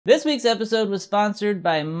This week's episode was sponsored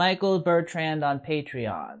by Michael Bertrand on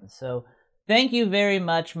Patreon. So thank you very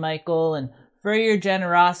much, Michael, and for your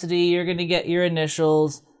generosity, you're going to get your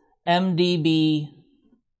initials, MDB,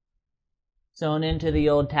 sewn into the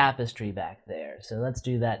old tapestry back there. So let's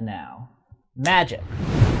do that now. Magic.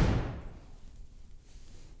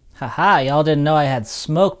 Haha, y'all didn't know I had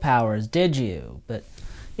smoke powers, did you? But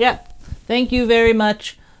yeah, thank you very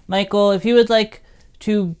much, Michael. If you would like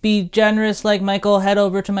to be generous like Michael, head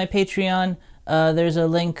over to my Patreon. There's a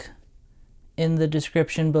link in the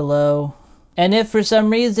description below. And if for some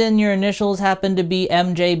reason your initials happen to be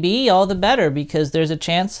MJB, all the better, because there's a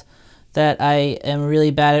chance that I am really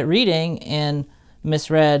bad at reading and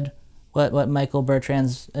misread what Michael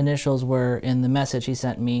Bertrand's initials were in the message he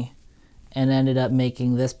sent me and ended up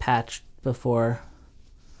making this patch before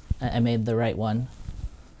I made the right one.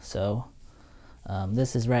 So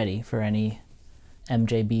this is ready for any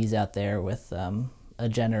MJBs out there with a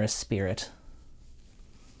generous spirit.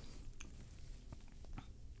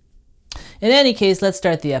 In any case, let's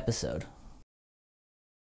start the episode.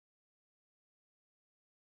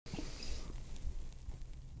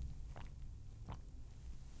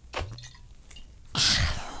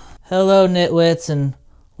 Hello, nitwits, and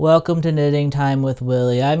welcome to Knitting Time with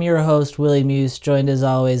Willie. I'm your host, Willie Muse, joined as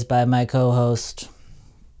always by my co-host,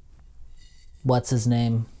 what's his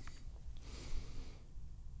name?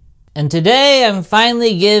 And today I'm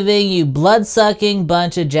finally giving you blood-sucking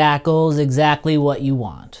bunch of jackals exactly what you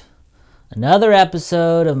want. Another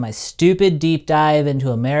episode of my stupid deep dive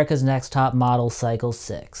into America's Next Top Model Cycle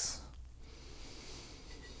 6.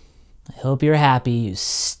 I hope you're happy, you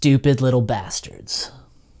stupid little bastards.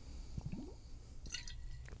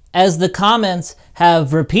 As the comments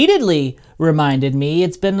have repeatedly reminded me,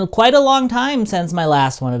 it's been quite a long time since my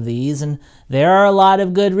last one of these, and there are a lot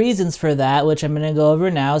of good reasons for that, which I'm going to go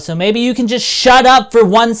over now, so maybe you can just shut up for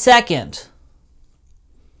 1 second.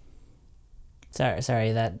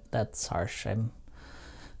 Sorry, that's harsh. I'm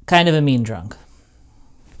kind of a mean drunk.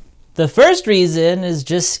 The first reason is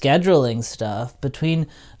just scheduling stuff. Between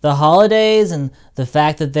the holidays and the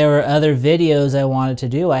fact that there were other videos I wanted to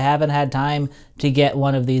do, I haven't had time to get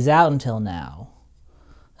one of these out until now.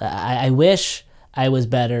 I wish I was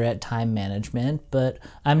better at time management, but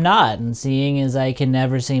I'm not, and seeing as I can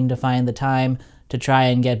never seem to find the time to try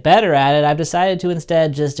and get better at it, I've decided to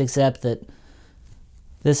instead just accept that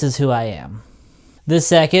this is who I am. The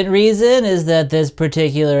second reason is that this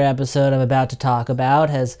particular episode I'm about to talk about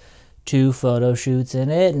has 2 photo shoots in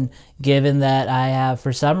it, and given that I have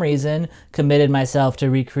for some reason committed myself to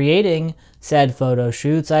recreating said photo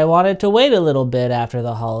shoots, I wanted to wait a little bit after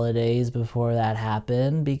the holidays before that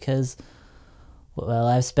happened because, well,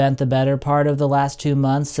 I've spent the better part of the last 2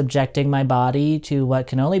 months subjecting my body to what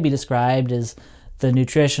can only be described as the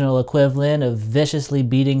nutritional equivalent of viciously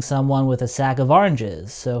beating someone with a sack of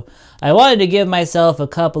oranges. So I wanted to give myself a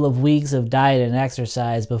couple of weeks of diet and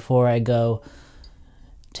exercise before I go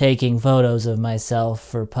taking photos of myself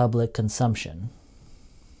for public consumption.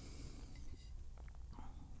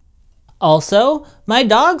 Also, my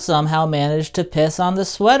dog somehow managed to piss on the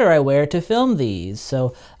sweater I wear to film these,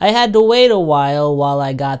 so I had to wait a while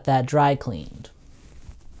I got that dry cleaned.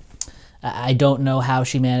 I don't know how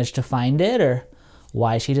she managed to find it or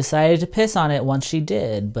why she decided to piss on it once she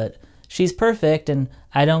did, but she's perfect and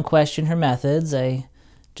I don't question her methods, I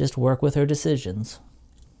just work with her decisions.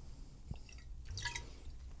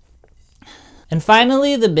 And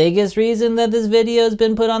finally, the biggest reason that this video has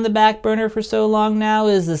been put on the back burner for so long now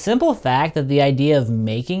is the simple fact that the idea of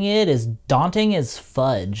making it is daunting as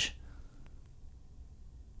fudge.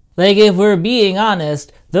 Like, if we're being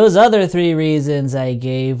honest, those other 3 reasons I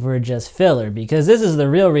gave were just filler, because this is the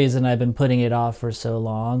real reason I've been putting it off for so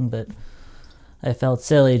long, but I felt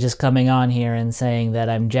silly just coming on here and saying that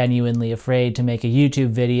I'm genuinely afraid to make a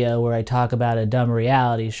YouTube video where I talk about a dumb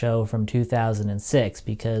reality show from 2006,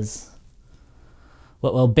 because,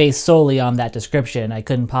 well, based solely on that description, I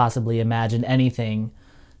couldn't possibly imagine anything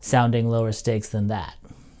sounding lower stakes than that.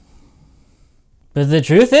 But the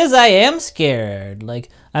truth is, I am scared. Like,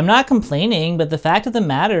 I'm not complaining, but the fact of the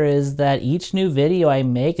matter is that each new video I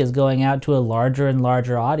make is going out to a larger and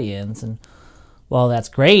larger audience, and while that's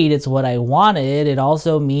great, it's what I wanted, it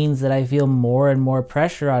also means that I feel more and more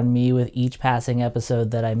pressure on me with each passing episode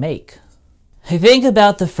that I make. I think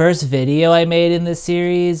about the first video I made in this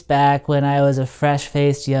series back when I was a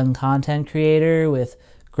fresh-faced young content creator with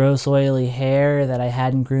gross oily hair that I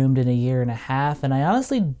hadn't groomed in a year and a half, and I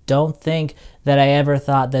honestly don't think that I ever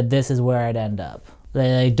thought that this is where I'd end up.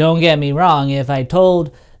 Like, don't get me wrong, if I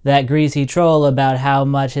told that greasy troll about how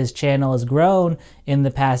much his channel has grown in the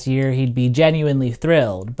past year, he'd be genuinely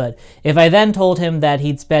thrilled. But if I then told him that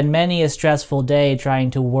he'd spend many a stressful day trying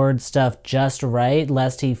to word stuff just right,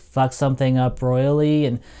 lest he fucked something up royally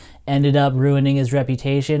and ended up ruining his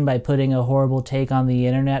reputation by putting a horrible take on the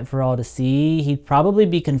internet for all to see, he'd probably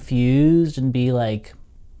be confused and be like,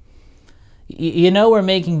 you know, we're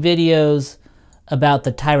making videos about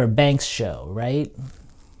the Tyra Banks show, right?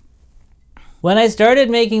 When I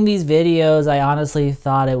started making these videos, I honestly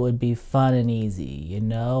thought it would be fun and easy. You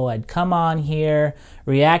know, I'd come on here,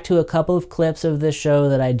 react to a couple of clips of the show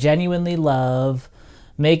that I genuinely love,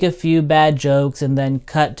 make a few bad jokes, and then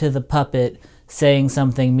cut to the puppet saying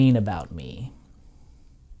something mean about me.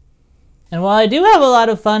 And while I do have a lot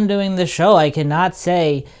of fun doing the show, I cannot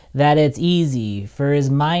say that it's easy. For as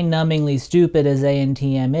mind-numbingly stupid as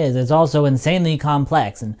ANTM is, it's also insanely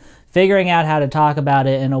complex, and figuring out how to talk about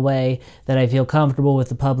it in a way that I feel comfortable with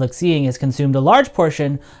the public seeing has consumed a large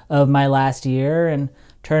portion of my last year and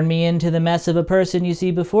turned me into the mess of a person you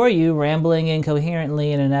see before you, rambling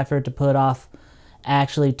incoherently in an effort to put off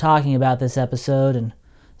actually talking about this episode and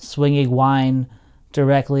swinging wine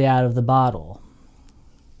directly out of the bottle.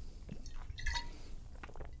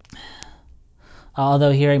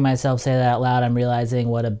 Although hearing myself say that out loud, I'm realizing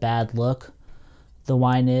what a bad look the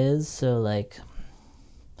wine is, so like,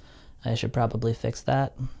 I should probably fix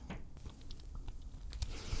that.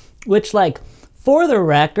 Which, like, for the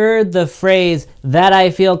record, the phrase, that I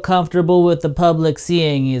feel comfortable with the public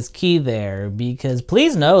seeing, is key there, because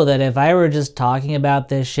please know that if I were just talking about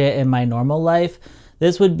this shit in my normal life,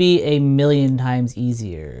 this would be a million times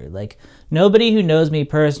easier. Like, nobody who knows me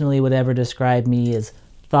personally would ever describe me as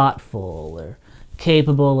thoughtful or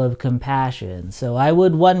capable of compassion. So I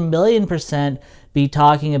would 1,000,000% be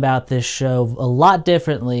talking about this show a lot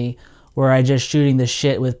differently were I just shooting the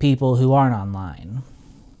shit with people who aren't online.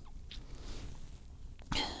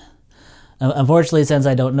 Unfortunately, since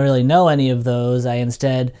I don't really know any of those, I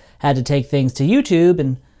instead had to take things to YouTube,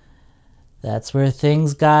 and that's where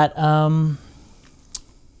things got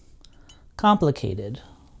complicated.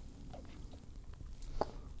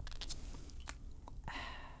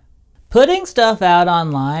 Putting stuff out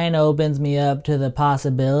online opens me up to the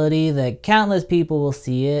possibility that countless people will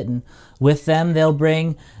see it, and with them they'll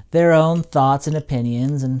bring their own thoughts and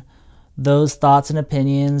opinions, and those thoughts and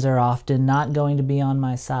opinions are often not going to be on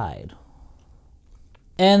my side.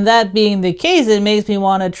 And that being the case, it makes me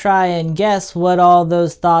want to try and guess what all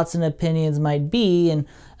those thoughts and opinions might be and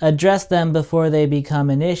address them before they become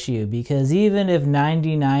an issue, because even if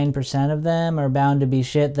 99% of them are bound to be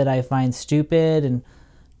shit that I find stupid and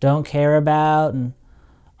don't care about and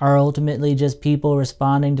are ultimately just people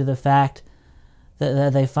responding to the fact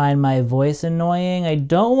that they find my voice annoying, I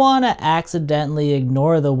don't want to accidentally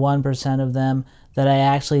ignore the 1% of them that I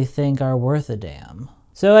actually think are worth a damn.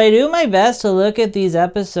 So I do my best to look at these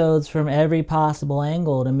episodes from every possible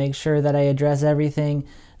angle to make sure that I address everything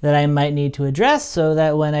that I might need to address, so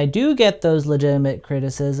that when I do get those legitimate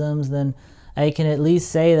criticisms, then I can at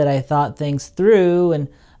least say that I thought things through and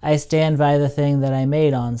I stand by the thing that I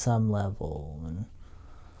made on some level. And,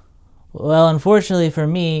 well, unfortunately for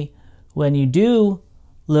me, when you do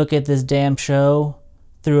look at this damn show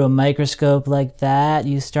through a microscope like that,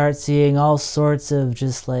 you start seeing all sorts of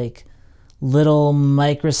just like little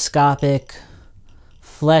microscopic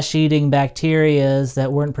flesh-eating bacterias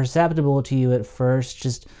that weren't perceptible to you at first,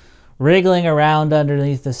 just wriggling around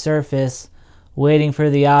underneath the surface, waiting for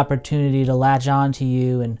the opportunity to latch onto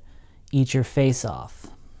you and eat your face off.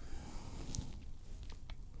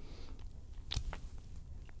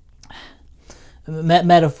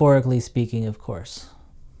 Metaphorically speaking, of course.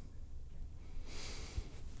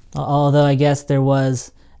 Although I guess there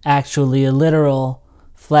was actually a literal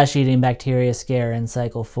flesh-eating bacteria scare in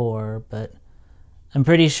Cycle 4, but I'm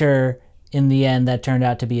pretty sure in the end that turned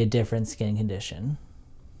out to be a different skin condition.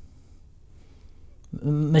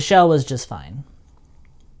 Michelle was just fine.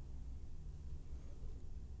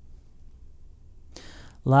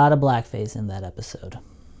 A lot of blackface in that episode.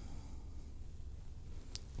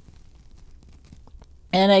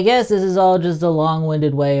 And I guess this is all just a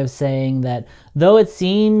long-winded way of saying that though it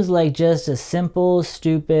seems like just a simple,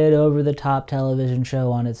 stupid, over-the-top television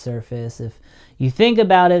show on its surface, if you think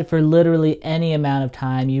about it for literally any amount of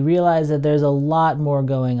time, you realize that there's a lot more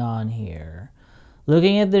going on here.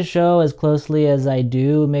 Looking at the show as closely as I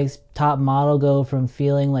do makes Top Model go from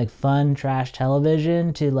feeling like fun trash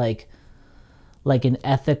television to like an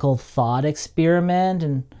ethical thought experiment,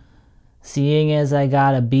 and seeing as I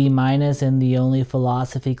got a B- in the only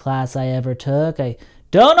philosophy class I ever took, I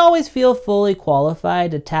don't always feel fully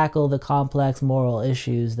qualified to tackle the complex moral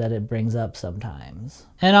issues that it brings up sometimes.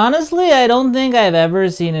 And honestly, I don't think I've ever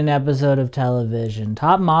seen an episode of television,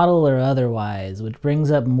 top model or otherwise, which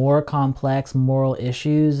brings up more complex moral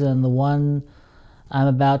issues than the one I'm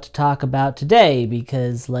about to talk about today,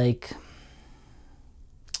 because, like,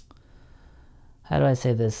 how do I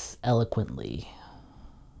say this eloquently?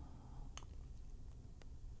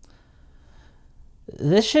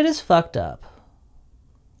 This shit is fucked up.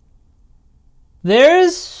 There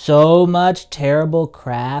is so much terrible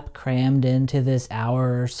crap crammed into this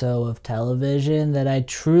hour or so of television that I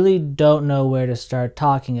truly don't know where to start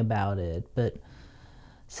talking about it, but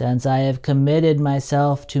since I have committed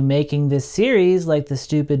myself to making this series like the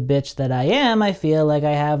stupid bitch that I am, I feel like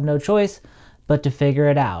I have no choice but to figure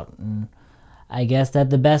it out. And I guess that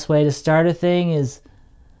the best way to start a thing is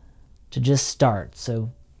to just start,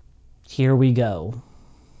 so here we go.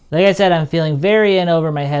 Like I said, I'm feeling very in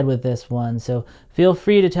over my head with this one, so feel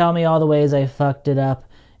free to tell me all the ways I fucked it up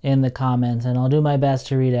in the comments, and I'll do my best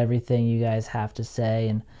to read everything you guys have to say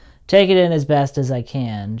and take it in as best as I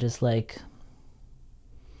can. Just, like,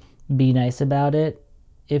 be nice about it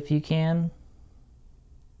if you can.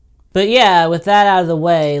 But yeah, with that out of the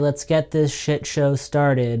way, let's get this shit show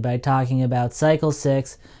started by talking about Cycle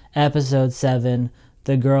 6, Episode 7,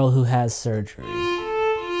 The Girl Who Has Surgery.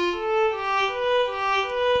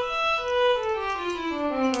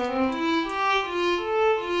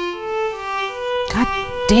 God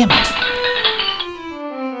damn it.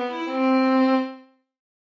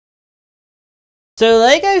 So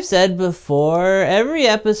like I've said before, every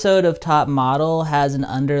episode of Top Model has an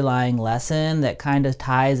underlying lesson that kind of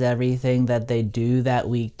ties everything that they do that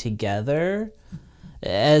week together.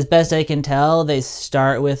 As best I can tell, they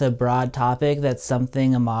start with a broad topic that's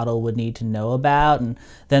something a model would need to know about, and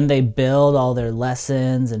then they build all their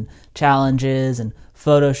lessons and challenges and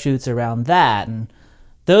photo shoots around that. And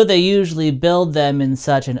though they usually build them in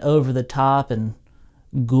such an over-the-top and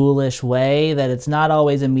ghoulish way that it's not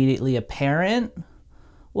always immediately apparent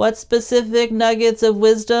what specific nuggets of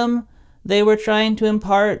wisdom they were trying to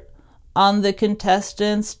impart on the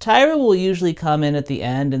contestants, Tyra will usually come in at the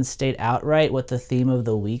end and state outright what the theme of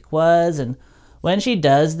the week was, and when she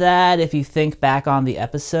does that, if you think back on the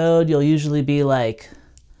episode, you'll usually be like,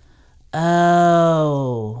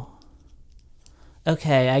 oh,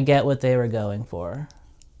 okay, I get what they were going for.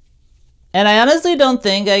 And I honestly don't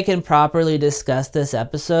think I can properly discuss this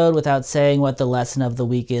episode without saying what the lesson of the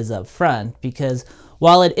week is up front, because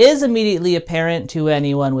while it is immediately apparent to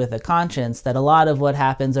anyone with a conscience that a lot of what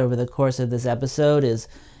happens over the course of this episode is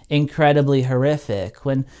incredibly horrific,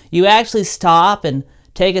 when you actually stop and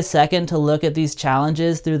take a second to look at these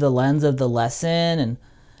challenges through the lens of the lesson and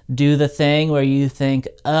do the thing where you think,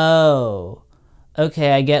 oh,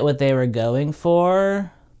 okay, I get what they were going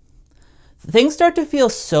for, things start to feel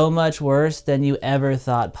so much worse than you ever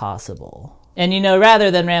thought possible. And you know, rather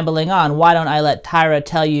than rambling on, why don't I let Tyra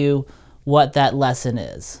tell you what that lesson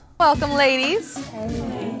is. Welcome, ladies.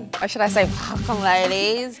 Or should I say welcome,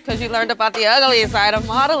 ladies? Because you learned about the ugly side of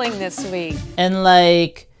modeling this week. And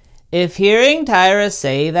like, if hearing Tyra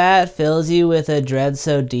say that fills you with a dread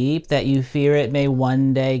so deep that you fear it may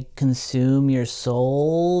one day consume your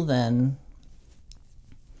soul, then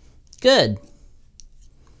good.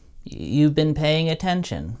 You've been paying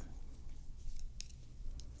attention.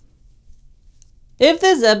 If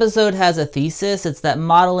this episode has a thesis, it's that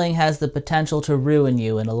modeling has the potential to ruin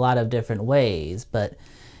you in a lot of different ways, but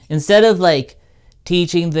instead of like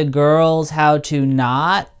teaching the girls how to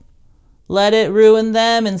not let it ruin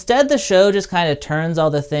them, instead the show just kind of turns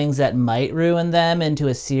all the things that might ruin them into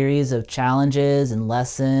a series of challenges and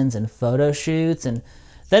lessons and photo shoots, and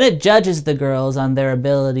then it judges the girls on their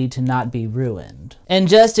ability to not be ruined. And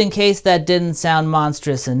just in case that didn't sound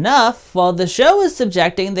monstrous enough, while the show is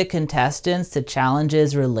subjecting the contestants to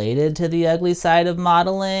challenges related to the ugly side of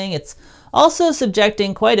modeling, it's also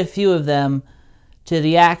subjecting quite a few of them to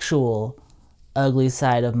the actual ugly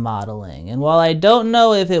side of modeling. And while I don't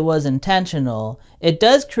know if it was intentional, it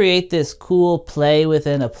does create this cool play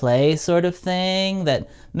within a play sort of thing that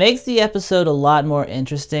makes the episode a lot more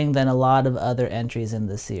interesting than a lot of other entries in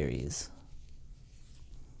the series.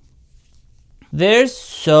 There's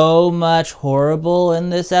so much horrible in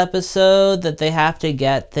this episode that they have to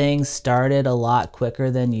get things started a lot quicker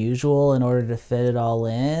than usual in order to fit it all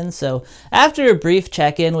in. So after a brief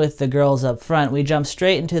check-in with the girls up front, we jump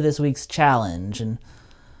straight into this week's challenge, and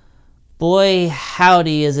boy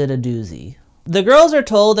howdy is it a doozy. The girls are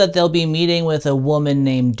told that they'll be meeting with a woman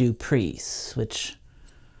named Duprice, which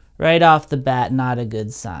right off the bat, not a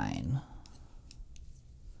good sign.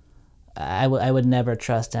 I would never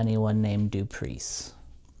trust anyone named Duprice.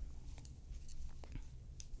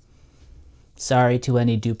 Sorry to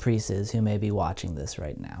any Dupreces who may be watching this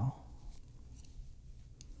right now.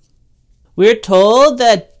 We're told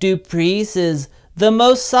that Duprece is the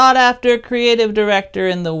most sought-after creative director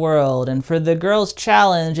in the world, and for the girls'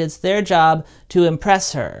 challenge, it's their job to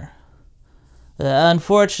impress her.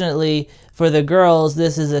 Unfortunately, for the girls,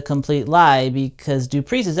 this is a complete lie, because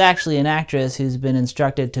Duprece is actually an actress who's been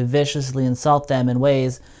instructed to viciously insult them in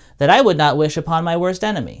ways that I would not wish upon my worst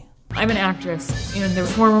enemy. I'm an actress and a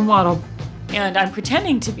former model, and I'm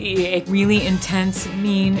pretending to be a really intense,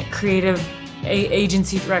 mean, creative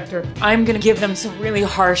agency director. I'm gonna give them some really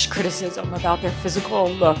harsh criticism about their physical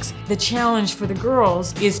looks. The challenge for the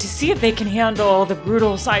girls is to see if they can handle the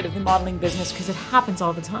brutal side of the modeling business, because it happens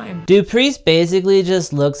all the time. Duprece basically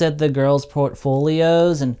just looks at the girls'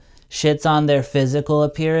 portfolios and shits on their physical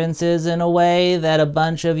appearances in a way that a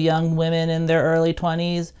bunch of young women in their early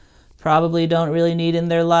 20s probably don't really need in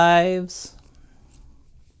their lives.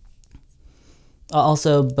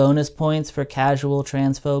 Also, bonus points for casual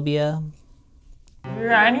transphobia.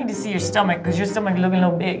 I need to see your stomach, because your stomach looking a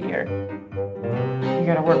little big here. You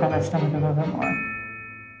gotta work on that stomach a little bit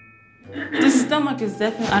more. The stomach is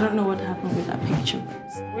definitely, I don't know what happened with that picture.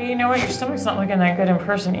 Well, you know what? Your stomach's not looking that good in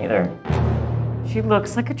person either. She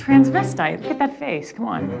looks like a transvestite. Look at that face. Come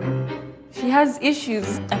on. She has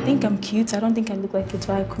issues. I think I'm cute. I don't think I look like a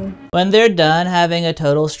drag queen. When they're done having a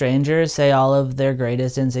total stranger say all of their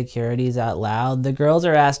greatest insecurities out loud, the girls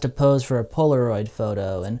are asked to pose for a Polaroid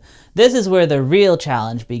photo, and this is where the real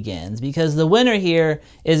challenge begins, because the winner here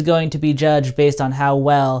is going to be judged based on how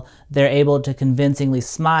well they're able to convincingly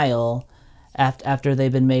smile after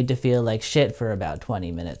they've been made to feel like shit for about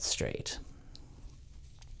 20 minutes straight.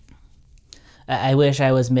 I wish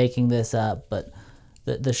I was making this up, but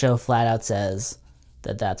the show flat out says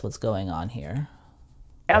that that's what's going on here.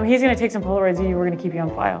 He's gonna take some Polaroids of you. We're gonna keep you on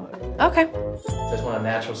file. Okay. Just want a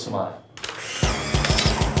natural smile.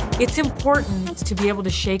 It's important to be able to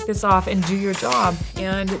shake this off and do your job,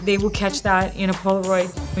 and they will catch that in a Polaroid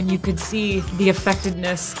when you could see the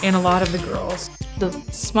affectedness in a lot of the girls. The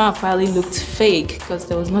smile probably looked fake because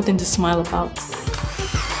there was nothing to smile about.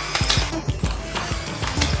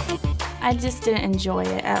 I just didn't enjoy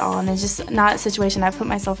it at all, and it's just not a situation I put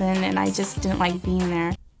myself in, and I just didn't like being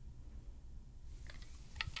there.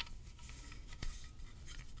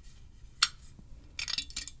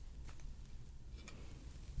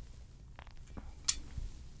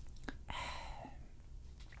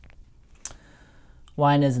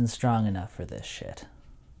 Wine isn't strong enough for this shit.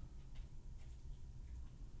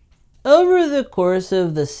 Over the course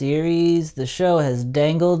of the series, the show has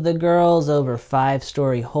dangled the girls over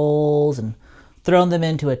 5-story holes and thrown them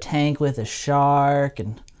into a tank with a shark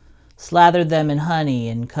and slathered them in honey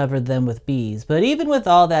and covered them with bees. But even with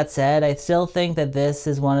all that said, I still think that this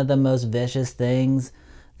is one of the most vicious things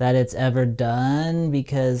that it's ever done,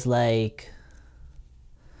 because like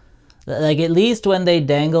at least when they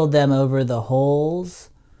dangled them over the holes,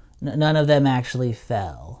 none of them actually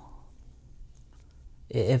fell.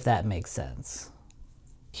 If that makes sense.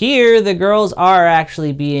 Here, the girls are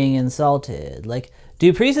actually being insulted. Like,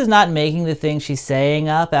 Duprece is not making the things she's saying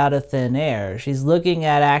up out of thin air. She's looking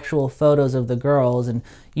at actual photos of the girls and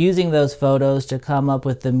using those photos to come up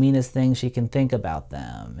with the meanest things she can think about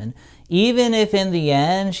them. And even if in the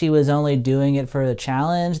end she was only doing it for the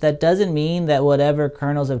challenge, that doesn't mean that whatever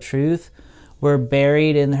kernels of truth were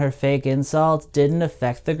buried in her fake insults didn't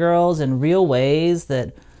affect the girls in real ways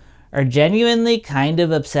that are genuinely kind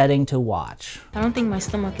of upsetting to watch. I don't think my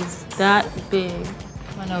stomach is that big.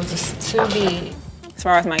 My nose is too big. As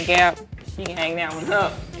far as my gap, she can hang that one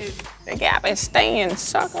up. The gap is staying,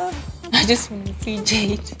 sucker. I just want to see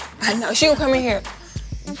Jade. I know, she will come in here.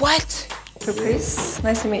 What? Caprice,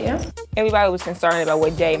 nice to meet you. Everybody was concerned about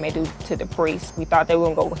what Jade may do to the priest. We thought they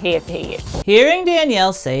were gonna go head to head. Hearing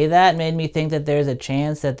Danielle say that made me think that there's a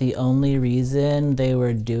chance that the only reason they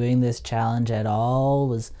were doing this challenge at all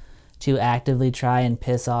was to actively try and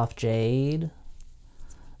piss off Jade.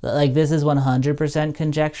 Like, this is 100%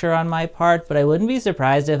 conjecture on my part, but I wouldn't be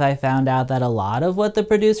surprised if I found out that a lot of what the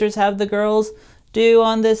producers have the girls do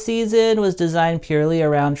on this season was designed purely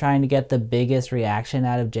around trying to get the biggest reaction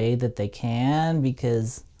out of Jade that they can,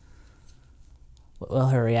 because, well,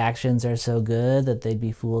 her reactions are so good that they'd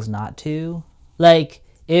be fools not to. Like,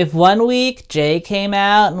 if one week Jay came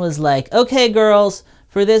out and was like, okay girls,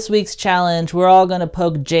 for this week's challenge, we're all gonna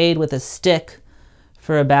poke Jade with a stick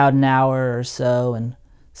for about an hour or so and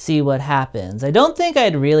see what happens, I don't think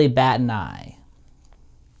I'd really bat an eye.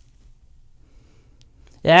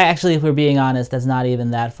 Yeah, actually, if we're being honest, that's not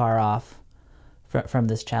even that far off from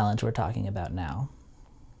this challenge we're talking about now.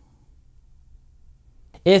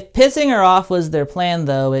 If pissing her off was their plan,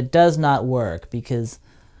 though, it does not work because,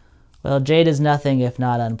 well, Jade is nothing if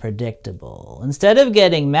not unpredictable. Instead of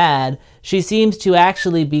getting mad, she seems to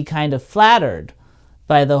actually be kind of flattered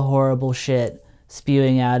by the horrible shit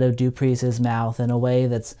spewing out of Duprice's mouth in a way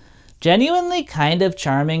that's genuinely kind of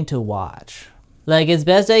charming to watch. Like, as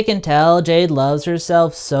best I can tell, Jade loves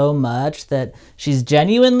herself so much that she's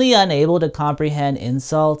genuinely unable to comprehend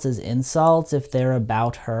insults as insults if they're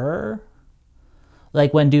about her.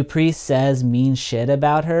 Like, when Duprice says mean shit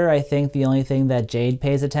about her, I think the only thing that Jade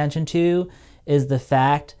pays attention to is the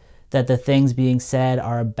fact that the things being said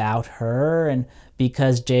are about her, and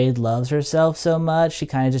because Jade loves herself so much, she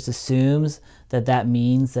kind of just assumes that that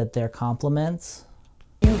means that they're compliments.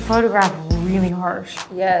 You photograph really harsh.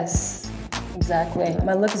 Yes, exactly.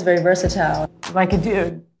 My look is very versatile. Like a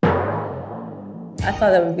dude. I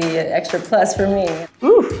thought that would be an extra plus for me.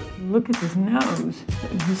 Oof, look at this nose.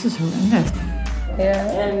 This is horrendous.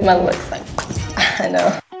 Yeah, my look's like, I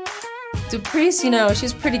know. Duprice, you know,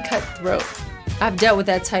 she's pretty cutthroat. I've dealt with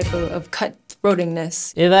that type of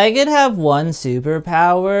cutthroatiness. If I could have one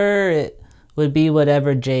superpower, it would be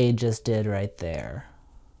whatever Jade just did right there.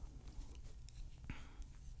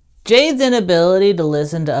 Jade's inability to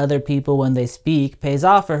listen to other people when they speak pays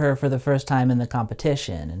off for her for the first time in the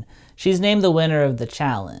competition, and she's named the winner of the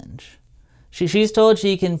challenge. She's told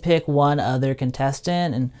she can pick one other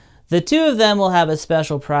contestant, and the two of them will have a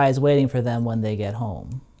special prize waiting for them when they get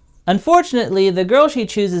home. Unfortunately, the girl she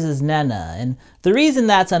chooses is Nena, and the reason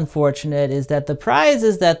that's unfortunate is that the prize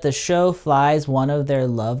is that the show flies one of their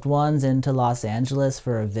loved ones into Los Angeles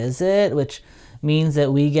for a visit, which means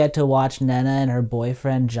that we get to watch Nena and her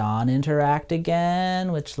boyfriend John interact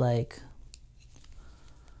again, which, like,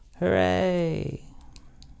 hooray.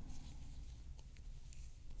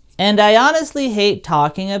 And I honestly hate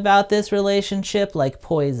talking about this relationship like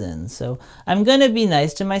poison, so I'm gonna be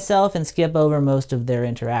nice to myself and skip over most of their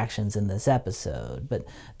interactions in this episode. But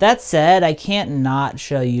that said, I can't not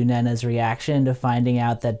show you Nena's reaction to finding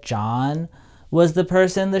out that John was the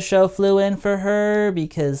person the show flew in for her,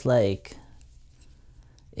 because, like,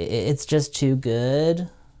 it's just too good.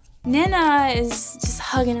 Nena is just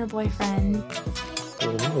hugging her boyfriend.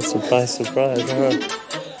 Oh, surprise, surprise, huh?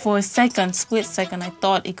 For a second, split second, I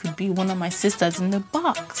thought it could be one of my sisters in the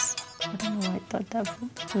box. I don't know why I thought that,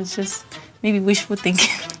 but it was just maybe wishful thinking.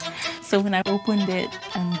 So when I opened it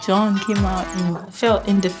and John came out, I felt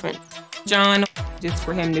indifferent. John, just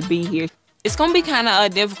for him to be here. It's gonna be kind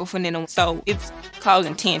of difficult for Nena, so it's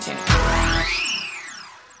causing tension.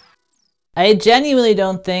 I genuinely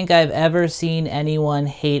don't think I've ever seen anyone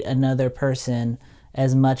hate another person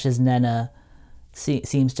as much as Nena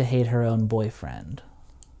seems to hate her own boyfriend.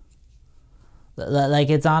 Like,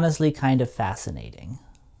 it's honestly kind of fascinating.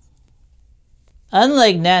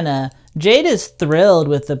 Unlike Nena, Jade is thrilled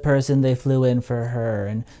with the person they flew in for her,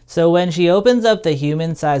 and so when she opens up the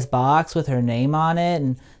human-sized box with her name on it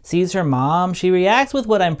and sees her mom, she reacts with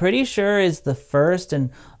what I'm pretty sure is the first and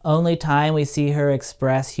only time we see her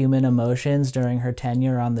express human emotions during her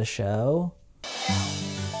tenure on the show. Is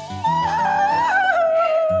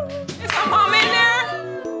my mom in there?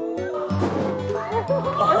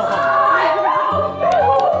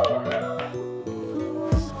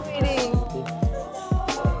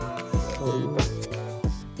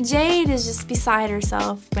 Jade is just beside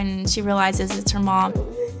herself when she realizes it's her mom.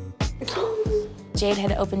 Jade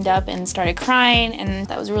had opened up and started crying, and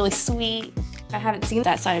that was really sweet. I haven't seen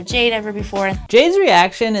that side of Jade ever before. Jade's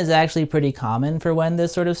reaction is actually pretty common for when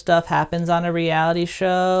this sort of stuff happens on a reality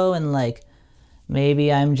show, and, like,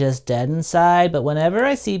 maybe I'm just dead inside, but whenever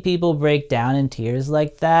I see people break down in tears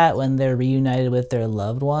like that when they're reunited with their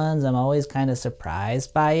loved ones, I'm always kind of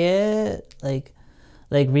surprised by it. Like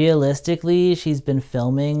realistically, she's been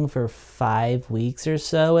filming for 5 weeks or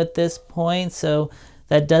so at this point, so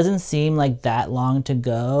that doesn't seem like that long to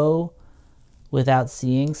go without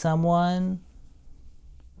seeing someone.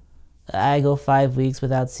 I go 5 weeks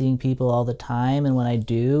without seeing people all the time, and when I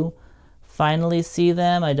do finally see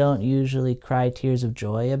them, I don't usually cry tears of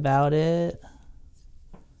joy about it.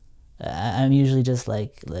 I'm usually just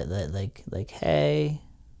like, hey,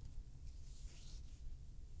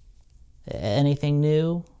 anything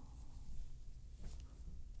new?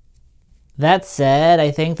 That said, I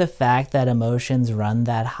think the fact that emotions run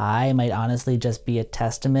that high might honestly just be a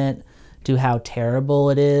testament to how terrible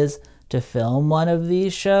it is to film one of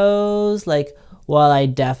these shows. Like, while I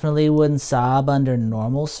definitely wouldn't sob under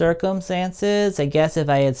normal circumstances, I guess if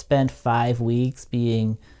I had spent 5 weeks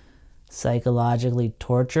being psychologically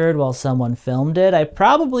tortured while someone filmed it, I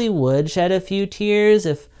probably would shed a few tears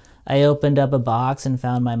if I opened up a box and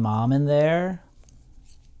found my mom in there.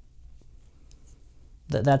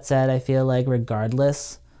 That said, I feel like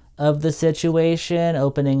regardless of the situation,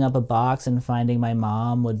 opening up a box and finding my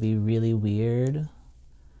mom would be really weird,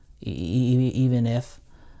 even if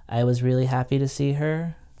I was really happy to see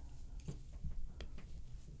her.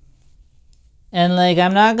 And like,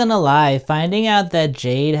 I'm not gonna lie, finding out that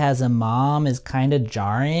Jade has a mom is kind of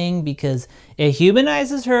jarring because it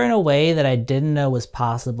humanizes her in a way that I didn't know was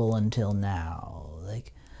possible until now.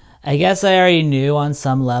 Like, I guess I already knew on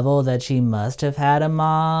some level that she must have had a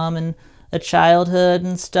mom and a childhood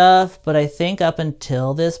and stuff, but I think up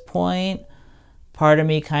until this point, part of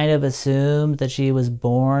me kind of assumed that she was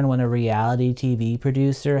born when a reality TV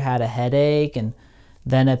producer had a headache and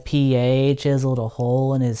then a PA chiseled a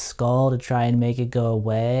hole in his skull to try and make it go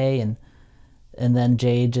away, and then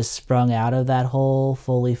Jade just sprung out of that hole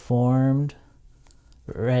fully formed,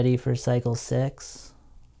 ready for cycle 6.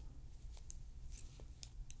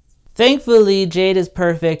 Thankfully, Jade is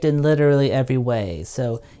perfect in literally every way,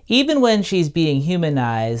 so even when she's being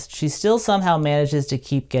humanized, she still somehow manages to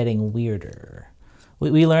keep getting weirder.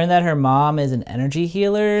 We learn that her mom is an energy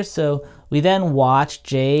healer, so we then watch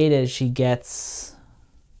Jade as she gets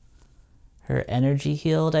her energy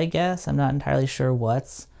healed, I guess. I'm not entirely sure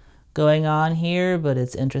what's going on here, but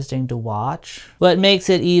it's interesting to watch. What makes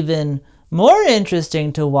it even more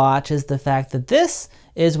interesting to watch is the fact that this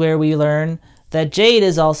is where we learn that Jade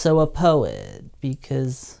is also a poet,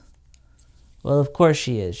 because, well, of course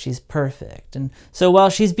she is. She's perfect. And so while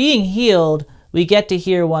she's being healed, we get to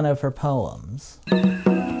hear one of her poems.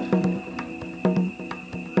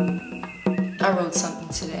 I wrote something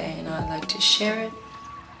today and I'd like to share it.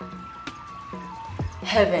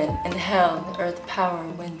 Heaven and hell, earth power,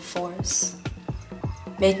 wind force.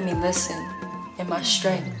 Make me listen, and my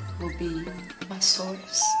strength will be my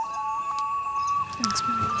source. Thanks,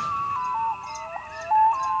 Mom.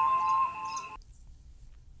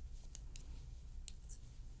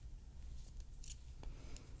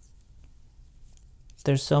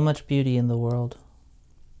 There's so much beauty in the world.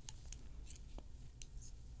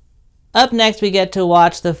 Up next, we get to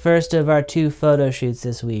watch the first of our 2 photo shoots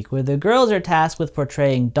this week, where the girls are tasked with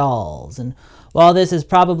portraying dolls. And while this is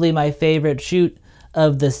probably my favorite shoot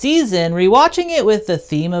of the season, rewatching it with the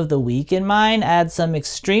theme of the week in mind adds some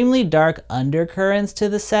extremely dark undercurrents to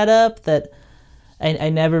the setup that I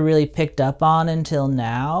never really picked up on until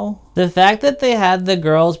now. The fact that they had the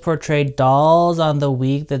girls portray dolls on the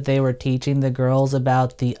week that they were teaching the girls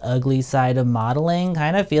about the ugly side of modeling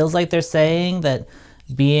kind of feels like they're saying that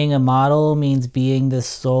being a model means being this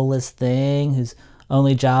soulless thing whose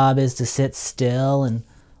only job is to sit still and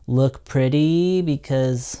look pretty,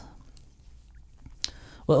 because,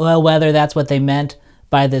 well, whether that's what they meant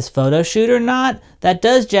by this photo shoot or not, that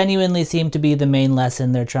does genuinely seem to be the main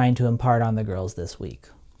lesson they're trying to impart on the girls this week.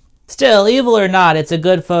 Still, evil or not, it's a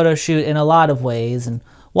good photo shoot in a lot of ways, and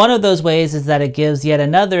one of those ways is that it gives yet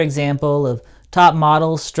another example of top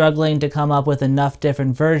models struggling to come up with enough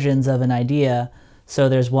different versions of an idea, so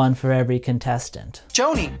there's one for every contestant.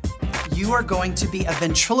 Joanie, you are going to be a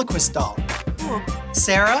ventriloquist doll.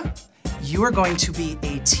 Sarah, you are going to be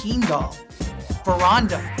a teen doll.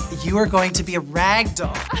 Veranda, you are going to be a rag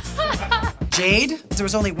doll. Jade, there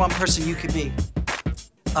was only one person you could be.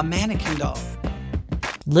 A mannequin doll.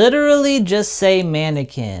 Literally just say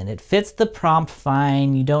mannequin. It fits the prompt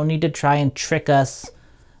fine. You don't need to try and trick us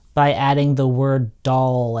by adding the word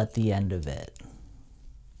doll at the end of it.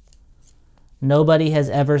 Nobody has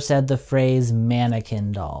ever said the phrase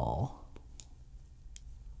mannequin doll.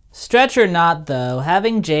 Stretch or not though,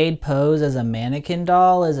 having Jade pose as a mannequin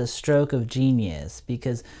doll is a stroke of genius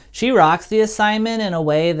because she rocks the assignment in a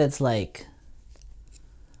way that's like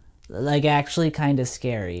actually kind of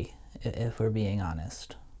scary, if we're being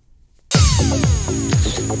honest.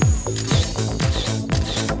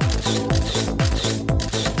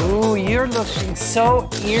 Ooh, you're looking so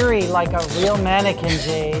eerie, like a real mannequin,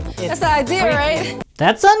 Jade. That's the idea, right?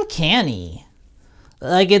 That's uncanny.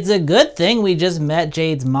 Like, it's a good thing we just met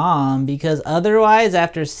Jade's mom, because otherwise,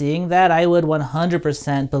 after seeing that, I would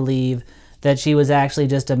 100% believe that she was actually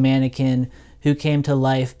just a mannequin who came to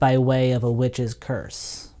life by way of a witch's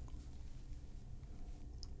curse.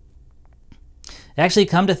 Actually,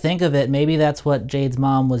 come to think of it, maybe that's what Jade's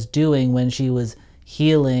mom was doing when she was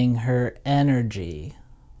healing her energy.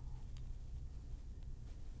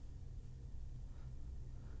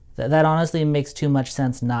 That honestly makes too much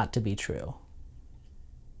sense not to be true.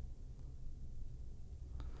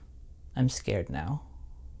 I'm scared now.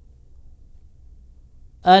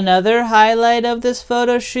 Another highlight of this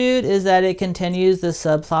photo shoot is that it continues the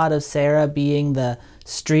subplot of Sarah being the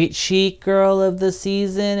street chic girl of the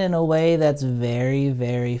season in a way that's very,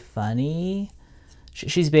 very funny.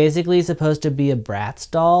 She's basically supposed to be a Bratz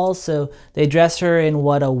doll, so they dress her in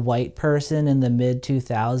what a white person in the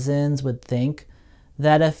mid-2000s would think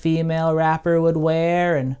that a female rapper would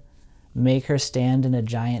wear and make her stand in a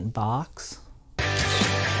giant box.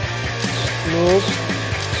 Look.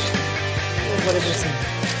 What did you say?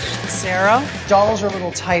 Sarah, dolls are a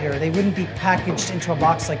little tighter. They wouldn't be packaged into a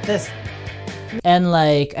box like this. And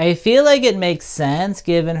like, I feel like it makes sense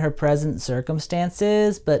given her present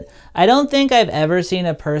circumstances, but I don't think I've ever seen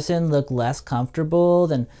a person look less comfortable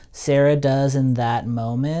than Sarah does in that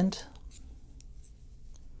moment.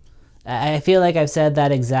 I feel like I've said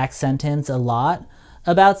that exact sentence a lot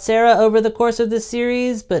about Sarah over the course of this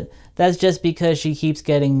series, but that's just because she keeps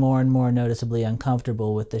getting more and more noticeably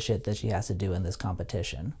uncomfortable with the shit that she has to do in this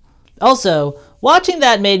competition. Also, watching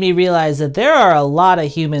that made me realize that there are a lot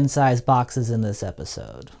of human-sized boxes in this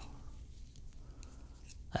episode.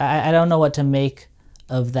 I don't know what to make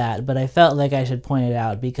of that, but I felt like I should point it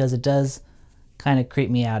out because it does kind of creep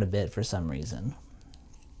me out a bit for some reason.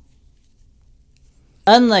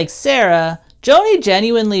 Unlike Sarah, Joanie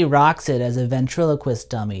genuinely rocks it as a ventriloquist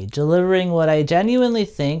dummy, delivering what I genuinely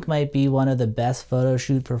think might be one of the best photo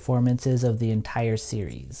shoot performances of the entire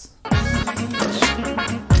series.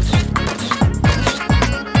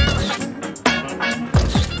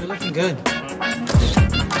 You're looking good.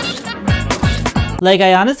 Like,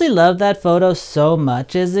 I honestly loved that photo so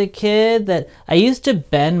much as a kid that I used to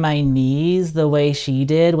bend my knees the way she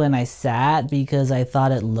did when I sat because I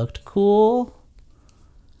thought it looked cool.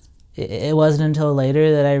 It wasn't until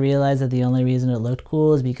later that I realized that the only reason it looked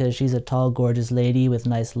cool is because she's a tall, gorgeous lady with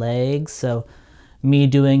nice legs, so me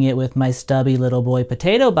doing it with my stubby little boy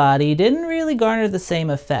potato body didn't really garner the same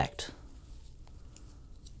effect.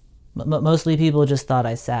 Mostly people just thought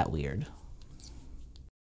I sat weird.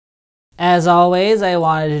 As always, I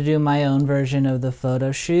wanted to do my own version of the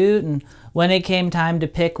photo shoot, and when it came time to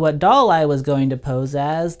pick what doll I was going to pose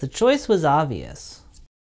as, the choice was obvious.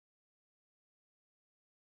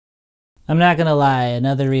 I'm not gonna lie,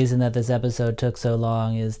 another reason that this episode took so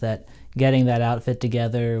long is that getting that outfit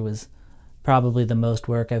together was probably the most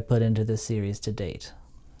work I've put into this series to date.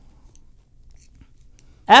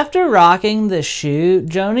 After rocking the shoot,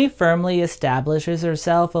 Joanie firmly establishes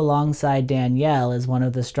herself alongside Danielle as one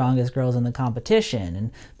of the strongest girls in the competition,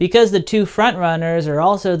 and because the two frontrunners are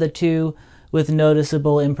also the two with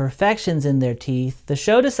noticeable imperfections in their teeth, the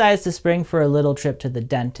show decides to spring for a little trip to the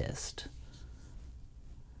dentist.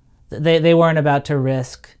 They weren't about to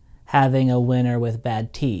risk having a winner with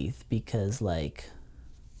bad teeth because, like,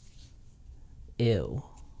 ew.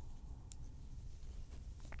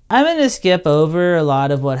 I'm going to skip over a lot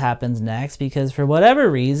of what happens next because for whatever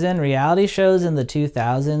reason, reality shows in the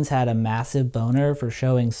 2000s had a massive boner for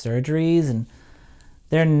showing surgeries and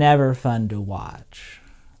they're never fun to watch.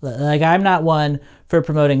 Like, I'm not one for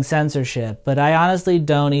promoting censorship, but I honestly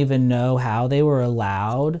don't even know how they were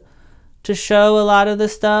allowed to show a lot of the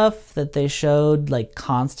stuff that they showed like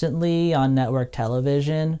constantly on network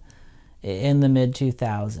television in the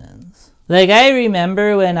mid-2000s. Like, I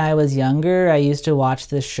remember when I was younger, I used to watch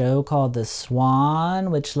this show called The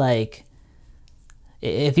Swan, which, like,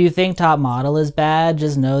 if you think Top Model is bad,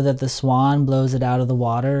 just know that The Swan blows it out of the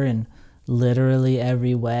water in literally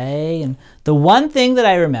every way. And the one thing that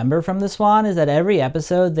I remember from The Swan is that every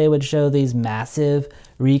episode they would show these massive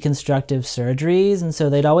reconstructive surgeries, and so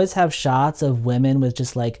they'd always have shots of women with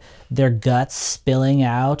just, like, their guts spilling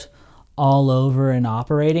out all over an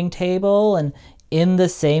operating table, and in the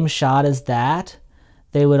same shot as that,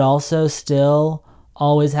 they would also still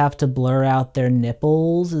always have to blur out their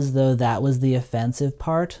nipples as though that was the offensive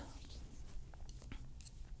part.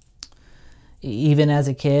 Even as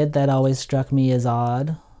a kid, that always struck me as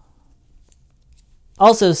odd.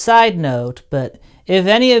 Also, side note, but if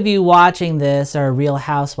any of you watching this are Real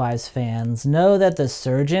Housewives fans, know that the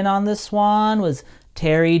surgeon on The Swan was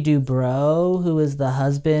Terry Dubrow, who is the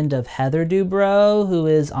husband of Heather Dubrow, who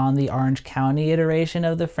is on the Orange County iteration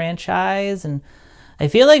of the franchise. And I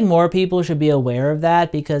feel like more people should be aware of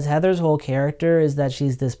that because Heather's whole character is that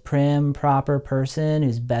she's this prim, proper person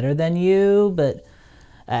who's better than you, but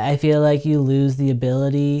I feel like you lose the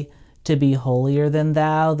ability to be holier than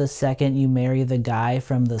thou the second you marry the guy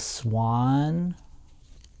from The Swan.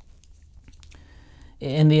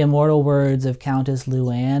 In the immortal words of Countess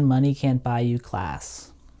Luann, money can't buy you class.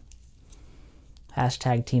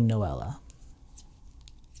 Hashtag Team Noella.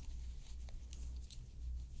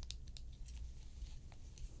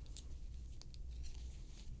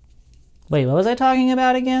 Wait, what was I talking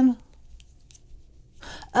about again?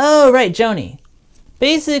 Oh, right, Joanie.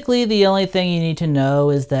 Basically, the only thing you need to know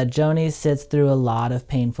is that Joanie sits through a lot of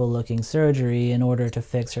painful looking surgery in order to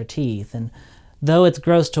fix her teeth, and though it's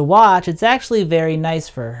gross to watch, it's actually very nice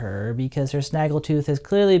for her because her snaggletooth has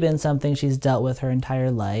clearly been something she's dealt with her entire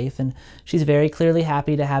life, and she's very clearly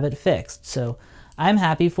happy to have it fixed. So I'm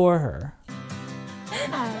happy for her.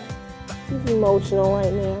 She's emotional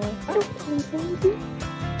right now.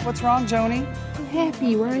 What's wrong, Joanie? I'm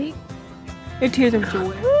happy, right? Your tears of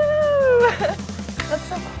joy. That's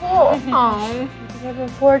so cool. Aw, I've never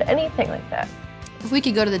afford anything like that. If we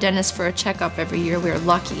could go to the dentist for a checkup every year, we were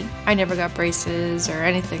lucky. I never got braces or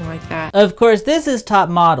anything like that. Of course, this is Top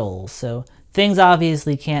Model, so things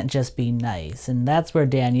obviously can't just be nice, and that's where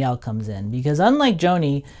Danielle comes in, because unlike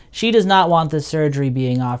Joanie, she does not want the surgery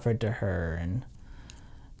being offered to her, and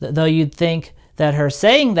though you'd think that her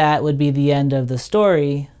saying that would be the end of the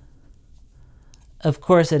story, of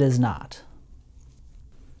course it is not.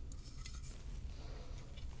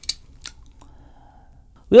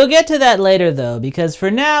 We'll get to that later though, because for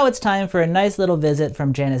now it's time for a nice little visit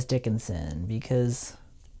from Janice Dickinson, because,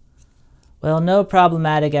 well, no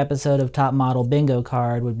problematic episode of Top Model Bingo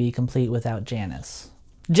Card would be complete without Janice.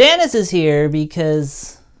 Janice is here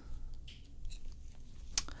because,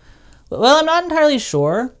 well, I'm not entirely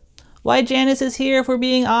sure why Janice is here, if we're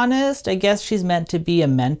being honest. I guess she's meant to be a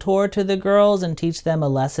mentor to the girls and teach them a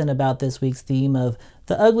lesson about this week's theme of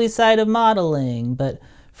the ugly side of modeling, but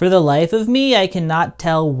for the life of me, I cannot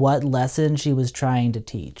tell what lesson she was trying to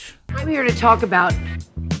teach. I'm here to talk about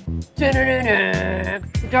the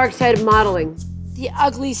dark side of modeling. The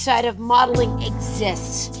ugly side of modeling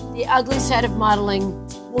exists. The ugly side of modeling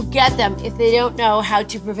will get them if they don't know how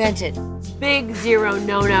to prevent it. Big zero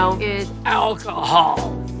no-no is alcohol,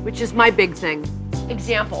 which is my big thing.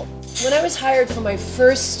 Example, when I was hired for my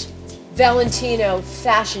first Valentino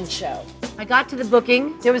fashion show, I got to the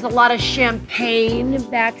booking, there was a lot of champagne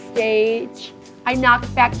backstage. I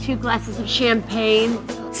knocked back 2 glasses of champagne.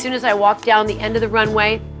 As soon as I walked down the end of the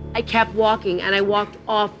runway, I kept walking and I walked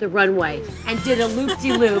off the runway and did a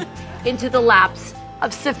loop-de-loop into the laps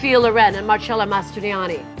of Sophia Loren and Marcella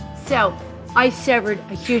Mastroianni. So I severed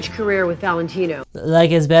a huge career with Valentino. Like,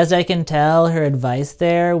 as best I can tell, her advice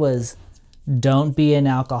there was don't be an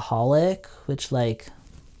alcoholic, which, like,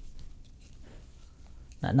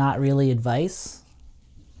 not really advice.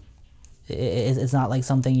 It's not like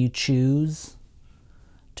something you choose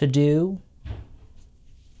to do.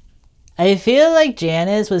 I feel like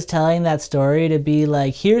Janice was telling that story to be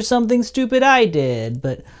like, here's something stupid I did,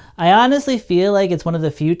 but I honestly feel like it's one of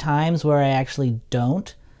the few times where I actually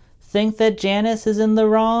don't think that Janice is in the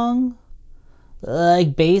wrong.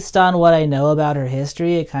 Like, based on what I know about her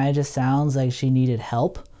history, it kind of just sounds like she needed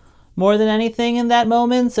help more than anything in that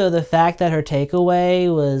moment, so the fact that her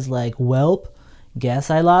takeaway was like, welp, guess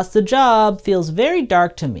I lost the job, feels very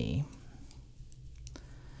dark to me.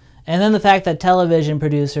 And then the fact that television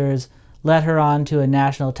producers let her on to a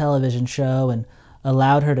national television show and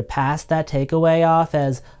allowed her to pass that takeaway off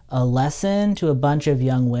as a lesson to a bunch of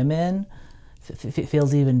young women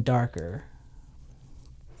feels even darker.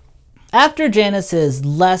 After Janice's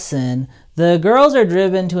lesson, the girls are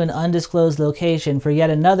driven to an undisclosed location for yet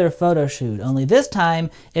another photo shoot, only this time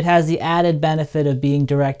it has the added benefit of being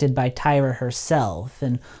directed by Tyra herself.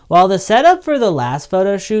 And while the setup for the last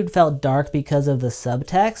photo shoot felt dark because of the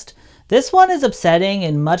subtext, this one is upsetting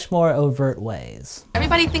in much more overt ways.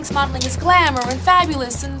 Everybody thinks modeling is glamour and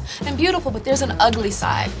fabulous and beautiful, but there's an ugly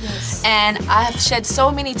side. Yes. And I have shed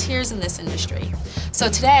so many tears in this industry. So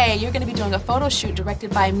today, you're going to be doing a photo shoot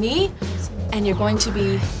directed by me, and you're going to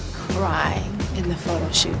be crying in the photo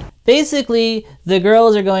shoot. Basically, the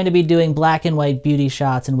girls are going to be doing black and white beauty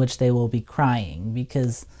shots in which they will be crying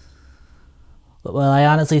because, well, I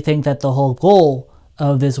honestly think that the whole goal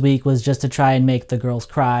of this week was just to try and make the girls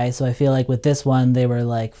cry, so I feel like with this one, they were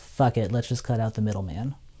like, fuck it, let's just cut out the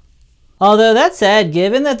middleman. Although that said,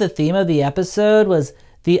 given that the theme of the episode was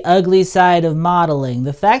the ugly side of modeling,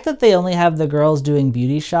 the fact that they only have the girls doing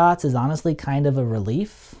beauty shots is honestly kind of a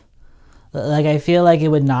relief. Like, I feel like it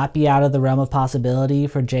would not be out of the realm of possibility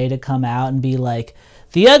for Jay to come out and be like,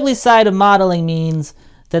 the ugly side of modeling means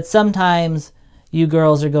that sometimes you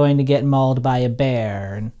girls are going to get mauled by a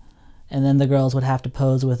bear, and then the girls would have to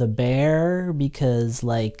pose with a bear because,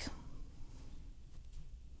 like...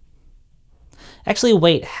 Actually,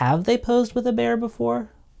 wait, have they posed with a bear before?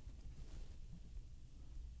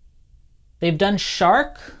 They've done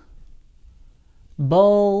shark,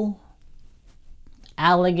 bull,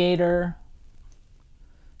 alligator,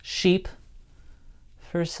 sheep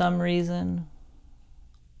for some reason.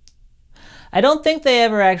 I don't think they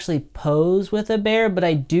ever actually pose with a bear, but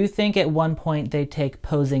I do think at one point they take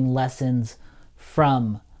posing lessons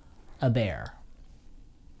from a bear.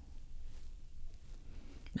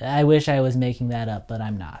 I wish I was making that up, but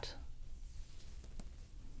I'm not.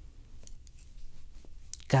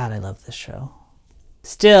 God, I love this show.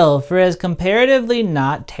 Still, for as comparatively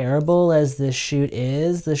not terrible as this shoot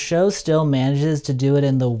is, the show still manages to do it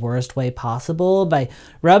in the worst way possible by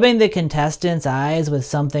rubbing the contestants' eyes with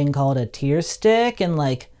something called a tear stick, and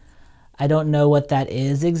like, I don't know what that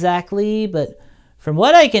is exactly, but from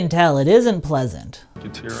what I can tell, it isn't pleasant.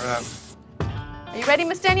 Are you ready,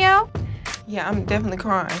 Miss Danielle? Yeah, I'm definitely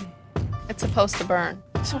crying. It's supposed to burn.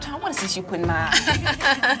 So, Tom, what is this you put in my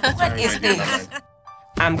eye? What is this?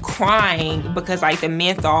 I'm crying because like the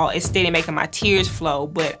menthol is steady making my tears flow,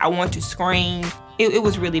 but I want to scream. It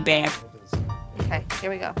was really bad. Okay,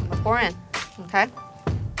 here we go. We'll pour in. Okay.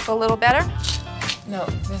 Feel a little better? No,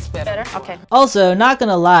 that's better. Okay. Also, not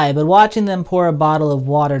gonna lie, but watching them pour a bottle of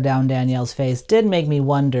water down Danielle's face did make me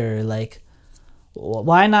wonder, like,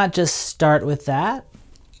 why not just start with that?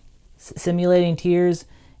 Simulating tears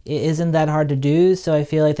isn't that hard to do, so I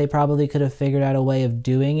feel like they probably could have figured out a way of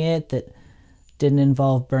doing it that didn't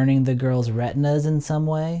involve burning the girl's retinas in some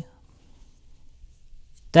way.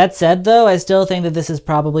 That said, though, I still think that this is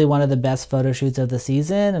probably one of the best photo shoots of the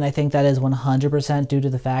season, and I think that is 100% due to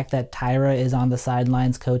the fact that Tyra is on the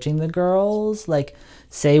sidelines coaching the girls. Like,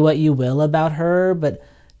 say what you will about her, but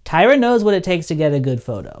Tyra knows what it takes to get a good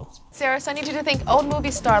photo. Sarah, so I need you to think old movie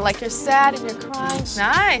star, like you're sad and you're crying.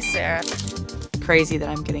 Nice, Sarah. Crazy that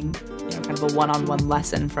I'm getting, kind of a one-on-one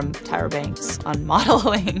lesson from Tyra Banks on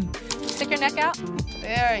modeling. Stick your neck out.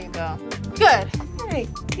 There you go. Good. Hey,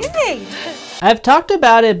 yay. I've talked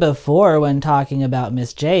about it before when talking about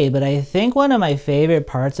Miss Jade, but I think one of my favorite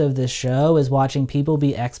parts of this show is watching people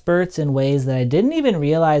be experts in ways that I didn't even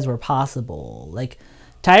realize were possible. Like,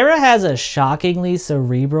 Tyra has a shockingly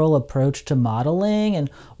cerebral approach to modeling, and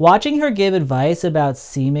watching her give advice about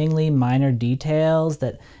seemingly minor details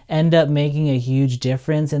that end up making a huge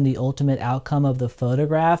difference in the ultimate outcome of the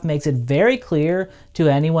photograph makes it very clear to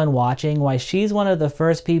anyone watching why she's one of the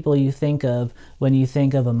first people you think of when you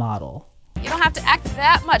think of a model. You don't have to act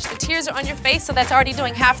that much. The tears are on your face, so that's already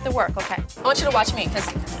doing half the work, okay? I want you to watch me, because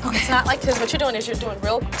it's not like, because what you're doing is you're doing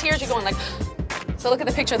real tears, you're going like, so look at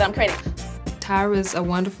the picture that I'm creating. Tyra's a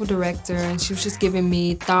wonderful director, and she was just giving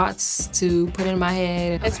me thoughts to put in my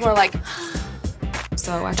head. It's more like...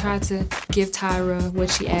 So I tried to give Tyra what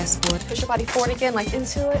she asked for. Push your body forward again, like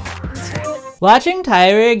into it. Watching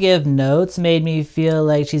Tyra give notes made me feel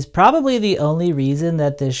like she's probably the only reason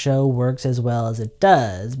that this show works as well as it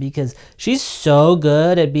does, because she's so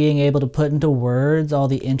good at being able to put into words all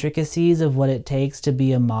the intricacies of what it takes to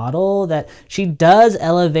be a model that she does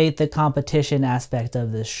elevate the competition aspect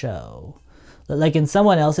of this show. Like in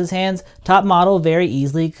someone else's hands, Top Model very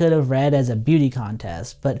easily could have read as a beauty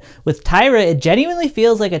contest, but with Tyra, it genuinely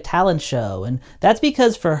feels like a talent show, and that's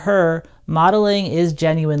because for her, modeling is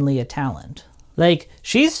genuinely a talent. Like,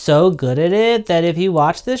 she's so good at it that if you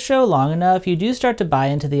watch this show long enough, you do start to buy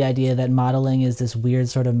into the idea that modeling is this weird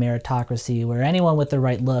sort of meritocracy where anyone with the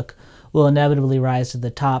right look will inevitably rise to the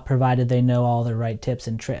top provided they know all the right tips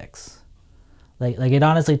and tricks. Like it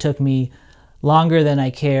honestly took me longer than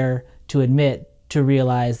I care to admit to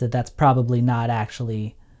realize that that's probably not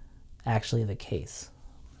actually the case.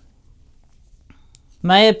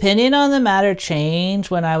 My opinion on the matter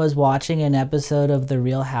changed when I was watching an episode of The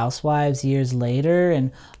Real Housewives years later,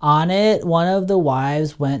 and on it, one of the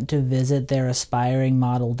wives went to visit their aspiring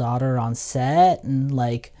model daughter on set, and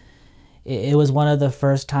like, it was one of the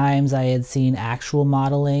first times I had seen actual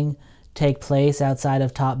modeling take place outside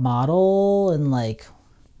of Top Model, and like,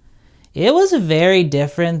 it was very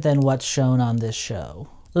different than what's shown on this show.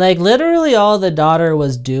 Like, literally all the daughter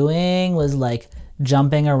was doing was like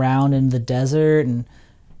jumping around in the desert and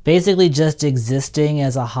basically just existing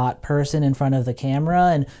as a hot person in front of the camera,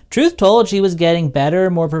 and truth told, she was getting better,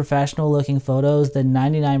 more professional looking photos than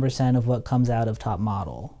 99% of what comes out of Top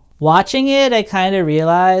Model. Watching it, I kind of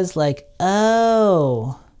realized like,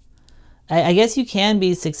 oh, I guess you can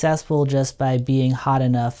be successful just by being hot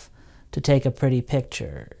enough to take a pretty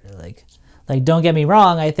picture. Like, don't get me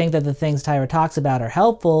wrong, I think that the things Tyra talks about are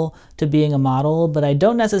helpful to being a model, but I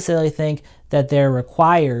don't necessarily think that they're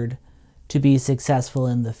required to be successful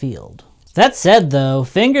in the field. That said though,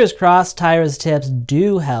 fingers crossed Tyra's tips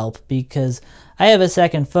do help, because I have a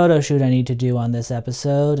second photo shoot I need to do on this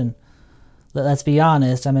episode, and let's be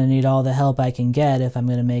honest, I'm going to need all the help I can get if I'm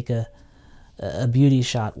going to make a beauty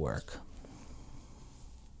shot work.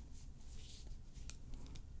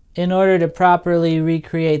 In order to properly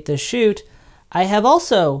recreate the shoot, I have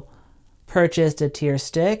also purchased a tear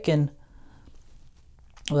stick, and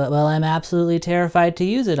well, I'm absolutely terrified to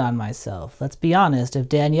use it on myself. Let's be honest, if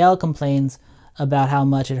Danielle complains about how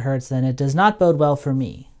much it hurts, then it does not bode well for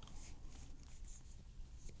me.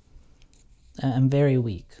 I'm very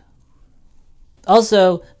weak.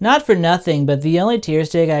 Also, not for nothing, but the only tear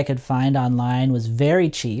stick I could find online was very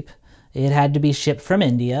cheap. It had to be shipped from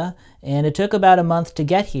India, and it took about a month to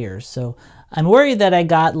get here. So I'm worried that I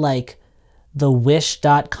got like the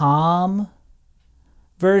wish.com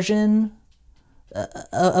version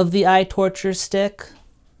of the eye torture stick.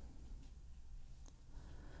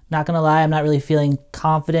 Not gonna lie, I'm not really feeling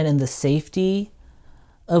confident in the safety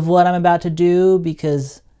of what I'm about to do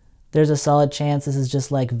because there's a solid chance this is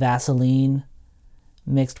just like Vaseline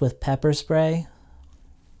mixed with pepper spray.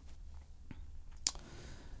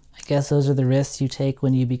 I guess those are the risks you take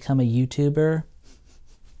when you become a YouTuber.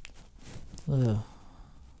 Ugh.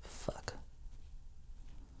 Fuck.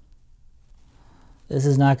 This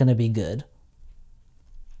is not gonna be good.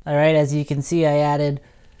 Alright, as you can see, I added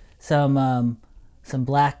some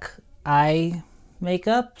black eye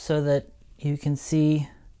makeup so that you can see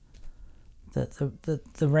the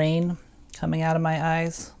rain coming out of my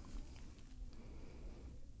eyes.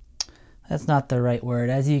 That's not the right word.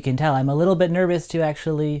 As you can tell, I'm a little bit nervous to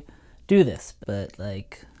actually do this, but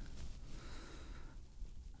like,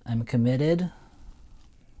 I'm committed.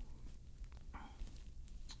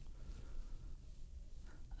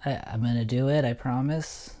 I'm gonna do it, I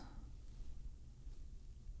promise.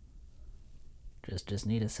 Just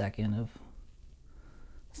need a second of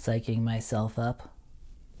psyching myself up.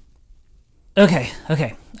 Okay,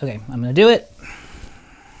 I'm gonna do it.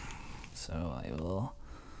 So I will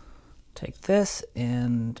take this,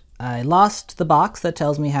 and I lost the box that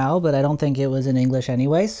tells me how, but I don't think it was in English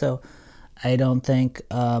anyway, so I don't think,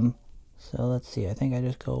 so let's see, I think I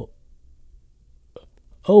just go,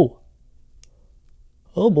 oh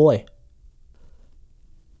boy.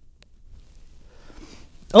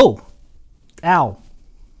 Oh, ow.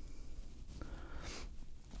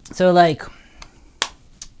 So like,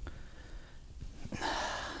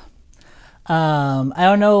 I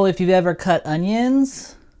don't know if you've ever cut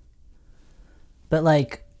onions, but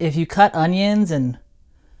like if you cut onions and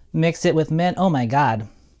mix it with mint, oh my God,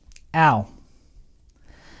 ow.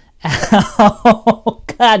 Ow,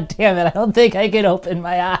 God damn it, I don't think I can open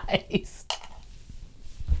my eyes.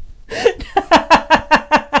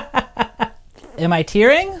 Am I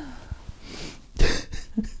tearing?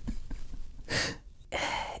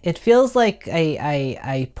 It feels like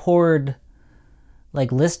I poured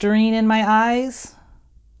like Listerine in my eyes.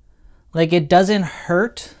 Like it doesn't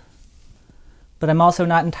hurt, but I'm also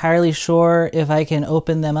not entirely sure if I can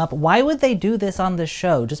open them up. Why would they do this on this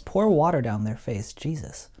show? Just pour water down their face,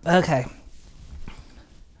 Jesus. Okay.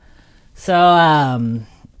 So, I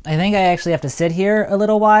think I actually have to sit here a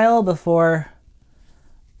little while before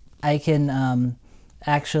I can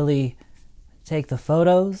actually take the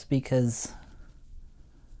photos, because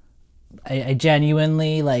I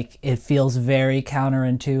genuinely, like, it feels very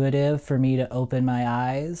counterintuitive for me to open my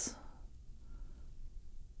eyes.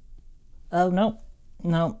 Oh, no.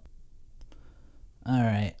 No.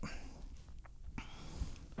 Alright.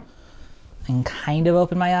 I can kind of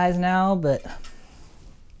open my eyes now, but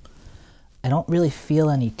I don't really feel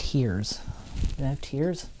any tears. Do I have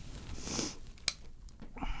tears?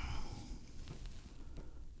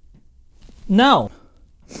 No.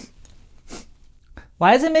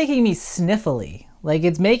 Why is it making me sniffly? Like,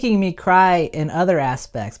 it's making me cry in other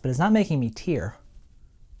aspects, but it's not making me tear.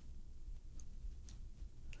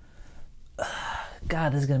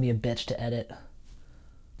 God, this is gonna be a bitch to edit.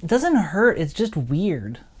 It doesn't hurt, it's just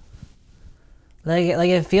weird. Like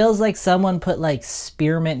it feels like someone put like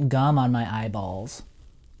spearmint gum on my eyeballs.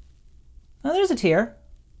 Oh, there's a tear.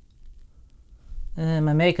 And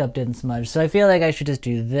my makeup didn't smudge, so I feel like I should just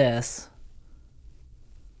do this.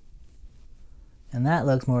 And that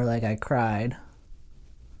looks more like I cried.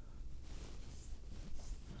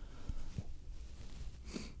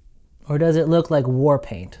 Or does it look like war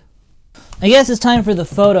paint? I guess it's time for the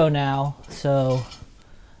photo now, so,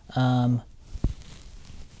 ugh.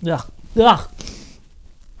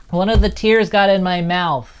 One of the tears got in my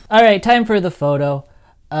mouth. All right, time for the photo.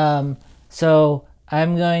 So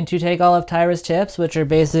I'm going to take all of Tyra's tips, which are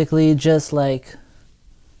basically just like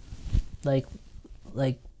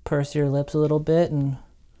purse your lips a little bit and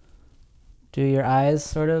do your eyes,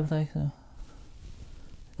 sort of like so.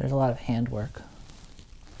 There's a lot of hand work.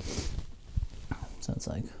 So it's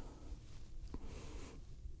like,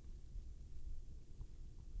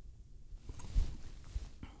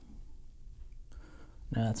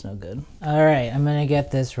 no, that's no good. All right, I'm gonna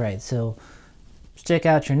get this right. So stick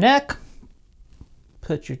out your neck,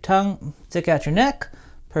 put your tongue, stick out your neck,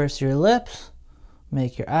 purse your lips,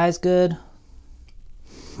 make your eyes good,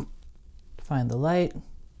 find the light,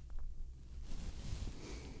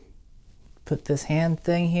 put this hand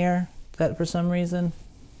thing here, that for some reason.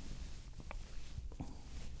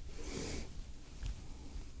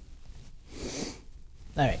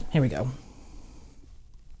 All right, here we go.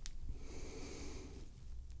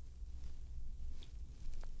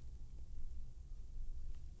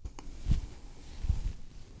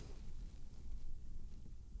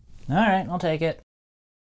 All right, I'll take it.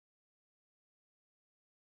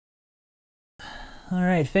 All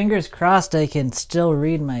right, fingers crossed I can still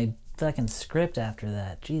read my fucking script after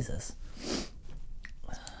that. Jesus.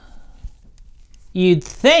 You'd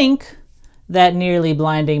think that nearly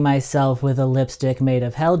blinding myself with a lipstick made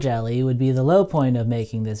of hell jelly would be the low point of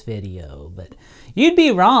making this video, but you'd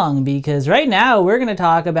be wrong, because right now we're going to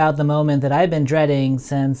talk about the moment that I've been dreading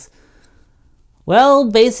since,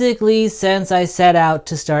 well, basically since I set out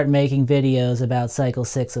to start making videos about Cycle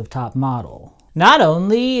 6 of Top Model. Not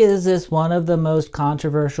only is this one of the most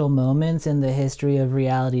controversial moments in the history of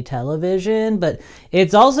reality television, but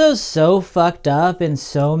it's also so fucked up in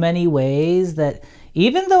so many ways that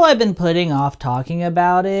even though I've been putting off talking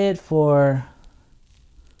about it for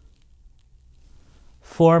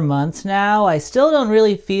 4 months now, I still don't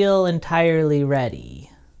really feel entirely ready.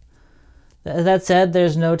 That said,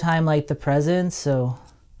 there's no time like the present, so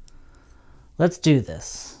let's do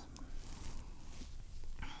this.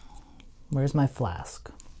 Where's my flask?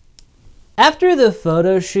 After the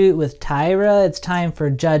photo shoot with Tyra, it's time for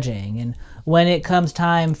judging, and when it comes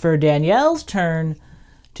time for Danielle's turn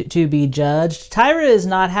to be judged, Tyra is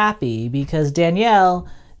not happy because Danielle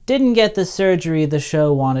didn't get the surgery the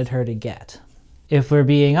show wanted her to get. If we're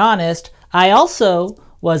being honest, I also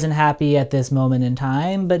wasn't happy at this moment in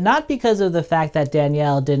time, but not because of the fact that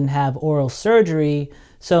Danielle didn't have oral surgery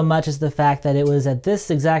so much as the fact that it was at this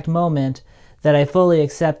exact moment that I fully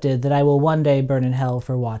accepted that I will one day burn in hell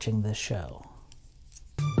for watching this show.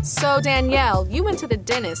 So Danielle, you went to the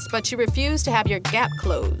dentist, but you refused to have your gap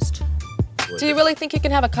closed. Do you really think you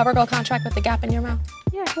can have a CoverGirl contract with the gap in your mouth?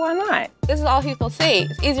 Yeah, why not? This is all people see.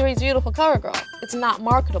 It's Easy Reads Beautiful CoverGirl. It's not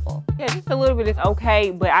marketable. Yeah, just a little bit is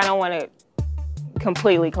okay, but I don't want to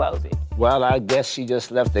completely close it. Well, I guess she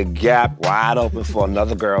just left the gap wide open for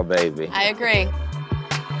another girl, baby. I agree.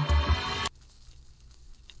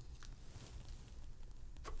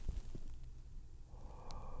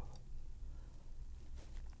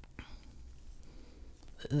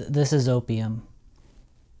 This is opium.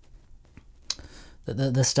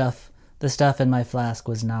 The stuff in my flask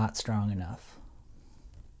was not strong enough.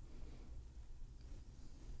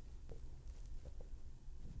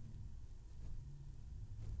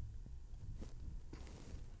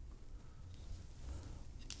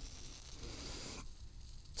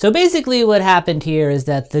 So basically what happened here is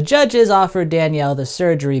that the judges offered Danielle the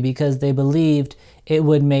surgery because they believed it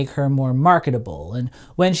would make her more marketable, and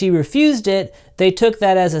when she refused it, they took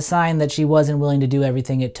that as a sign that she wasn't willing to do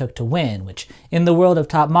everything it took to win, which in the world of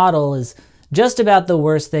Top Model is just about the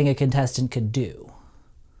worst thing a contestant could do.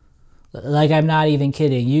 Like, I'm not even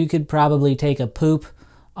kidding. You could probably take a poop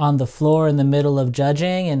on the floor in the middle of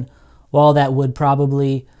judging, and while that would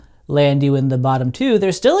probably land you in the bottom 2,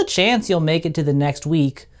 there's still a chance you'll make it to the next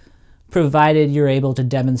week, provided you're able to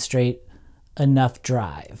demonstrate enough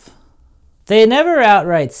drive. They never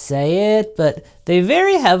outright say it, but they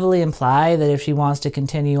very heavily imply that if she wants to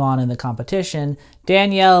continue on in the competition,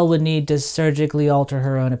 Danielle would need to surgically alter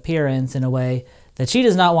her own appearance in a way that she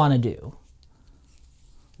does not want to do.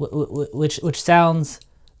 Which sounds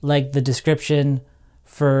like the description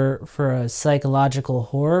for a psychological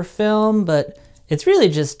horror film, but it's really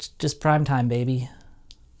just primetime, baby.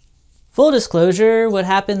 Full disclosure, what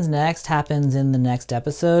happens next happens in the next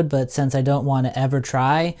episode, but since I don't want to ever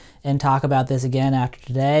try and talk about this again after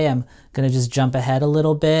today, I'm going to just jump ahead a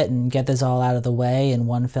little bit and get this all out of the way in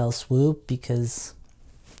one fell swoop because,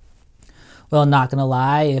 well, not going to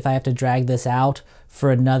lie, if I have to drag this out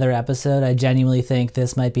for another episode, I genuinely think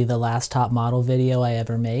this might be the last Top Model video I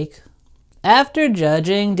ever make. After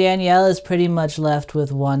judging, Danielle is pretty much left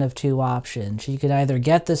with one of two options. She could either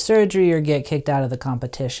get the surgery or get kicked out of the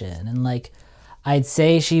competition. And like, I'd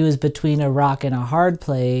say she was between a rock and a hard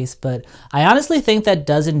place, but I honestly think that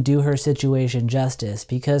doesn't do her situation justice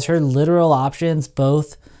because her literal options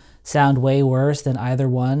both sound way worse than either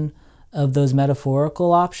one of those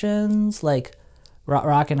metaphorical options. Like,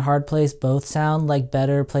 rock and hard place both sound like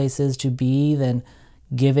better places to be than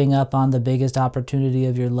giving up on the biggest opportunity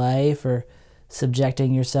of your life or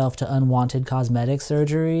subjecting yourself to unwanted cosmetic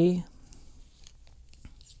surgery.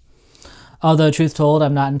 Although, truth told,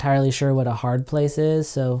 I'm not entirely sure what a hard place is,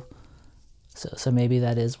 so maybe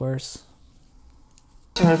that is worse.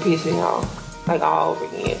 Trying to piss me off, like all over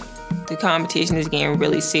again. The competition is getting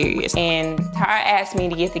really serious, and Tyra asked me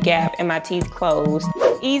to get the gap and my teeth closed.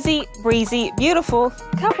 easy, breezy, beautiful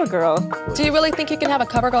cover girl. Do you really think you can have a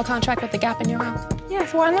cover girl contract with the gap in your mouth?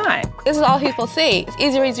 Yes, why not? This is all people see. It's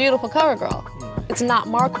easy, breezy, beautiful cover girl. It's not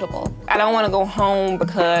marketable. I don't want to go home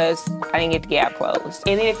because I didn't get the gap closed.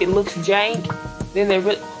 And then if it looks jank, then they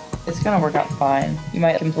really... It's gonna work out fine. You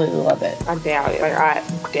might completely love it. I doubt it. Like, I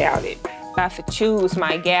doubt it. I have to choose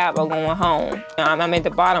my gap or going home. I'm at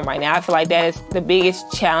the bottom right now. I feel like that is the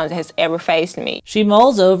biggest challenge that has ever faced me. She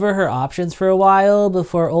mulls over her options for a while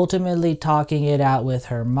before ultimately talking it out with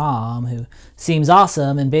her mom, who seems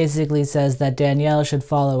awesome and basically says that Danielle should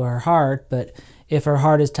follow her heart, but if her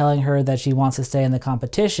heart is telling her that she wants to stay in the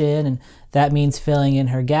competition and that means filling in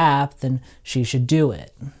her gap, then she should do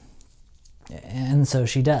it. And so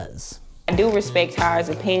she does. I do respect Tyra's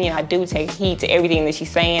opinion. I do take heed to everything that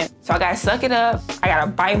she's saying. So I gotta suck it up. I gotta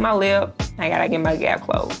bite my lip. I gotta get my gap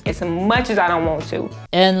closed. As much as I don't want to.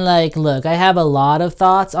 And like, look, I have a lot of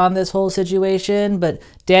thoughts on this whole situation, but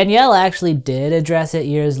Danielle actually did address it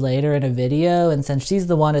years later in a video, and since she's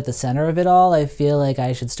the one at the center of it all, I feel like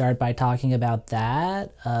I should start by talking about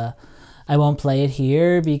that. I won't play it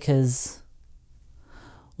here because,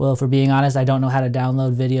 well, if we're being honest, I don't know how to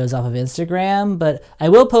download videos off of Instagram, but I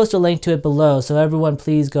will post a link to it below, so everyone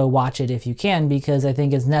please go watch it if you can, because I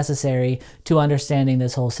think it's necessary to understanding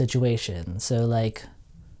this whole situation. So, like,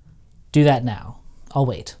 do that now. I'll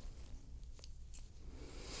wait.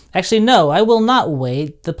 Actually, no, I will not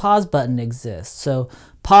wait. The pause button exists. So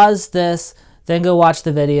pause this, then go watch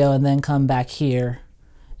the video, and then come back here,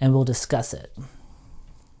 and we'll discuss it.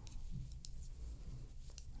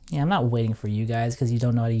 Yeah, I'm not waiting for you guys because you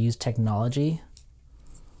don't know how to use technology.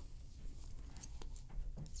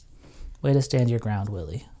 Way to stand your ground,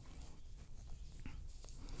 Willie.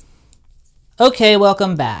 Okay,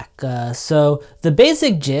 welcome back. So the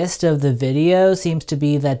basic gist of the video seems to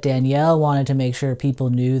be that Danielle wanted to make sure people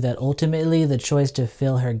knew that ultimately the choice to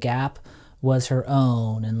fill her gap was her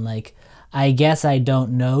own. And like, I guess I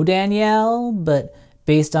don't know Danielle, but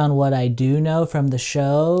based on what I do know from the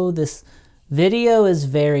show, this video is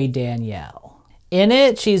very Danielle. In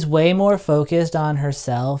it, she's way more focused on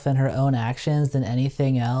herself and her own actions than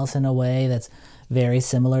anything else in a way that's very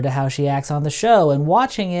similar to how she acts on the show. And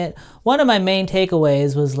watching it, one of my main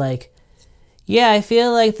takeaways was like, yeah, I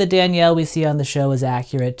feel like the Danielle we see on the show is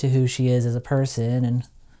accurate to who she is as a person, and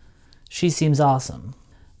she seems awesome.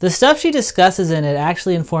 The stuff she discusses in it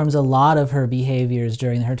actually informs a lot of her behaviors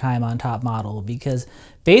during her time on Top Model, because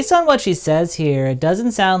based on what she says here, it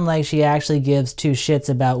doesn't sound like she actually gives two shits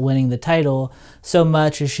about winning the title so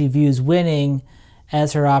much as she views winning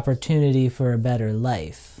as her opportunity for a better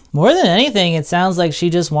life. More than anything, it sounds like she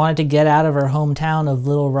just wanted to get out of her hometown of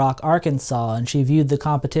Little Rock, Arkansas, and she viewed the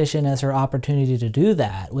competition as her opportunity to do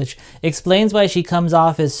that, which explains why she comes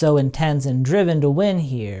off as so intense and driven to win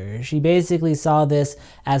here. She basically saw this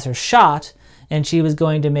as her shot, and she was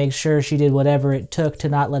going to make sure she did whatever it took to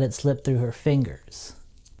not let it slip through her fingers.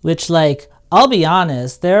 Which, like, I'll be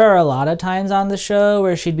honest, there are a lot of times on the show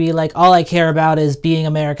where she'd be like, all I care about is being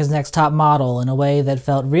America's Next Top Model, in a way that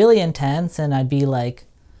felt really intense, and I'd be like,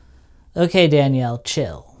 okay, Danielle,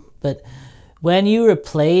 chill. But when you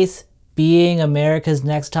replace being America's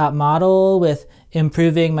Next Top Model with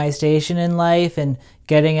improving my station in life and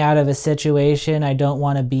getting out of a situation I don't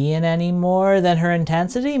want to be in anymore, then her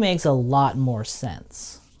intensity makes a lot more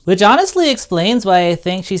sense. Which honestly explains why I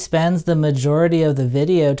think she spends the majority of the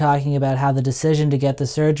video talking about how the decision to get the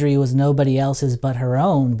surgery was nobody else's but her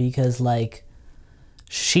own, because, like,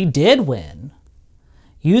 she did win.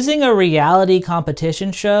 Using a reality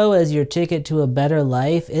competition show as your ticket to a better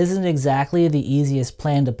life isn't exactly the easiest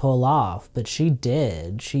plan to pull off, but she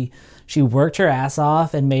did. She worked her ass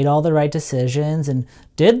off and made all the right decisions and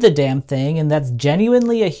did the damn thing, and that's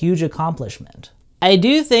genuinely a huge accomplishment. I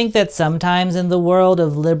do think that sometimes in the world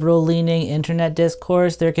of liberal-leaning internet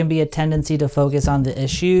discourse, there can be a tendency to focus on the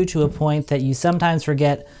issue to a point that you sometimes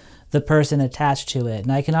forget the person attached to it.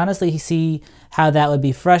 And I can honestly see how that would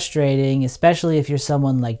be frustrating, especially if you're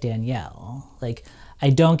someone like Danielle. Like, I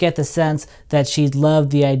don't get the sense that she'd love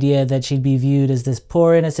the idea that she'd be viewed as this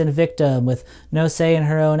poor innocent victim with no say in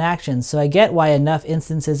her own actions. So I get why enough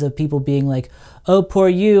instances of people being like, oh, poor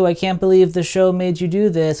you, I can't believe the show made you do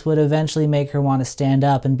this, would eventually make her want to stand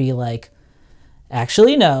up and be like,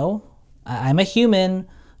 actually, no, I'm a human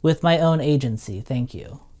with my own agency, thank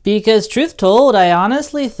you. Because truth told, I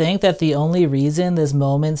honestly think that the only reason this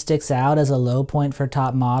moment sticks out as a low point for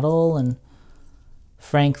Top Model, and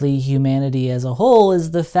frankly humanity as a whole, is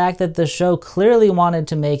the fact that the show clearly wanted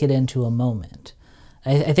to make it into a moment.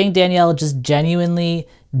 I think Danielle just genuinely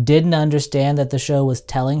didn't understand that the show was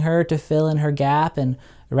telling her to fill in her gap, and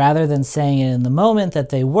rather than saying it in the moment that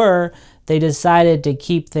they were, they decided to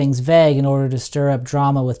keep things vague in order to stir up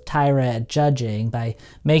drama with Tyra at judging by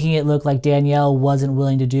making it look like Danielle wasn't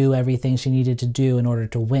willing to do everything she needed to do in order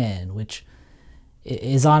to win, which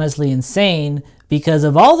is honestly insane because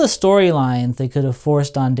of all the storylines they could have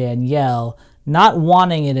forced on Danielle, not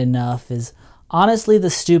wanting it enough is honestly the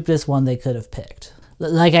stupidest one they could have picked.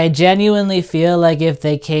 Like, I genuinely feel like if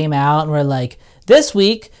they came out and were like, this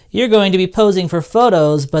week you're going to be posing for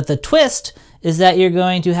photos, but the twist is that you're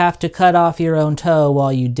going to have to cut off your own toe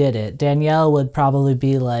while you did it, Danielle would probably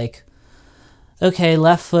be like, okay,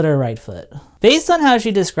 left foot or right foot. Based on how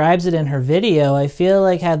she describes it in her video, I feel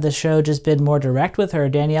like had the show just been more direct with her,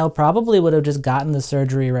 Danielle probably would have just gotten the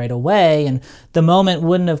surgery right away, and the moment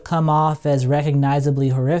wouldn't have come off as recognizably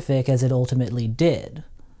horrific as it ultimately did.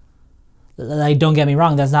 Like, don't get me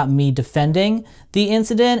wrong, that's not me defending the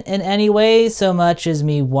incident in any way so much as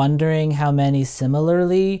me wondering how many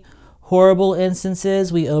similarly horrible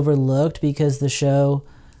instances we overlooked because the show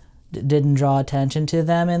didn't draw attention to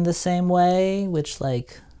them in the same way, which,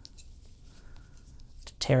 like,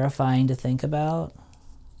 terrifying to think about.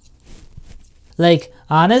 Like,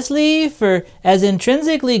 honestly, for as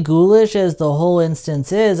intrinsically ghoulish as the whole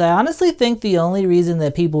instance is, I honestly think the only reason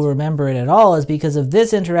that people remember it at all is because of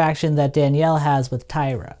this interaction that Danielle has with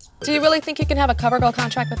Tyra. Do you really think you can have a cover girl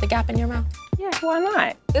contract with a gap in your mouth? Yeah, why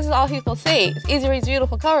not? This is all people see. It's easier, he's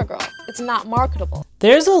beautiful cover girl. It's not marketable.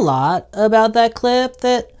 There's a lot about that clip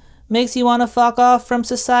that makes you want to fuck off from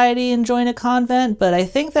society and join a convent, but I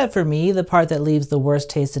think that for me, the part that leaves the worst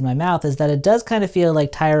taste in my mouth is that it does kind of feel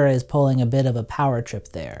like Tyra is pulling a bit of a power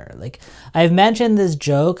trip there. Like, I've mentioned this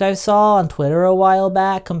joke I saw on Twitter a while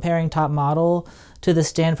back comparing Top Model to the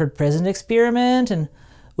Stanford prison experiment, and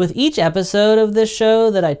with each episode of this show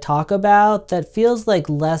that I talk about, that feels like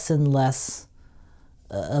less and less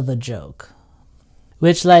of a joke.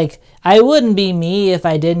 Which, like, I wouldn't be me if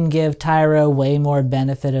I didn't give Tyra way more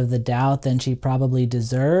benefit of the doubt than she probably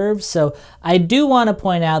deserves. So I do want to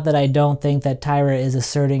point out that I don't think that Tyra is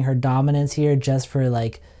asserting her dominance here just for,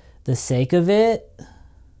 like, the sake of it.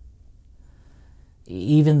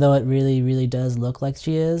 Even though it really, really does look like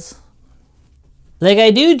she is. Like,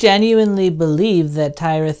 I do genuinely believe that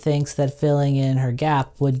Tyra thinks that filling in her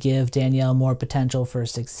gap would give Danielle more potential for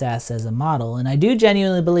success as a model, and I do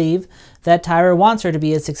genuinely believe that Tyra wants her to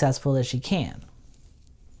be as successful as she can.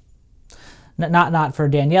 Not for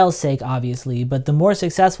Danielle's sake, obviously, but the more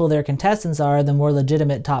successful their contestants are, the more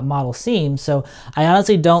legitimate Top Model seems, so I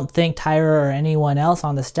honestly don't think Tyra or anyone else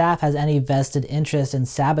on the staff has any vested interest in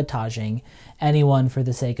sabotaging anyone for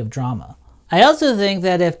the sake of drama. I also think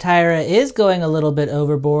that if Tyra is going a little bit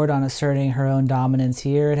overboard on asserting her own dominance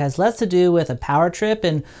here, it has less to do with a power trip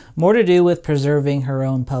and more to do with preserving her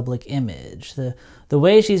own public image. The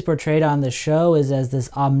way she's portrayed on the show is as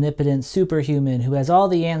this omnipotent superhuman who has all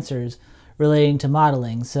the answers relating to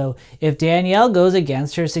modeling. So if Danielle goes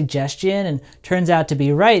against her suggestion and turns out to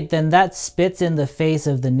be right, then that spits in the face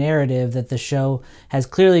of the narrative that the show has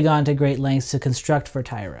clearly gone to great lengths to construct for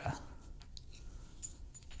Tyra.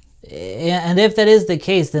 And if that is the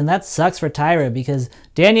case, then that sucks for Tyra because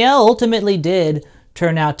Danielle ultimately did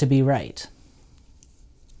turn out to be right.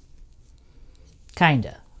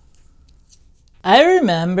 Kinda. I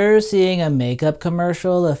remember seeing a makeup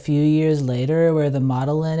commercial a few years later where the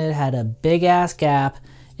model in it had a big ass gap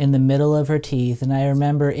in the middle of her teeth, and I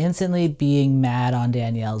remember instantly being mad on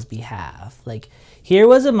Danielle's behalf. Like, here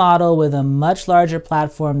was a model with a much larger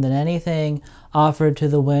platform than anything offered to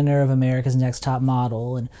the winner of America's Next Top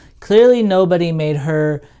Model, and clearly nobody made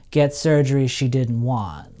her get surgery she didn't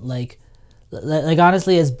want. Like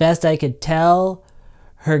honestly, as best I could tell,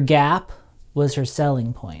 her gap was her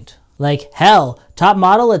selling point. Like, hell, Top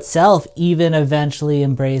Model itself even eventually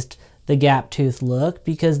embraced the gap-toothed look,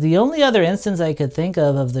 because the only other instance I could think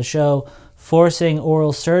of the show forcing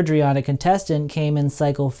oral surgery on a contestant came in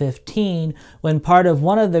cycle 15, when part of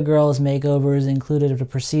one of the girls' makeovers included a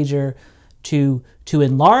procedure to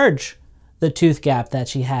enlarge the tooth gap that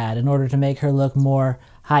she had in order to make her look more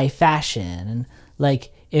high fashion. And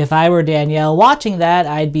like, if I were Danielle watching that,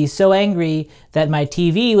 I'd be so angry that my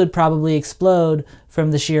TV would probably explode from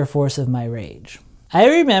the sheer force of my rage. I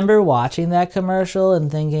remember watching that commercial and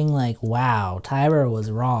thinking like, wow, Tyra was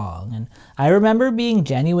wrong. And I remember being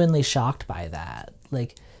genuinely shocked by that.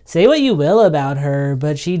 Like, say what you will about her,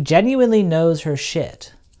 but she genuinely knows her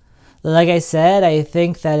shit. Like I said, I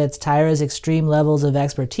think that it's Tyra's extreme levels of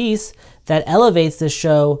expertise that elevates the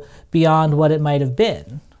show beyond what it might have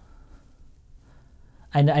been.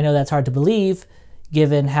 I know that's hard to believe,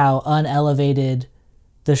 given how unelevated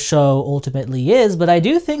the show ultimately is, but I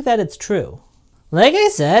do think that it's true. Like I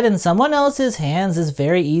said, in someone else's hands, this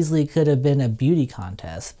very easily could have been a beauty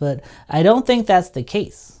contest, but I don't think that's the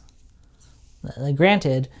case.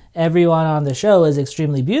 Granted, everyone on the show is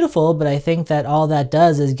extremely beautiful, but I think that all that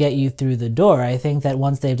does is get you through the door. I think that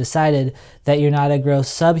once they've decided that you're not a gross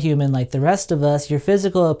subhuman like the rest of us, your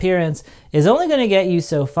physical appearance is only going to get you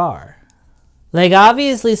so far. Like,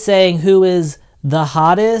 obviously saying who is the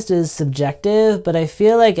hottest is subjective, but I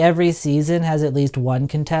feel like every season has at least one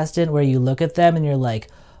contestant where you look at them and you're like,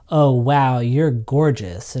 oh wow, you're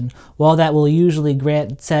gorgeous. And while that will usually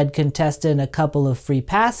grant said contestant a couple of free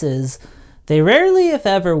passes, they rarely, if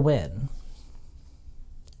ever, win.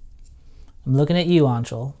 I'm looking at you,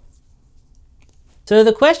 Anshul. So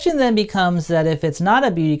the question then becomes that if it's not a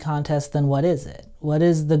beauty contest, then what is it? What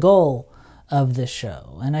is the goal of this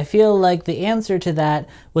show? And I feel like the answer to that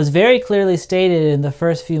was very clearly stated in the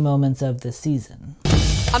first few moments of this season.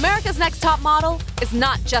 America's Next Top Model is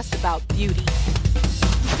not just about beauty.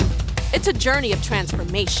 It's a journey of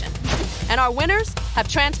transformation. And our winners have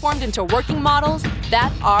transformed into working models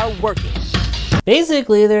that are working.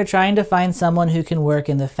 Basically, they're trying to find someone who can work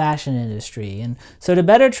in the fashion industry. And so to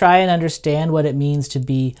better try and understand what it means to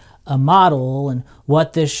be a model and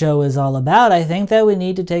what this show is all about, I think that we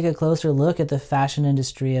need to take a closer look at the fashion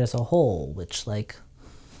industry as a whole, which, like,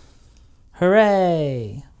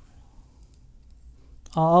 hooray!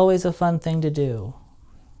 Always a fun thing to do.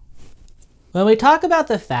 When we talk about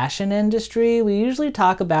the fashion industry, we usually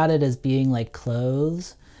talk about it as being like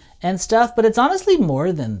clothes and stuff, but it's honestly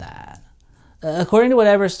more than that. According to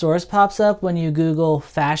whatever source pops up when you Google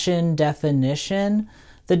fashion definition,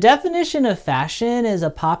 the definition of fashion is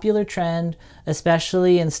a popular trend,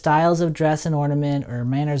 especially in styles of dress and ornament or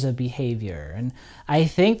manners of behavior. And I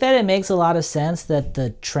think that it makes a lot of sense that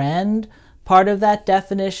the trend part of that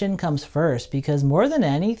definition comes first, because more than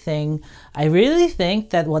anything, I really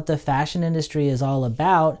think that what the fashion industry is all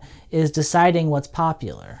about is deciding what's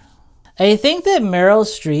popular. I think that Meryl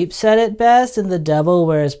Streep said it best in The Devil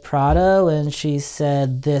Wears Prada when she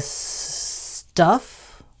said, "This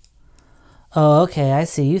stuff? Oh, okay, I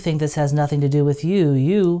see. You think this has nothing to do with you.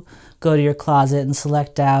 You go to your closet and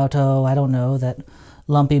select out, oh, I don't know, that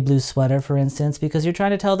lumpy blue sweater, for instance, because you're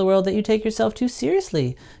trying to tell the world that you take yourself too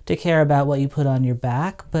seriously to care about what you put on your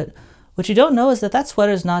back. But what you don't know is that that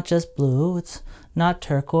sweater's not just blue, it's not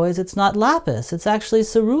turquoise, it's not lapis, it's actually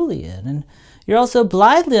cerulean. And you're also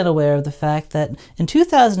blithely unaware of the fact that in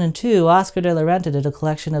 2002, Oscar de la Renta did a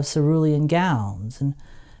collection of cerulean gowns. And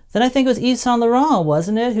then I think it was Yves Saint Laurent,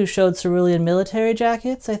 wasn't it, who showed cerulean military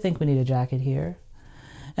jackets? I think we need a jacket here.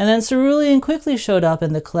 And then cerulean quickly showed up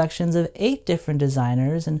in the collections of 8 different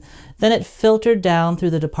designers, and then it filtered down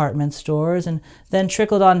through the department stores, and then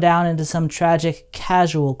trickled on down into some tragic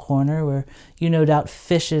casual corner where you no doubt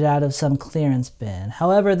fished it out of some clearance bin.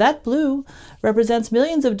 However, that blue represents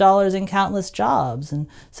millions of dollars in countless jobs, and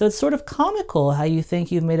so it's sort of comical how you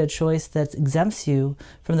think you've made a choice that exempts you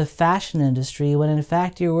from the fashion industry when in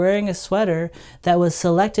fact you're wearing a sweater that was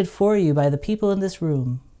selected for you by the people in this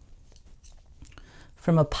room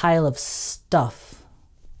from a pile of stuff.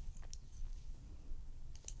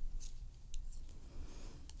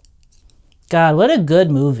 God, what a good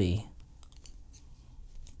movie.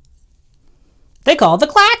 They call it the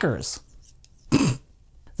Clackers.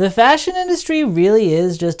 The fashion industry really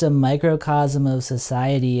is just a microcosm of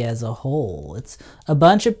society as a whole. It's a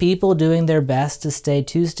bunch of people doing their best to stay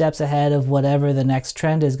 2 steps ahead of whatever the next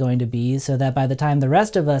trend is going to be, so that by the time the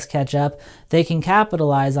rest of us catch up, they can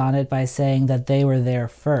capitalize on it by saying that they were there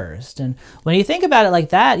first. And when you think about it like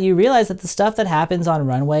that, you realize that the stuff that happens on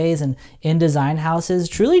runways and in design houses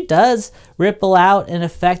truly does ripple out and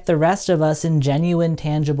affect the rest of us in genuine,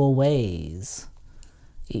 tangible ways.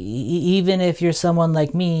 Even if you're someone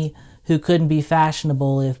like me who couldn't be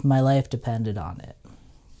fashionable if my life depended on it.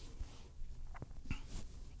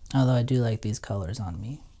 Although I do like these colors on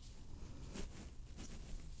me.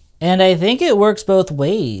 And I think it works both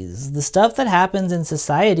ways. The stuff that happens in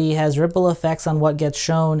society has ripple effects on what gets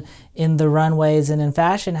shown in the runways and in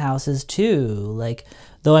fashion houses too. Like,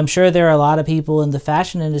 though I'm sure there are a lot of people in the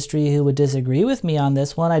fashion industry who would disagree with me on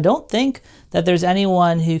this one, I don't think that there's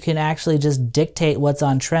anyone who can actually just dictate what's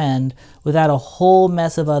on trend without a whole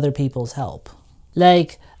mess of other people's help.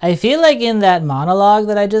 Like, I feel like in that monologue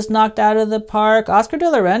that I just knocked out of the park, Oscar de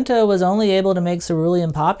la Renta was only able to make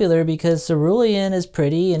cerulean popular because cerulean is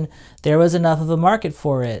pretty and there was enough of a market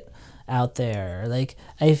for it out there. Like,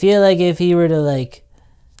 I feel like if he were to like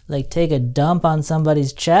take a dump on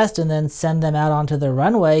somebody's chest and then send them out onto the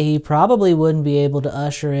runway, he probably wouldn't be able to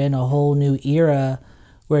usher in a whole new era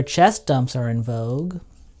where chest dumps are in vogue.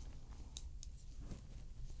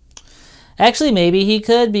 Actually, maybe he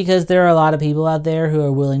could, because there are a lot of people out there who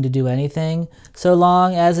are willing to do anything so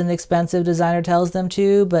long as an expensive designer tells them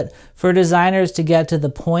to. But for designers to get to the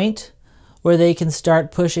point where they can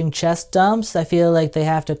start pushing chest dumps, I feel like they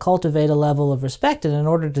have to cultivate a level of respect. And in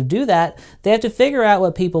order to do that, they have to figure out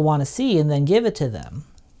what people want to see and then give it to them.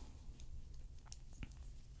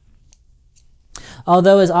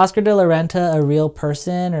 Although, is Oscar de la Renta a real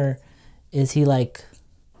person, or is he like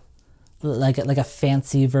a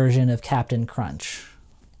fancy version of Captain Crunch?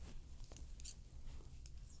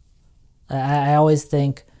 I always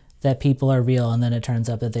think that people are real, and then it turns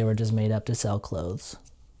out that they were just made up to sell clothes.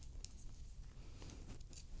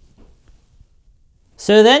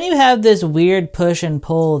 So then you have this weird push and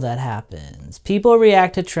pull that happens. People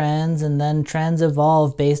react to trends, and then trends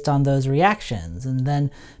evolve based on those reactions. And then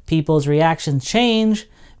people's reactions change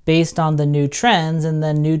based on the new trends, and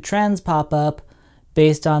then new trends pop up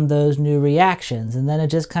based on those new reactions. And then it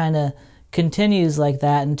just kind of continues like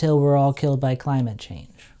that until we're all killed by climate change.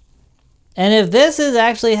 And if this is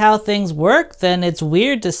actually how things work, then it's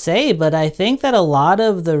weird to say, but I think that a lot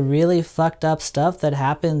of the really fucked up stuff that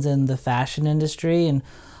happens in the fashion industry, and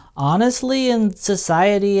honestly in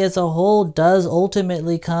society as a whole, does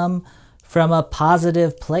ultimately come from a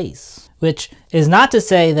positive place. Which is not to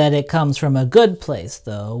say that it comes from a good place,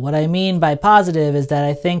 though. What I mean by positive is that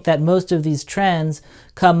I think that most of these trends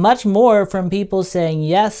come much more from people saying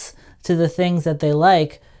yes to the things that they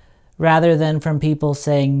like, rather than from people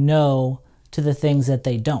saying no to the things that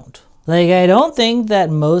they don't. Like, I don't think that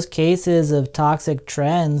most cases of toxic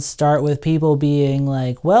trends start with people being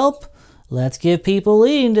like, welp, let's give people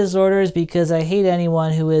eating disorders because I hate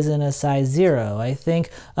anyone who isn't a size 0. I think,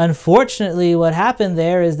 unfortunately, what happened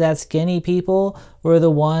there is that skinny people were the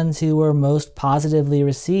ones who were most positively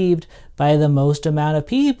received by the most amount of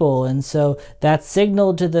people. And so that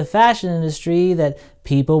signaled to the fashion industry that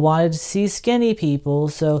people wanted to see skinny people,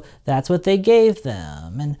 so that's what they gave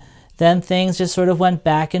them. And then things just sort of went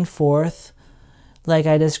back and forth, like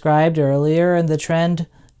I described earlier, and the trend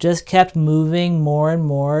just kept moving more and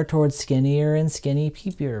more towards skinnier and skinny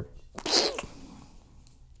people.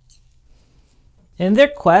 In their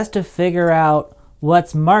quest to figure out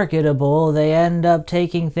what's marketable, they end up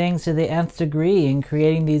taking things to the nth degree and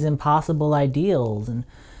creating these impossible ideals. And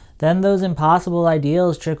then those impossible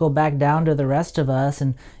ideals trickle back down to the rest of us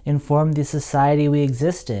and inform the society we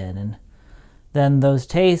exist in. And then those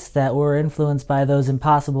tastes that were influenced by those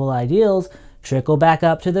impossible ideals trickle back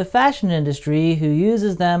up to the fashion industry, who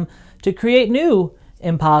uses them to create new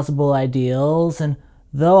impossible ideals. And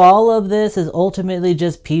though all of this is ultimately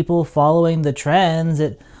just people following the trends,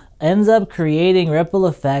 it ends up creating ripple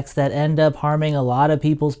effects that end up harming a lot of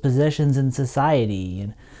people's positions in society.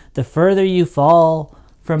 And the further you fall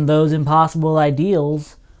from those impossible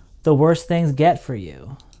ideals, the worse things get for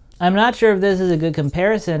you. I'm not sure if this is a good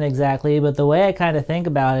comparison exactly, but the way I kind of think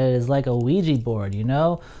about it is like a Ouija board, you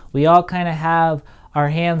know? We all kind of have our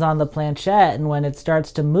hands on the planchette, and when it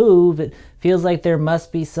starts to move, it feels like there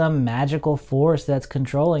must be some magical force that's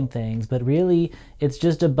controlling things, but really it's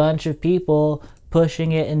just a bunch of people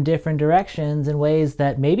pushing it in different directions in ways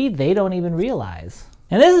that maybe they don't even realize.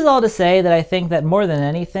 And this is all to say that I think that more than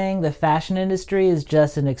anything, the fashion industry is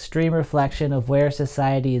just an extreme reflection of where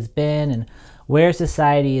society has been and where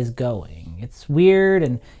society is going. It's weird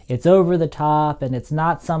and it's over the top, and it's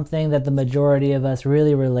not something that the majority of us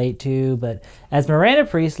really relate to, but as Miranda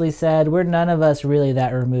Priestley said, we're none of us really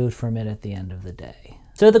that removed from it at the end of the day.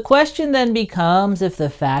 So the question then becomes if the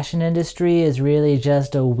fashion industry is really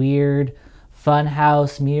just a weird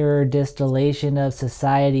funhouse mirror distillation of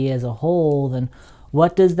society as a whole, then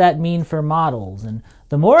what does that mean for models? And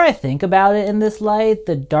the more I think about it in this light,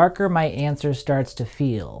 the darker my answer starts to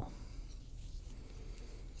feel.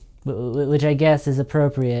 Which I guess is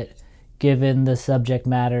appropriate given the subject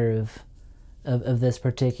matter of this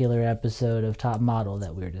particular episode of Top Model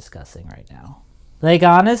that we're discussing right now. Like,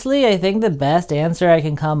 honestly, I think the best answer I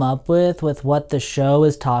can come up with what the show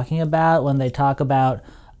is talking about when they talk about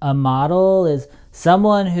a model is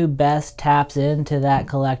someone who best taps into that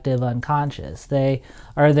collective unconscious. They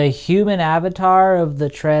are the human avatar of the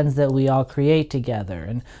trends that we all create together,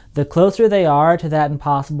 and the closer they are to that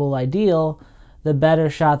impossible ideal, the better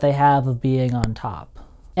shot they have of being on top.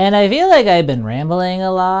 And I feel like I've been rambling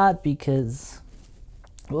a lot because,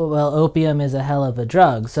 well, opium is a hell of a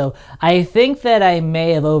drug. So I think that I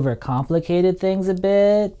may have overcomplicated things a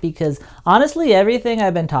bit, because honestly, everything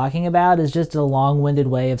I've been talking about is just a long-winded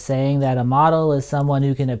way of saying that a model is someone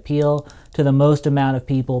who can appeal to the most amount of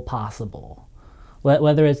people possible.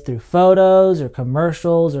 Whether it's through photos or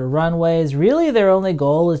commercials or runways, really their only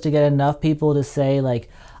goal is to get enough people to say, like,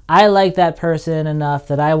 I like that person enough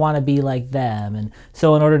that I want to be like them, and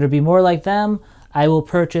so in order to be more like them, I will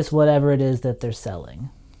purchase whatever it is that they're selling.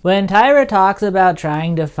 When Tyra talks about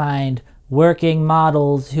trying to find working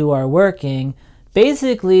models who are working,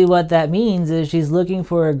 basically what that means is she's looking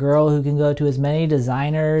for a girl who can go to as many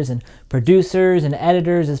designers and producers and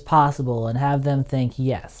editors as possible and have them think,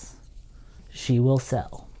 yes, she will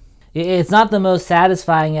sell. It's not the most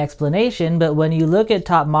satisfying explanation, but when you look at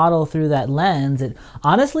Top Model through that lens, it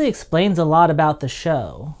honestly explains a lot about the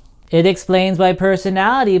show. It explains why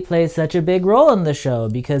personality plays such a big role in the show,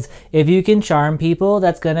 because if you can charm people,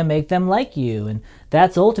 that's going to make them like you, and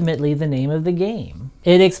that's ultimately the name of the game.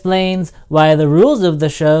 It explains why the rules of the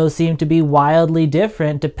show seem to be wildly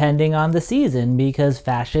different depending on the season, because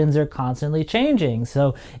fashions are constantly changing,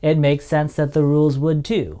 so it makes sense that the rules would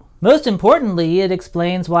too. Most importantly, it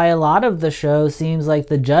explains why a lot of the show seems like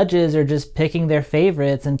the judges are just picking their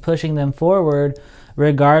favorites and pushing them forward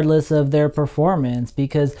regardless of their performance,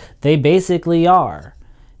 because they basically are.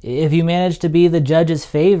 If you manage to be the judge's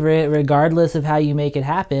favorite regardless of how you make it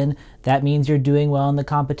happen, that means you're doing well in the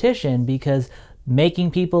competition, because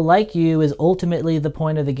making people like you is ultimately the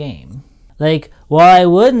point of the game. Like, while I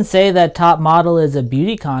wouldn't say that Top Model is a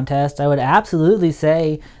beauty contest, I would absolutely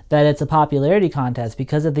say that it's a popularity contest,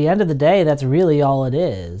 because at the end of the day, that's really all it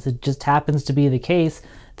is. It just happens to be the case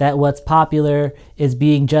that what's popular is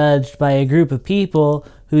being judged by a group of people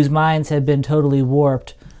whose minds have been totally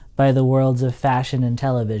warped by the worlds of fashion and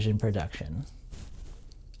television production.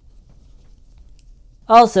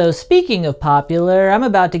 Also, speaking of popular, I'm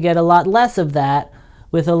about to get a lot less of that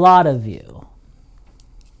with a lot of you.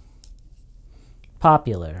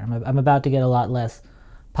 Popular. I'm about to get a lot less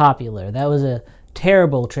popular. That was a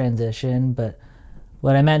terrible transition, but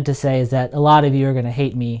what I meant to say is that a lot of you are going to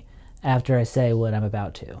hate me after I say what I'm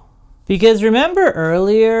about to. Because remember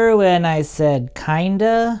earlier when I said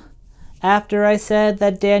kinda after I said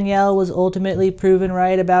that Danielle was ultimately proven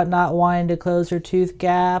right about not wanting to close her tooth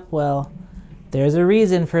gap? Well, there's a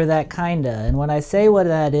reason for that kinda, and when I say what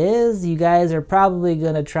that is, you guys are probably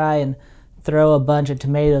going to try and throw a bunch of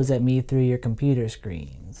tomatoes at me through your computer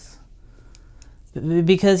screens.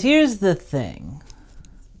 Because here's the thing.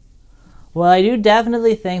 While I do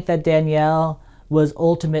definitely think that Danielle was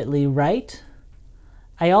ultimately right,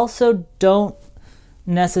 I also don't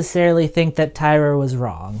necessarily think that Tyra was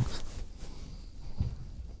wrong.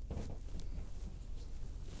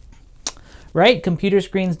 Right? Computer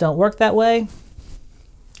screens don't work that way?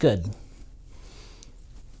 Good.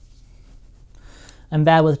 I'm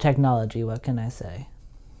bad with technology, what can I say?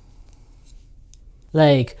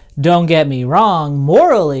 Like, don't get me wrong,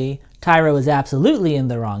 morally, Tyra was absolutely in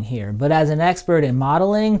the wrong here, but as an expert in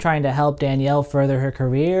modeling, trying to help Danielle further her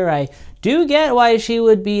career, I do get why she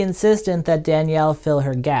would be insistent that Danielle fill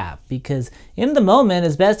her gap, because in the moment,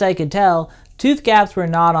 as best I could tell, tooth gaps were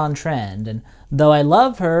not on trend, and though I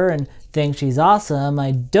love her and think she's awesome,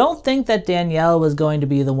 I don't think that Danielle was going to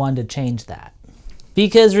be the one to change that.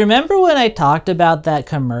 Because remember when I talked about that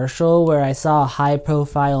commercial where I saw a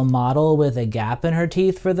high-profile model with a gap in her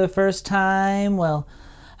teeth for the first time? Well,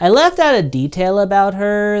 I left out a detail about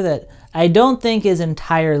her that I don't think is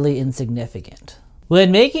entirely insignificant.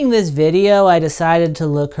 When making this video, I decided to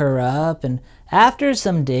look her up, and after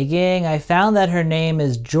some digging, I found that her name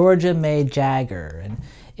is Georgia May Jagger, and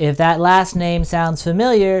if that last name sounds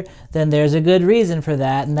familiar, then there's a good reason for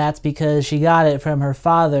that, and that's because she got it from her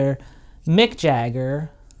father, Mick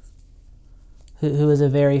Jagger, who is a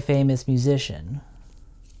very famous musician.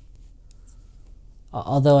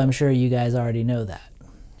 Although I'm sure you guys already know that.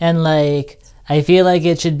 And like, I feel like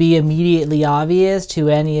it should be immediately obvious to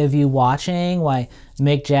any of you watching why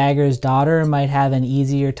Mick Jagger's daughter might have an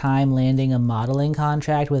easier time landing a modeling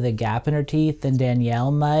contract with a gap in her teeth than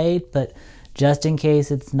Danielle might, but just in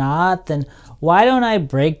case it's not, then why don't I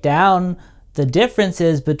break down the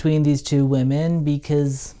differences between these two women?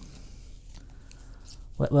 Because,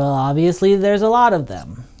 well, obviously there's a lot of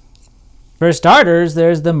them. For starters,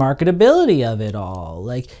 there's the marketability of it all.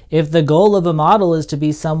 Like, if the goal of a model is to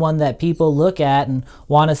be someone that people look at and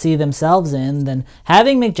want to see themselves in, then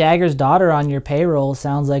having Mick Jagger's daughter on your payroll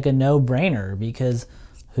sounds like a no-brainer, because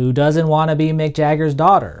who doesn't want to be Mick Jagger's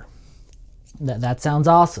daughter? That sounds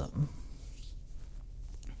awesome.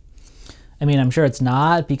 I mean, I'm sure it's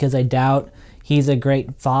not, because I doubt he's a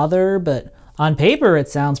great father, but on paper it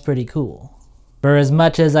sounds pretty cool. For as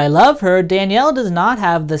much as I love her, Danielle does not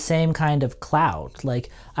have the same kind of clout. Like,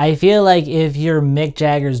 I feel like if you're Mick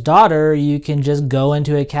Jagger's daughter, you can just go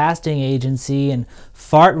into a casting agency and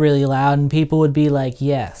fart really loud and people would be like,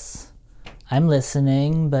 yes, I'm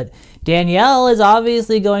listening. But Danielle is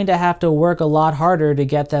obviously going to have to work a lot harder to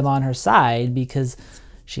get them on her side, because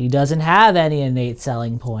She doesn't have any innate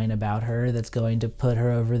selling point about her that's going to put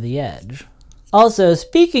her over the edge. Also,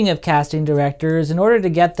 speaking of casting directors, in order to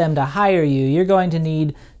get them to hire you, you're going to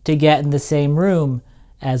need to get in the same room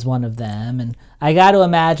as one of them, and I got to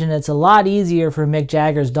imagine it's a lot easier for Mick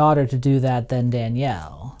Jagger's daughter to do that than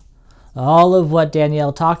Danielle. All of what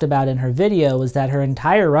Danielle talked about in her video was that her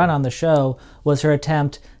entire run on the show was her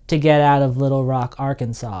attempt to get out of Little Rock,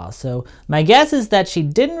 Arkansas. So my guess is that she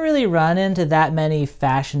didn't really run into that many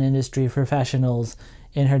fashion industry professionals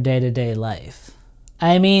in her day-to-day life.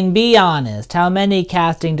 I mean, be honest, how many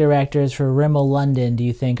casting directors for Rimmel London do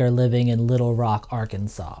you think are living in Little Rock,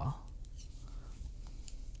 Arkansas?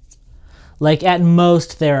 Like, at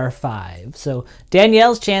most there are 5. So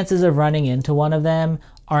Danielle's chances of running into one of them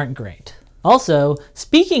aren't great. Also,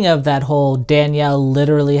 speaking of that whole Danielle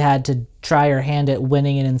literally had to try her hand at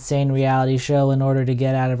winning an insane reality show in order to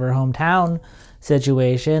get out of her hometown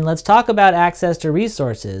situation, let's talk about access to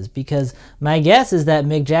resources, because my guess is that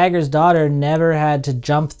Mick Jagger's daughter never had to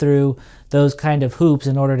jump through those kind of hoops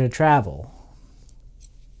in order to travel.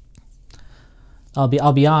 I'll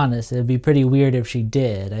be honest, it'd be pretty weird if she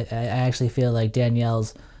did. I actually feel like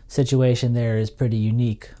Danielle's situation there is pretty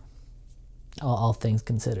unique, all things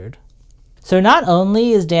considered. So not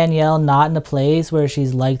only is Danielle not in a place where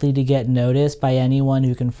she's likely to get noticed by anyone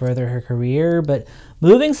who can further her career, but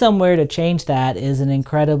moving somewhere to change that is an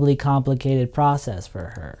incredibly complicated process for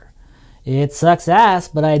her. It sucks ass,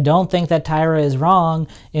 but I don't think that Tyra is wrong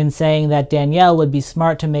in saying that Danielle would be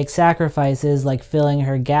smart to make sacrifices like filling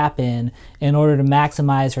her gap in order to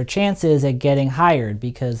maximize her chances at getting hired,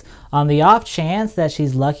 because on the off chance that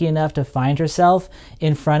she's lucky enough to find herself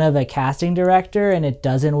in front of a casting director and it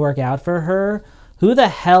doesn't work out for her, who the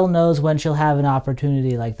hell knows when she'll have an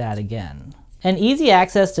opportunity like that again. And easy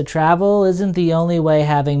access to travel isn't the only way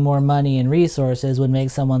having more money and resources would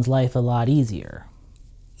make someone's life a lot easier.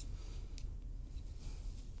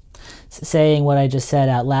 Saying what I just said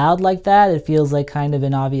out loud like that, it feels like kind of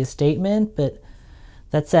an obvious statement, but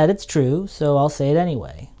that said, it's true, so I'll say it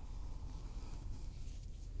anyway.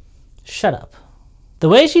 Shut up. The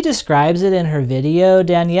way she describes it in her video,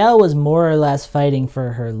 Danielle was more or less fighting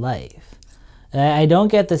for her life. I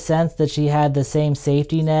don't get the sense that she had the same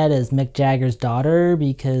safety net as Mick Jagger's daughter,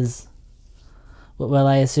 because, well,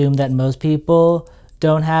 I assume that most people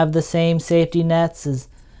don't have the same safety nets as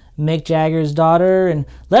Mick Jagger's daughter, and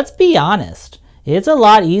let's be honest, it's a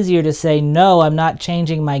lot easier to say, no, I'm not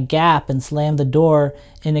changing my gap, and slam the door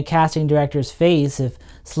in a casting director's face if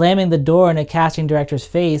slamming the door in a casting director's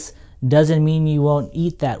face doesn't mean you won't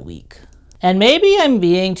eat that week. And maybe I'm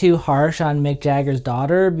being too harsh on Mick Jagger's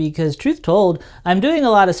daughter, because truth told, I'm doing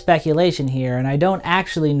a lot of speculation here, and I don't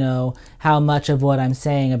actually know how much of what I'm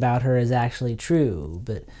saying about her is actually true.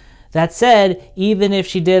 But that said, even if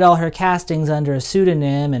she did all her castings under a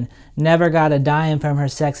pseudonym and never got a dime from her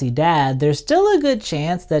sexy dad, there's still a good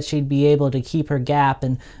chance that she'd be able to keep her gap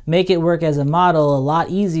and make it work as a model a lot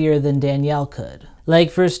easier than Danielle could.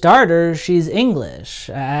 Like, for starters, she's English.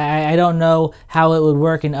 I don't know how it would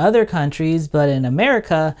work in other countries, but in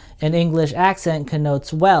America, an English accent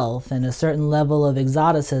connotes wealth and a certain level of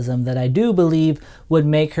exoticism that I do believe would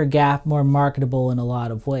make her gap more marketable in a lot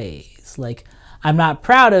of ways. Like, I'm not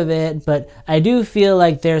proud of it, but I do feel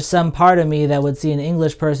like there's some part of me that would see an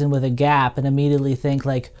English person with a gap and immediately think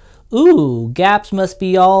like, ooh, gaps must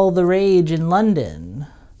be all the rage in London.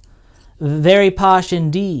 Very posh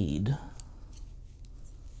indeed.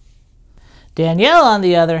 Danielle, on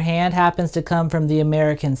the other hand, happens to come from the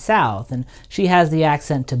American South, and she has the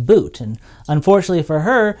accent to boot, and unfortunately for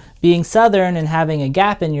her, being Southern and having a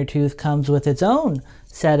gap in your tooth comes with its own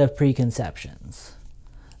set of preconceptions.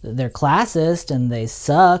 They're classist and they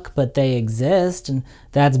suck, but they exist, and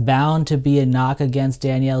that's bound to be a knock against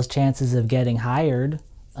Danielle's chances of getting hired,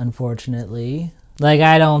 unfortunately. Like,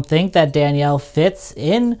 I don't think that Danielle fits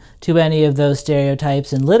into any of those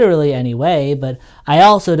stereotypes in literally any way, but I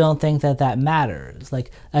also don't think that that matters.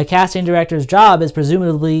 Like, a casting director's job is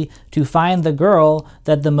presumably to find the girl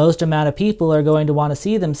that the most amount of people are going to want to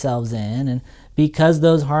see themselves in, and because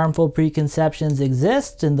those harmful preconceptions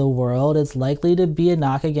exist in the world, it's likely to be a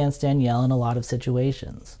knock against Danielle in a lot of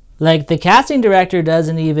situations. Like, the casting director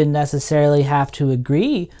doesn't even necessarily have to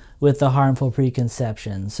agree with the harmful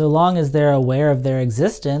preconceptions. So long as they're aware of their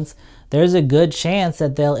existence, there's a good chance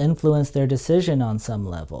that they'll influence their decision on some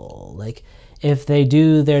level. Like, if they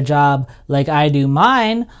do their job like I do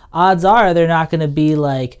mine, odds are they're not going to be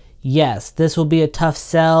like, yes, this will be a tough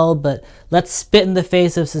sell, but let's spit in the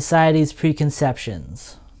face of society's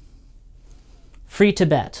preconceptions. Free to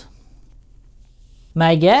bet.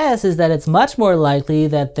 My guess is that it's much more likely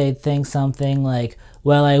that they'd think something like,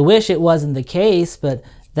 well, I wish it wasn't the case, but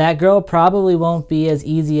that girl probably won't be as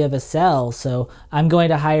easy of a sell, so I'm going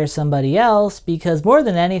to hire somebody else because more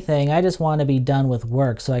than anything, I just want to be done with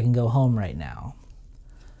work so I can go home right now.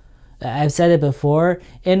 I've said it before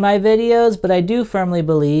in my videos, but I do firmly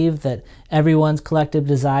believe that everyone's collective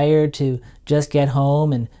desire to just get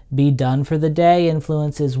home and be done for the day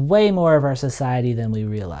influences way more of our society than we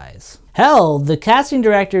realize. Hell, the casting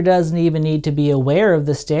director doesn't even need to be aware of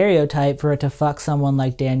the stereotype for it to fuck someone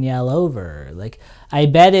like Danielle over. Like, I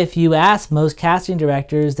bet if you ask most casting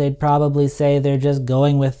directors, they'd probably say they're just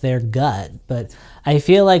going with their gut. But I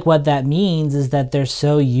feel like what that means is that they're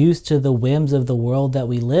so used to the whims of the world that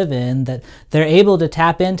we live in that they're able to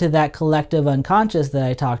tap into that collective unconscious that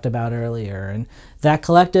I talked about earlier. And that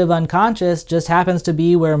collective unconscious just happens to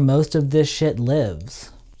be where most of this shit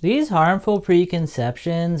lives. These harmful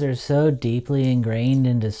preconceptions are so deeply ingrained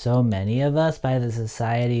into so many of us by the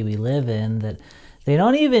society we live in that they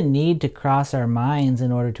don't even need to cross our minds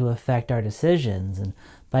in order to affect our decisions. And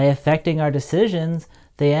by affecting our decisions,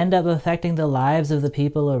 they end up affecting the lives of the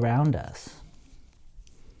people around us.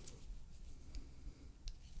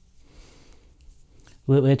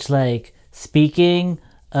 Which, like, speaking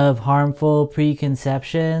of harmful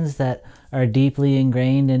preconceptions that are deeply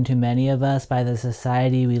ingrained into many of us by the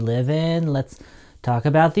society we live in, let's talk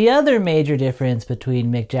about the other major difference between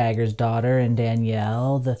Mick Jagger's daughter and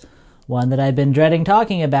Danielle, the one that I've been dreading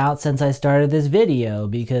talking about since I started this video,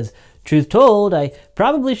 because truth told, I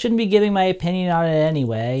probably shouldn't be giving my opinion on it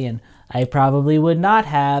anyway, and I probably would not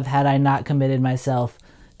have had I not committed myself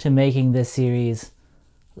to making this series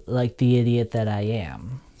like the idiot that I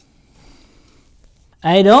am.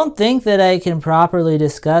 I don't think that I can properly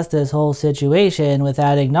discuss this whole situation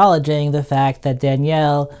without acknowledging the fact that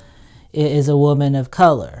Danielle is a woman of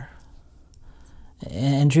color.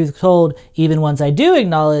 And truth told, even once I do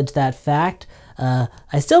acknowledge that fact,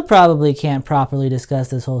 I still probably can't properly discuss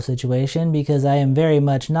this whole situation because I am very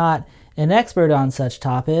much not an expert on such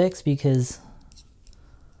topics because,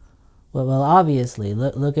 well obviously,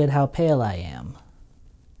 look at how pale I am.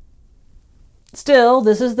 Still,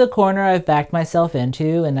 this is the corner I've backed myself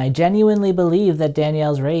into, and I genuinely believe that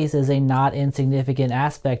Danielle's race is a not insignificant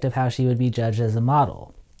aspect of how she would be judged as a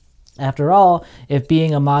model. After all, if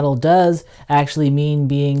being a model does actually mean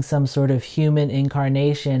being some sort of human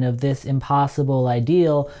incarnation of this impossible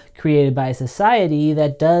ideal created by society,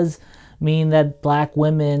 that does mean that black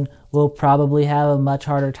women will probably have a much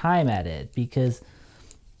harder time at it because,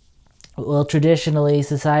 well, traditionally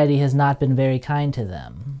society has not been very kind to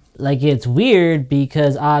them. Like, it's weird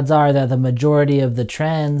because odds are that the majority of the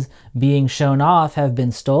trends being shown off have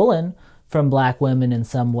been stolen from black women in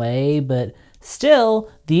some way, but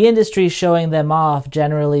still, the industry showing them off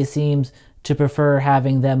generally seems to prefer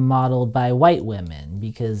having them modeled by white women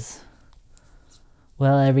because,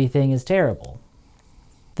 well, everything is terrible.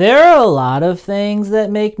 There are a lot of things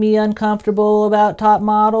that make me uncomfortable about Top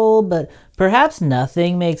Model, but perhaps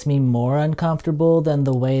nothing makes me more uncomfortable than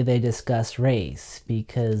the way they discuss race,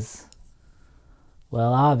 because,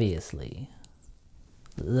 well, obviously,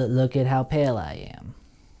 look at how pale I am.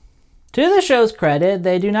 To the show's credit,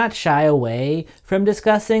 they do not shy away from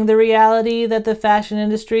discussing the reality that the fashion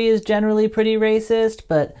industry is generally pretty racist,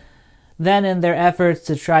 but then in their efforts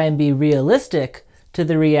to try and be realistic to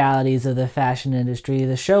the realities of the fashion industry,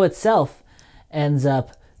 the show itself ends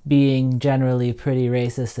up being generally pretty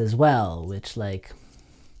racist as well, which, like,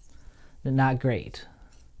 not great.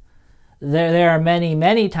 There are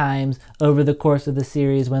many times over the course of the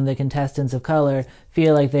series when the contestants of color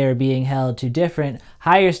feel like they are being held to different,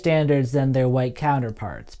 higher standards than their white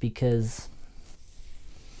counterparts because,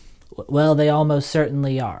 well, they almost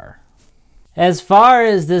certainly are. As far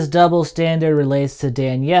as this double standard relates to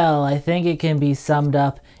Danielle, I think it can be summed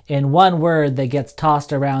up in one word that gets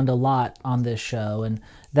tossed around a lot on this show, and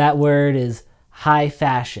that word is high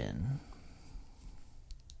fashion.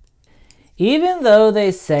 Even though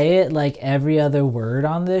they say it like every other word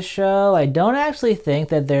on this show, I don't actually think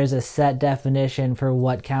that there's a set definition for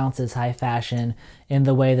what counts as high fashion in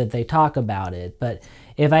the way that they talk about it. But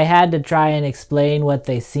if I had to try and explain what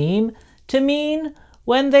they seem to mean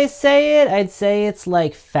when they say it, I'd say it's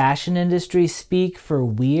like fashion industry speak for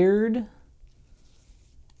weird,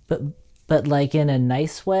 but like in a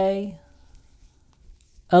nice way.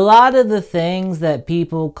 A lot of the things that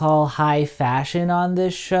people call high fashion on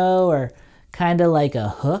this show are kind of like a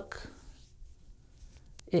hook,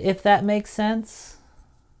 if that makes sense.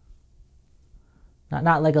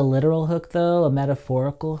 Not like a literal hook though, a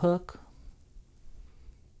metaphorical hook.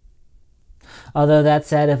 Although that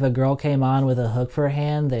said, if a girl came on with a hook for a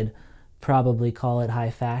hand, they'd probably call it high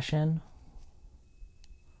fashion.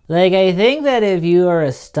 Like, I think that if you are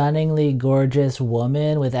a stunningly gorgeous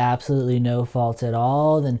woman with absolutely no faults at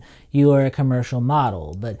all, then you are a commercial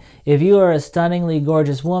model. But if you are a stunningly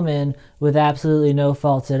gorgeous woman with absolutely no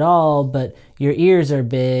faults at all, but your ears are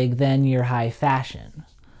big, then you're high fashion.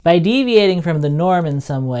 By deviating from the norm in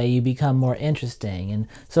some way, you become more interesting, and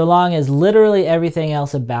so long as literally everything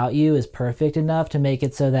else about you is perfect enough to make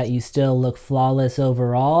it so that you still look flawless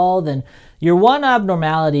overall, then your one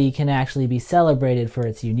abnormality can actually be celebrated for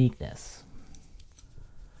its uniqueness.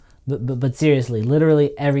 But seriously,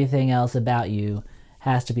 literally everything else about you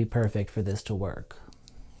has to be perfect for this to work.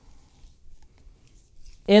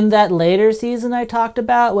 In that later season I talked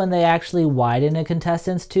about, when they actually widen a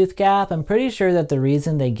contestant's tooth gap, I'm pretty sure that the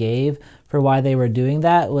reason they gave for why they were doing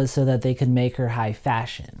that was so that they could make her high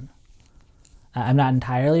fashion. I'm not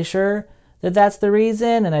entirely sure that that's the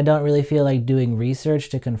reason, and I don't really feel like doing research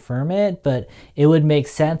to confirm it, but it would make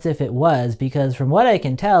sense if it was, because from what I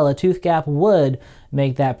can tell, a tooth gap would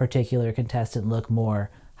make that particular contestant look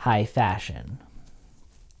more high fashion.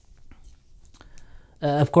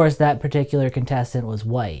 Of course, that particular contestant was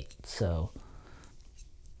white, so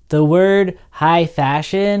the word high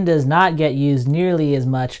fashion does not get used nearly as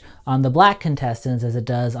much on the black contestants as it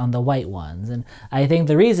does on the white ones, and I think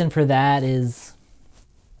the reason for that is,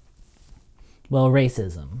 well,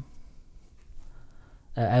 racism.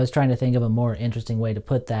 I was trying to think of a more interesting way to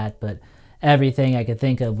put that, but everything I could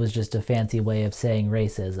think of was just a fancy way of saying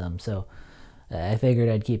racism, so I figured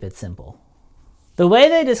I'd keep it simple. The way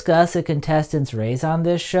they discuss a contestant's race on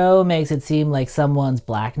this show makes it seem like someone's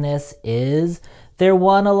blackness is their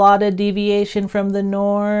one allotted deviation from the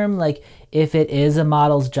norm. Like, if it is a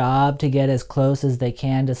model's job to get as close as they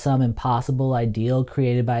can to some impossible ideal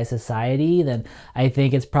created by society, then I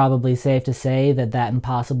think it's probably safe to say that that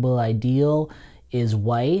impossible ideal is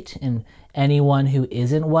white, and anyone who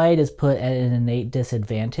isn't white is put at an innate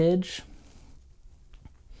disadvantage.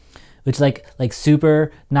 Which, like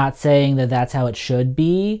super not saying that that's how it should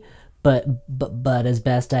be, but as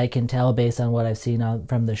best I can tell based on what I've seen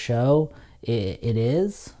from the show, it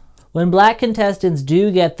is. When black contestants do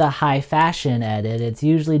get the high fashion edit, it's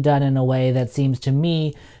usually done in a way that seems to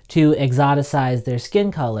me to exoticize their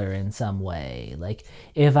skin color in some way. Like,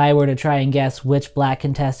 if I were to try and guess which black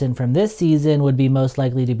contestant from this season would be most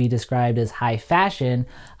likely to be described as high fashion,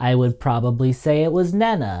 I would probably say it was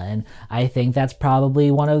Nena, and I think that's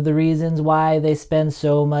probably one of the reasons why they spend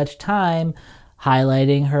so much time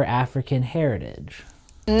highlighting her African heritage.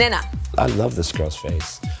 Nena. I love this girl's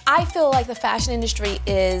face. I feel like the fashion industry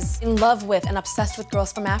is in love with and obsessed with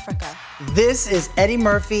girls from Africa. This is Eddie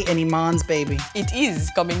Murphy and Iman's baby. It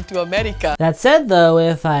is coming to America. That said, though,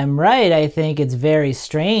 if I'm right, I think it's very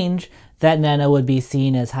strange that Nena would be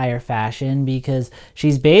seen as higher fashion, because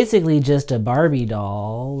she's basically just a Barbie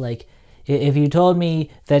doll. Like, if you told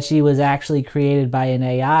me that she was actually created by an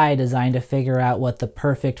AI designed to figure out what the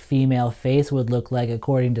perfect female face would look like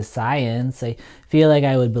according to science, I feel like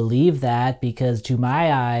I would believe that, because to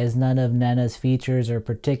my eyes, none of Nena's features are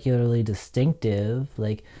particularly distinctive.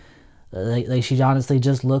 Like she honestly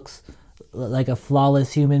just looks like a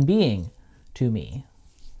flawless human being to me.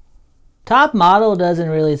 Top Model doesn't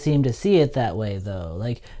really seem to see it that way, though.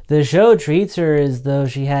 Like, the show treats her as though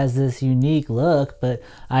she has this unique look, but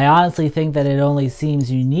I honestly think that it only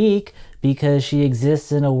seems unique because she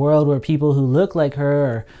exists in a world where people who look like her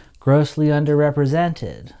are grossly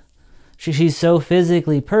underrepresented. She's so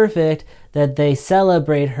physically perfect that they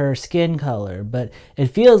celebrate her skin color, but it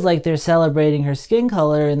feels like they're celebrating her skin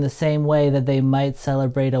color in the same way that they might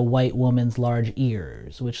celebrate a white woman's large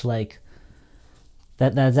ears, which, like,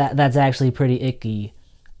 That's actually pretty icky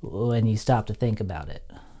when you stop to think about it.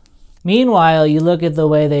 Meanwhile, you look at the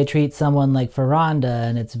way they treat someone like Farronda,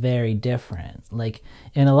 and it's very different. Like,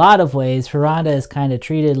 in a lot of ways, Farronda is kind of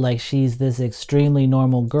treated like she's this extremely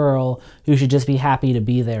normal girl who should just be happy to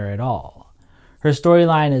be there at all. Her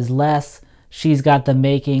storyline is less, she's got the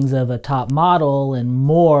makings of a top model, and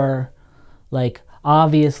more, like,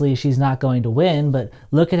 obviously she's not going to win, but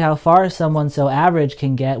look at how far someone so average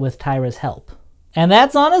can get with Tyra's help. And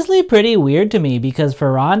that's honestly pretty weird to me, because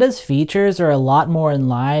Farronda's features are a lot more in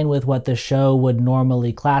line with what the show would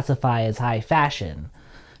normally classify as high fashion.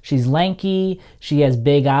 She's lanky, she has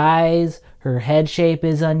big eyes, her head shape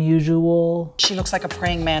is unusual. She looks like a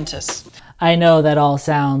praying mantis. I know that all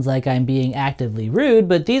sounds like I'm being actively rude,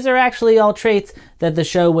 but these are actually all traits that the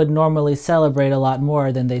show would normally celebrate a lot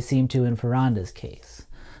more than they seem to in Farronda's case.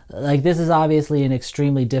 Like, this is obviously an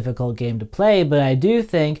extremely difficult game to play, but I do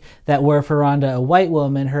think that were Farronda a white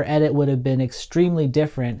woman, her edit would have been extremely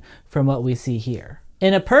different from what we see here.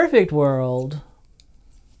 In a perfect world,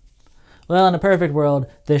 Well, in a perfect world,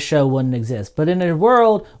 this show wouldn't exist. But in a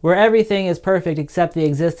world where everything is perfect except the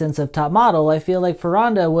existence of top model, I feel like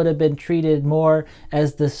Ferranda would have been treated more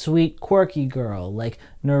as the sweet, quirky girl, like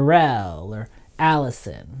Norelle or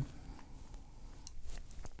Allison.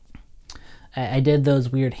 I did those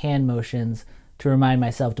weird hand motions to remind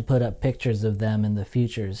myself to put up pictures of them in the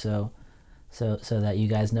future so that you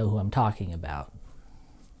guys know who I'm talking about.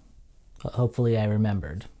 Hopefully I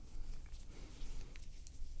remembered.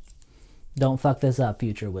 Don't fuck this up,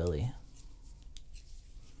 future Willie.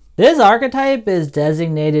 This archetype is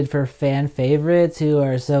designated for fan favorites who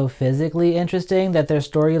are so physically interesting that their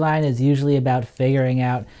storyline is usually about figuring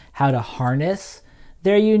out how to harness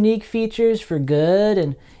their unique features for good,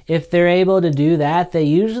 and if they're able to do that, they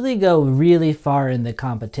usually go really far in the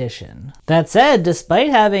competition. That said, despite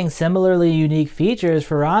having similarly unique features,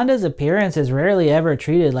 Ferranda's appearance is rarely ever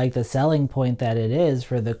treated like the selling point that it is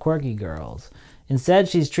for the quirky girls. Instead,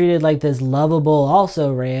 she's treated like this lovable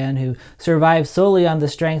also-ran who survives solely on the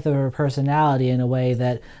strength of her personality in a way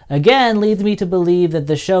that, again, leads me to believe that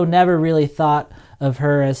the show never really thought of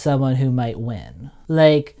her as someone who might win.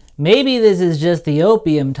 Like, maybe this is just the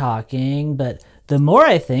opium talking, but the more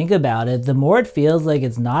I think about it, the more it feels like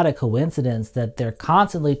it's not a coincidence that they're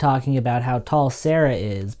constantly talking about how tall Sarah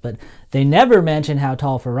is, but they never mention how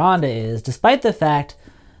tall Ferranda is, despite the fact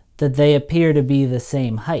that they appear to be the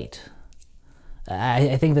same height.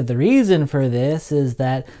 I think that the reason for this is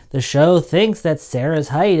that the show thinks that Sarah's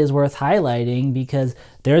height is worth highlighting because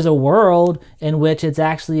there's a world in which it's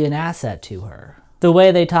actually an asset to her. The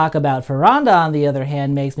way they talk about Ferranda, on the other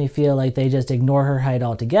hand, makes me feel like they just ignore her height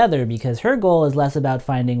altogether because her goal is less about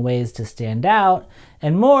finding ways to stand out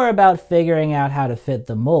and more about figuring out how to fit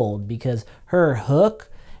the mold, because her hook,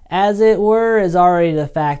 as it were, is already the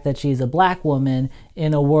fact that she's a black woman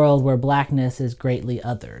in a world where blackness is greatly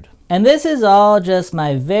othered. And this is all just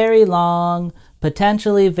my very long,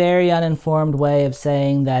 potentially very uninformed way of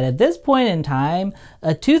saying that at this point in time,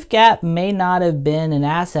 a tooth gap may not have been an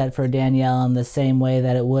asset for Danielle in the same way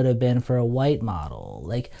that it would have been for a white model.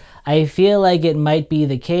 Like, I feel like it might be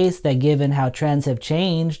the case that given how trends have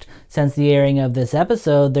changed since the airing of this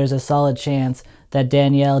episode, there's a solid chance that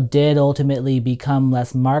Danielle did ultimately become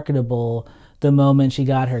less marketable the moment she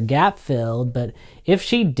got her gap filled, but if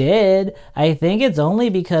she did, I think it's only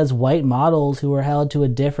because white models who were held to a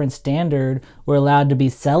different standard were allowed to be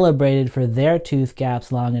celebrated for their tooth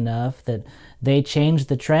gaps long enough that they changed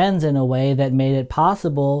the trends in a way that made it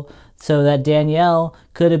possible so that Danielle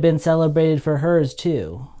could have been celebrated for hers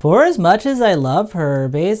too. For as much as I love her,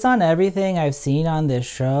 based on everything I've seen on this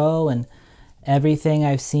show and everything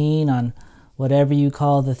I've seen on whatever you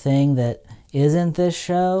call the thing that isn't this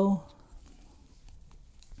show,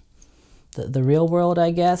 the real world,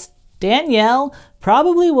 I guess, Danielle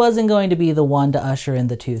probably wasn't going to be the one to usher in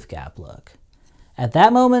the tooth gap look. At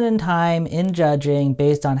that moment in time, in judging,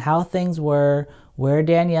 based on how things were, where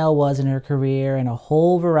Danielle was in her career, and a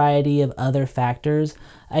whole variety of other factors,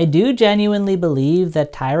 I do genuinely believe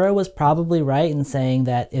that Tyra was probably right in saying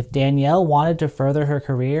that if Danielle wanted to further her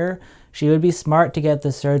career, she would be smart to get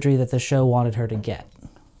the surgery that the show wanted her to get.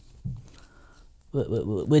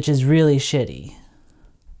 Which is really shitty.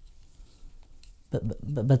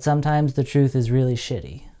 But sometimes the truth is really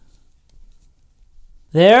shitty.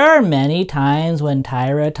 There are many times when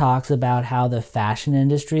Tyra talks about how the fashion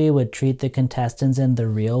industry would treat the contestants in the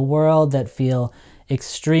real world that feel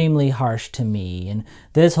extremely harsh to me, and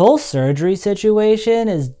this whole surgery situation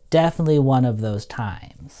is definitely one of those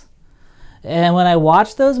times. And when I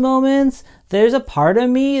watch those moments, there's a part of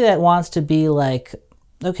me that wants to be like,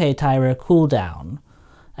 okay, Tyra, cool down.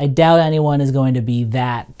 I doubt anyone is going to be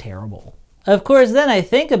that terrible. Of course, then I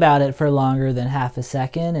think about it for longer than half a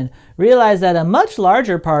second and realize that a much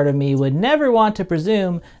larger part of me would never want to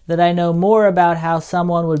presume that I know more about how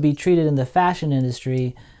someone would be treated in the fashion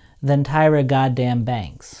industry than Tyra goddamn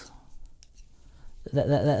Banks.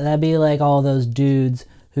 That'd be like all those dudes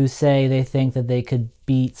who say they think that they could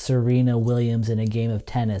beat Serena Williams in a game of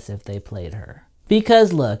tennis if they played her.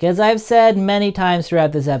 Because look, as I've said many times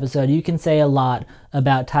throughout this episode, you can say a lot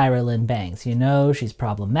about Tyra Lynn Banks. You know, she's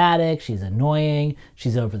problematic, she's annoying,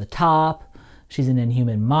 she's over the top, she's an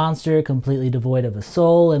inhuman monster, completely devoid of a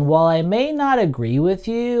soul, and while I may not agree with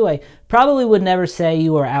you, I probably would never say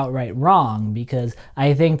you are outright wrong, because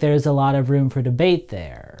I think there's a lot of room for debate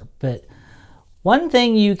there. But one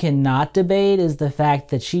thing you cannot debate is the fact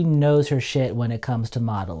that she knows her shit when it comes to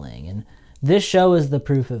modeling, and this show is the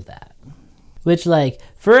proof of that. Which, like,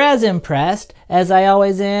 for as impressed as I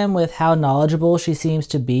always am with how knowledgeable she seems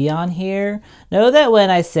to be on here, know that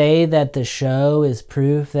when I say that the show is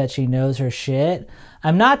proof that she knows her shit,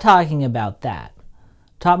 I'm not talking about that.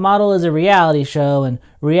 Top Model is a reality show, and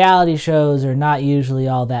reality shows are not usually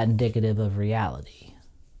all that indicative of reality.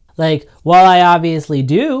 Like, while I obviously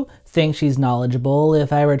do think she's knowledgeable,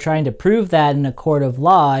 if I were trying to prove that in a court of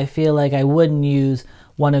law, I feel like I wouldn't use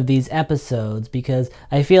one of these episodes, because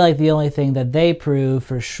I feel like the only thing that they prove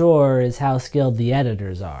for sure is how skilled the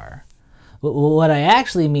editors are. What I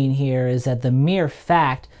actually mean here is that the mere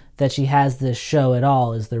fact that she has this show at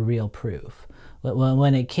all is the real proof.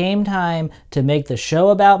 When it came time to make the show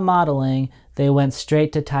about modeling, they went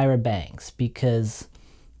straight to Tyra Banks because,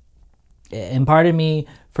 and pardon me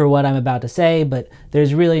for what I'm about to say, but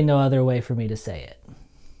there's really no other way for me to say it.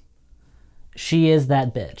 She is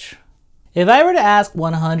that bitch. If I were to ask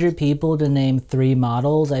 100 people to name 3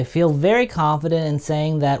 models, I feel very confident in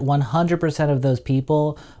saying that 100% of those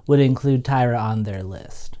people would include Tyra on their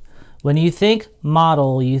list. When you think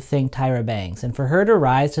model, you think Tyra Banks, and for her to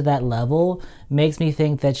rise to that level makes me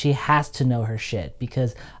think that she has to know her shit,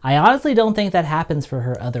 because I honestly don't think that happens for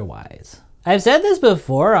her otherwise. I've said this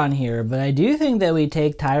before on here, but I do think that we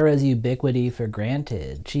take Tyra's ubiquity for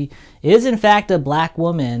granted. She is in fact a black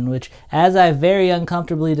woman, which, as I've very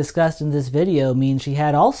uncomfortably discussed in this video, means she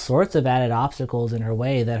had all sorts of added obstacles in her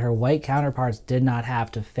way that her white counterparts did not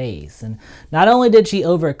have to face. And not only did she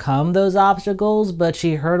overcome those obstacles, but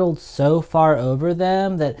she hurdled so far over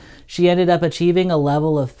them that she ended up achieving a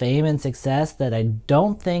level of fame and success that I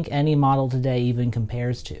don't think any model today even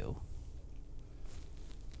compares to.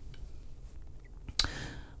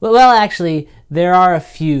 Well, actually, there are a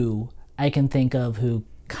few I can think of who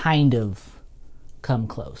kind of come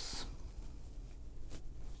close.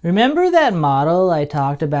 Remember that model I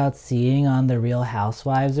talked about seeing on The Real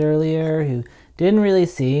Housewives earlier, who didn't really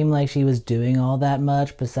seem like she was doing all that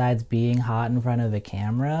much besides being hot in front of a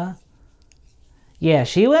camera? Yeah,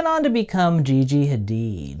 she went on to become Gigi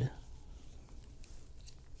Hadid.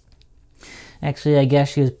 Actually, I guess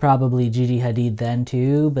she was probably Gigi Hadid then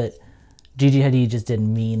too, but Gigi Hadid just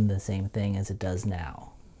didn't mean the same thing as it does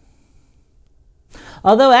now.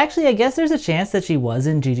 Although, actually, I guess there's a chance that she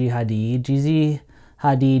wasn't Gigi Hadid. Gigi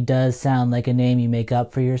Hadid does sound like a name you make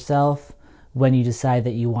up for yourself when you decide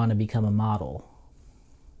that you want to become a model.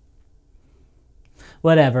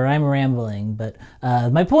 Whatever, I'm rambling, but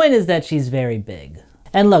my point is that she's very big.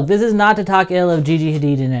 And look, this is not to talk ill of Gigi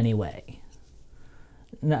Hadid in any way.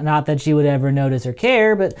 Not that she would ever notice or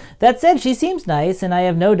care, but that said, she seems nice, and I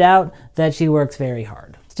have no doubt that she works very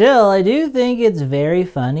hard. Still, I do think it's very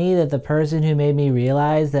funny that the person who made me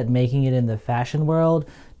realize that making it in the fashion world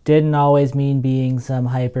didn't always mean being some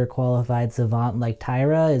hyper-qualified savant like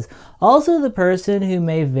Tyra is also the person who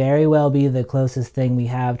may very well be the closest thing we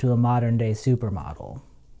have to a modern-day supermodel.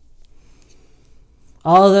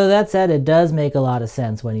 Although that said, it does make a lot of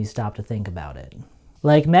sense when you stop to think about it.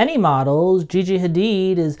 Like many models, Gigi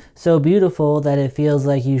Hadid is so beautiful that it feels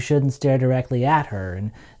like you shouldn't stare directly at her,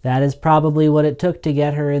 and that is probably what it took to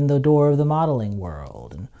get her in the door of the modeling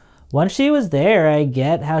world. And once she was there, I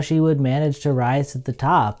get how she would manage to rise to the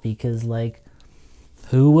top, because, like,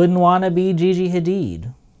 who wouldn't want to be Gigi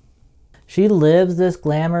Hadid? She lives this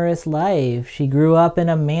glamorous life. She grew up in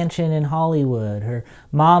a mansion in Hollywood. Her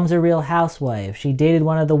mom's a real housewife. She dated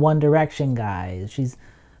one of the One Direction guys. She's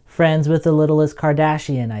friends with the littlest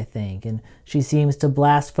Kardashian, I think, and she seems to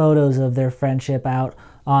blast photos of their friendship out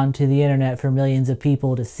onto the internet for millions of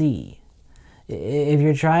people to see. If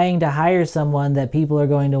you're trying to hire someone that people are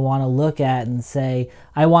going to want to look at and say,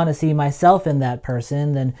 I want to see myself in that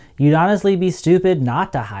person, then you'd honestly be stupid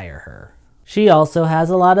not to hire her. She also has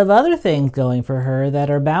a lot of other things going for her that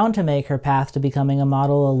are bound to make her path to becoming a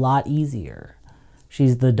model a lot easier.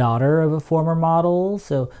 She's the daughter of a former model,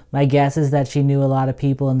 so my guess is that she knew a lot of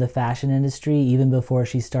people in the fashion industry even before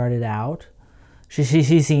she started out. She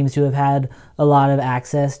seems to have had a lot of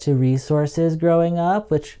access to resources growing up,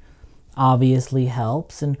 which obviously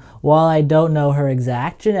helps. And while I don't know her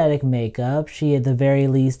exact genetic makeup, she at the very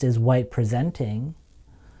least is white presenting.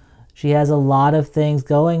 She has a lot of things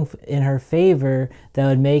going in her favor that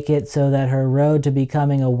would make it so that her road to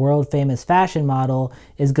becoming a world-famous fashion model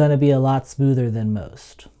is going to be a lot smoother than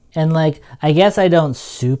most. And like, I guess I don't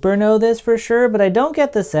super know this for sure, but I don't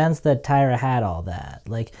get the sense that Tyra had all that.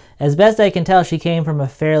 Like, as best I can tell, she came from a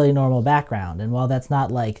fairly normal background, and while that's not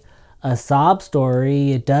like a sob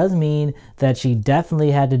story, it does mean that she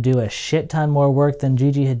definitely had to do a shit ton more work than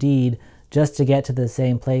Gigi Hadid just to get to the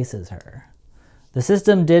same place as her. The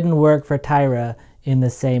system didn't work for Tyra in the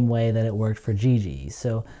same way that it worked for Gigi,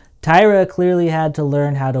 so Tyra clearly had to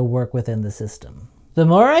learn how to work within the system. The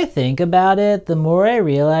more I think about it, the more I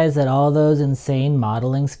realize that all those insane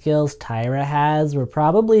modeling skills Tyra has were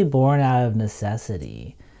probably born out of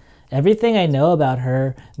necessity. everything I know about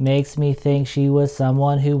her makes me think she was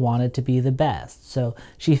someone who wanted to be the best. So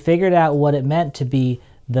she figured out what it meant to be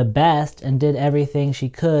the best and did everything she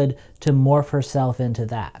could to morph herself into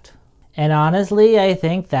that. And honestly, I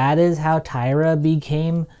think that is how Tyra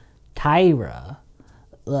became Tyra.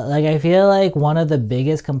 Like, I feel like one of the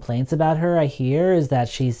biggest complaints about her I hear is that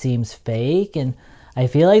she seems fake, and I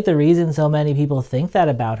feel like the reason so many people think that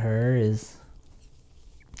about her is,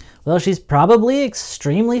 well, she's probably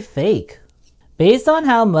extremely fake. Based on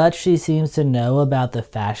how much she seems to know about the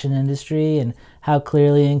fashion industry and how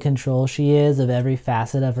clearly in control she is of every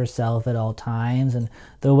facet of herself at all times, and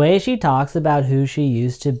the way she talks about who she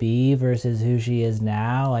used to be versus who she is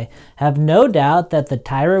now, I have no doubt that the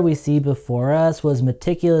Tyra we see before us was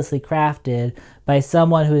meticulously crafted by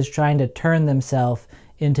someone who is trying to turn themselves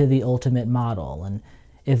into the ultimate model. And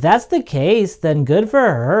if that's the case, then good for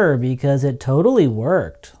her, because it totally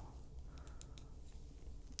worked.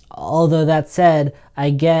 Although that said, I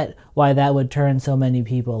get why that would turn so many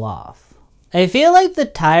people off. I feel like the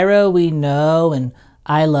Tyra we know and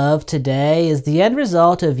I love today is the end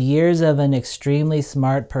result of years of an extremely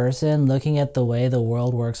smart person looking at the way the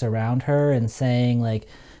world works around her and saying, like,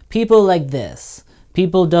 people like this,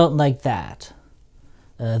 people don't like that.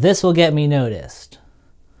 This will get me noticed.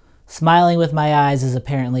 Smiling with my eyes is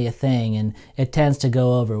apparently a thing, and it tends to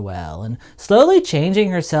go over well, and slowly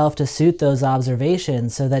changing herself to suit those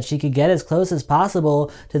observations so that she could get as close as possible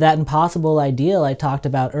to that impossible ideal I talked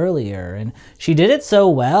about earlier. And she did it so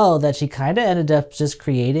well that she kind of ended up just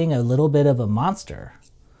creating a little bit of a monster.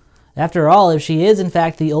 After all, if she is in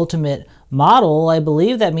fact the ultimate model, I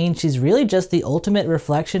believe that means she's really just the ultimate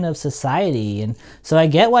reflection of society, and so I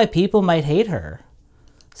get why people might hate her.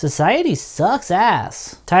 Society sucks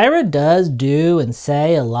ass. Tyra does do and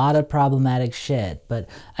say a lot of problematic shit, but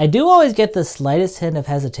I do always get the slightest hint of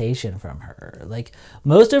hesitation from her. Like,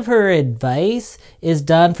 most of her advice is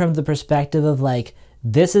done from the perspective of, like,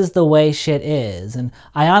 this is the way shit is, and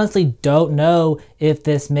I honestly don't know if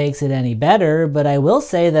this makes it any better, but I will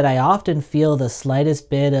say that I often feel the slightest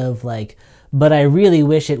bit of, like, but I really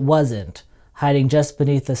wish it wasn't, hiding just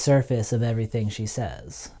beneath the surface of everything she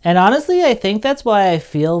says. And honestly, I think that's why I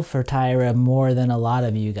feel for Tyra more than a lot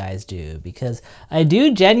of you guys do, because I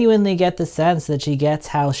do genuinely get the sense that she gets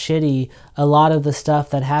how shitty a lot of the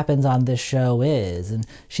stuff that happens on this show is, and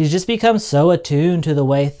she's just become so attuned to the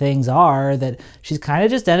way things are that she's kind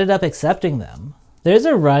of just ended up accepting them. There's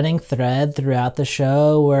a running thread throughout the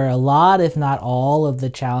show where a lot, if not all, of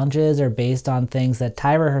the challenges are based on things that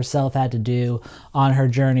Tyra herself had to do on her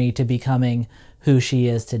journey to becoming who she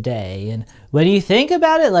is today. And when you think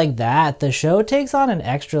about it like that, the show takes on an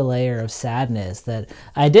extra layer of sadness that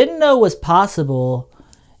I didn't know was possible,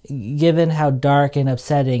 given how dark and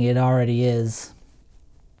upsetting it already is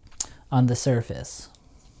on the surface.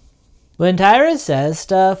 When Tyra says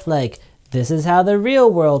stuff like, this is how the real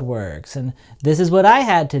world works, and this is what I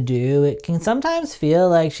had to do, it can sometimes feel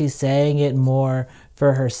like she's saying it more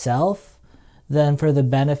for herself than for the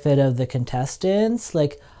benefit of the contestants.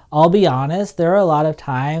 Like, I'll be honest, there are a lot of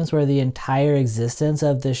times where the entire existence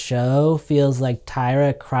of the show feels like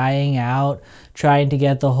Tyra crying out, trying to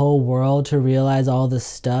get the whole world to realize all the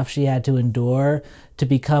stuff she had to endure to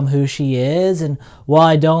become who she is. And while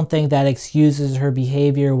I don't think that excuses her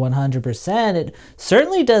behavior 100%, it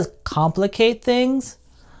certainly does complicate things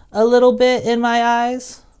a little bit in my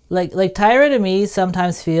eyes. Like Tyra to me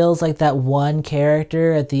sometimes feels like that one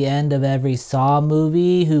character at the end of every Saw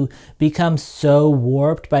movie who becomes so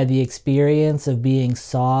warped by the experience of being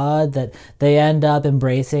sawed that they end up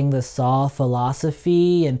embracing the Saw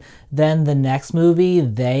philosophy, and then the next movie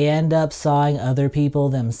they end up sawing other people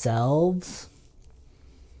themselves.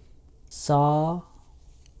 Saw.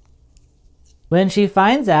 When she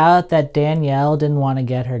finds out that Danielle didn't want to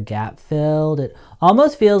get her gap filled, it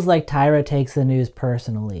almost feels like Tyra takes the news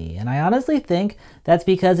personally, and I honestly think that's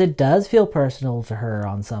because it does feel personal to her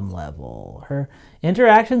on some level. Her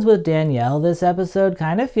interactions with Danielle this episode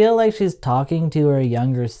kind of feel like she's talking to her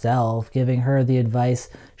younger self, giving her the advice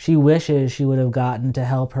she wishes she would have gotten to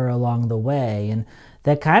help her along the way, and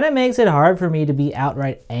that kind of makes it hard for me to be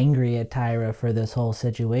outright angry at Tyra for this whole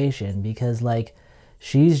situation, because, like,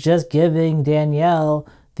 she's just giving Danielle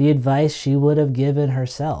the advice she would have given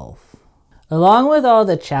herself. Along with all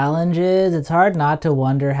the challenges, it's hard not to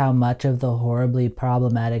wonder how much of the horribly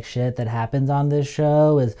problematic shit that happens on this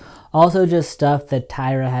show is also just stuff that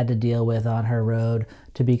Tyra had to deal with on her road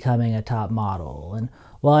to becoming a top model. And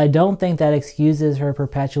while I don't think that excuses her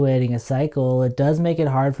perpetuating a cycle, it does make it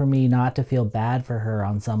hard for me not to feel bad for her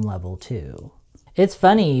on some level too. It's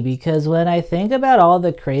funny because when I think about all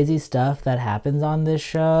the crazy stuff that happens on this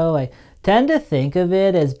show, I tend to think of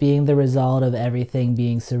it as being the result of everything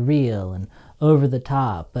being surreal and over the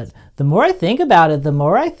top, but the more I think about it, the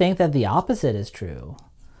more I think that the opposite is true.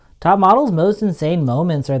 Top Model's most insane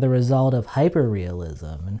moments are the result of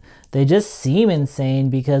hyperrealism, and they just seem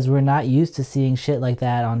insane because we're not used to seeing shit like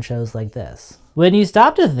that on shows like this. When you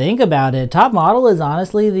stop to think about it, Top Model is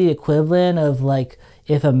honestly the equivalent of like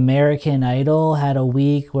if American Idol had a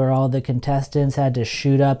week where all the contestants had to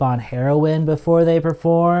shoot up on heroin before they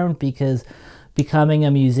performed because becoming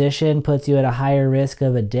a musician puts you at a higher risk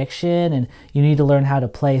of addiction and you need to learn how to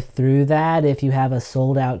play through that if you have a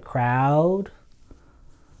sold-out crowd.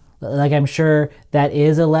 Like, I'm sure that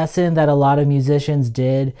is a lesson that a lot of musicians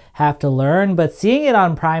did have to learn, but seeing it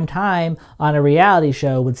on prime time on a reality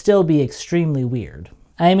show would still be extremely weird.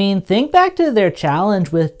 I mean, think back to their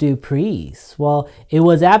challenge with Dupree's. Well, it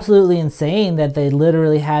was absolutely insane that they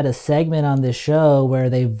literally had a segment on this show where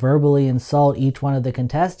they verbally insult each one of the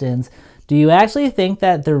contestants. Do you actually think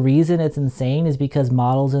that the reason it's insane is because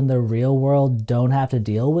models in the real world don't have to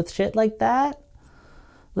deal with shit like that?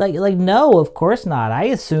 Like no, of course not. I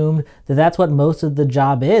assumed that that's what most of the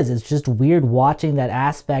job is. It's just weird watching that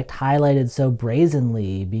aspect highlighted so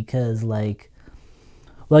brazenly because, like,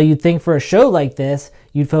 well, you'd think for a show like this,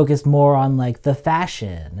 you'd focus more on, like, the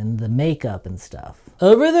fashion and the makeup and stuff.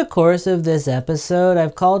 Over the course of this episode,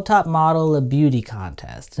 I've called Top Model a beauty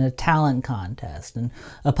contest, and a talent contest, and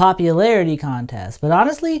a popularity contest. But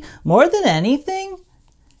honestly, more than anything,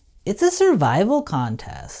 it's a survival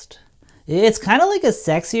contest. It's kind of like a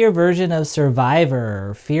sexier version of Survivor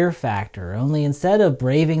or Fear Factor, only instead of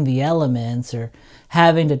braving the elements or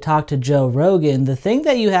having to talk to Joe Rogan, the thing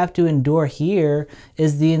that you have to endure here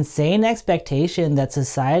is the insane expectation that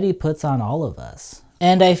society puts on all of us.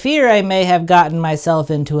 And I fear I may have gotten myself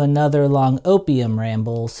into another long opium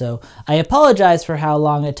ramble, so I apologize for how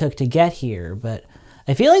long it took to get here, but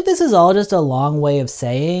I feel like this is all just a long way of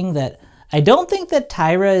saying that I don't think that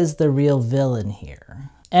Tyra is the real villain here.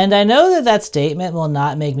 And I know that that statement will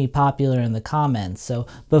not make me popular in the comments, so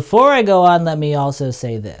before I go on, let me also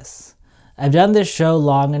say this. I've done this show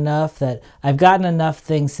long enough that I've gotten enough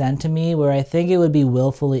things sent to me where I think it would be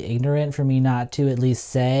willfully ignorant for me not to at least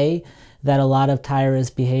say that a lot of Tyra's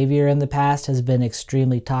behavior in the past has been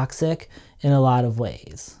extremely toxic in a lot of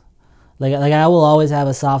ways. Like I will always have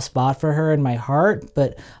a soft spot for her in my heart,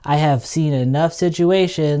 but I have seen enough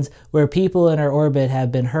situations where people in her orbit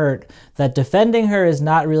have been hurt that defending her is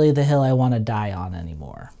not really the hill I want to die on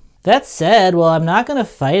anymore. That said, well, I'm not going to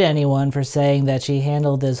fight anyone for saying that she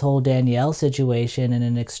handled this whole Danielle situation in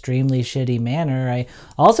an extremely shitty manner. I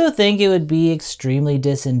also think it would be extremely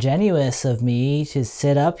disingenuous of me to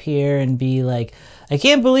sit up here and be like, I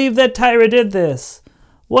can't believe that Tyra did this.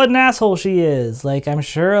 What an asshole she is, like I'm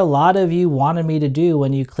sure a lot of you wanted me to do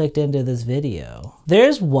when you clicked into this video.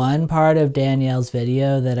 There's one part of Danielle's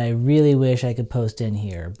video that I really wish I could post in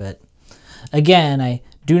here, but again, I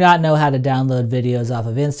do not know how to download videos off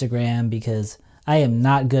of Instagram because I am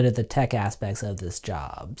not good at the tech aspects of this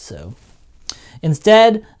job, so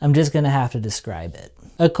instead, I'm just gonna have to describe it.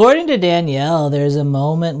 According to Danielle, there's a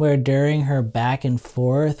moment where during her back and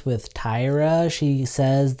forth with Tyra, she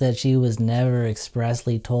says that she was never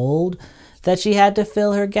expressly told that she had to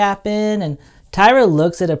fill her gap in, and Tyra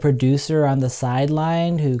looks at a producer on the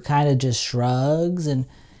sideline who kind of just shrugs, and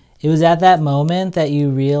it was at that moment that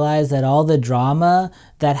you realize that all the drama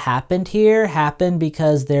that happened here happened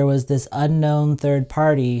because there was this unknown third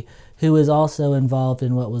party who was also involved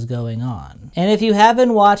in what was going on. And if you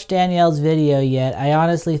haven't watched Danielle's video yet, I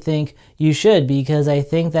honestly think you should, because I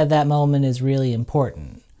think that that moment is really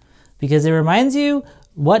important. Because it reminds you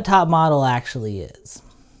what Top Model actually is.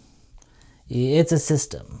 It's a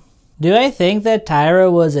system. Do I think that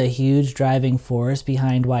Tyra was a huge driving force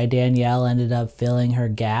behind why Danielle ended up filling her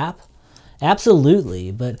gap?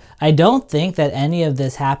 Absolutely, but I don't think that any of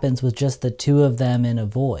this happens with just the two of them in a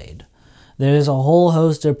void. There's a whole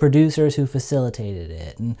host of producers who facilitated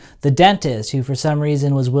it, and the dentist who for some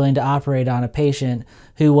reason was willing to operate on a patient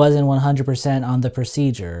who wasn't 100% on the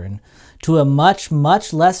procedure, and to a much,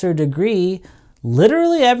 much lesser degree,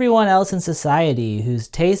 literally everyone else in society whose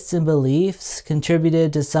tastes and beliefs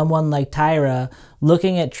contributed to someone like Tyra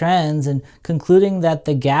looking at trends and concluding that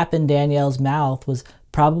the gap in Danielle's mouth was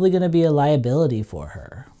probably going to be a liability for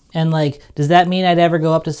her. And like, does that mean I'd ever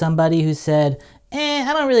go up to somebody who said,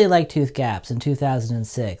 I don't really like tooth gaps in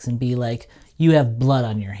 2006 and be like, you have blood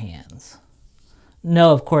on your hands?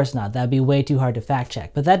 No, of course not. That'd be way too hard to fact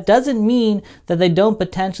check. But that doesn't mean that they don't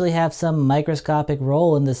potentially have some microscopic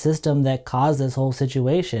role in the system that caused this whole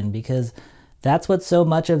situation, because that's what so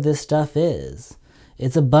much of this stuff is.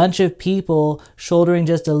 It's a bunch of people shouldering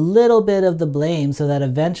just a little bit of the blame so that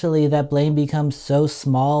eventually that blame becomes so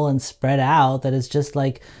small and spread out that it's just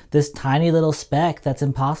like this tiny little speck that's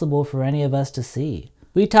impossible for any of us to see.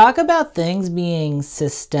 We talk about things being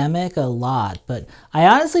systemic a lot, but I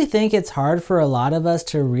honestly think it's hard for a lot of us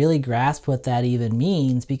to really grasp what that even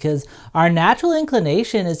means, because our natural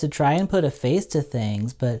inclination is to try and put a face to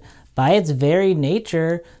things, but by its very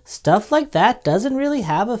nature, stuff like that doesn't really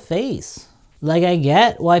have a face. Like, I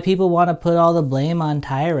get why people want to put all the blame on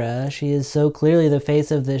Tyra. She is so clearly the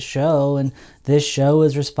face of this show, and this show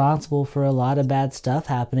is responsible for a lot of bad stuff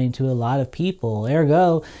happening to a lot of people.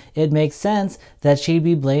 Ergo, it makes sense that she'd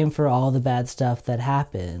be blamed for all the bad stuff that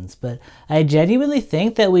happens. But I genuinely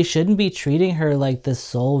think that we shouldn't be treating her like the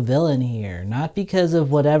sole villain here. Not because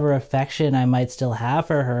of whatever affection I might still have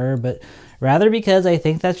for her, but rather because I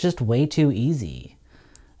think that's just way too easy.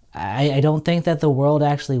 I don't think that the world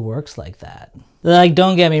actually works like that. Like,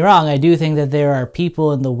 don't get me wrong, I do think that there are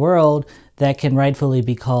people in the world that can rightfully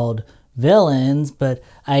be called villains, but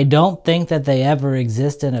I don't think that they ever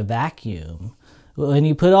exist in a vacuum. When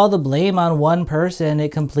you put all the blame on one person,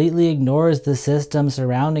 it completely ignores the system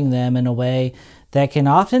surrounding them in a way that can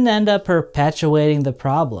often end up perpetuating the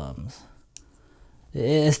problems.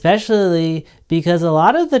 Especially because a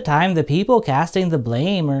lot of the time the people casting the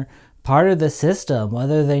blame are part of the system,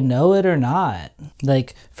 whether they know it or not.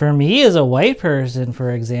 Like, for me as a white person, for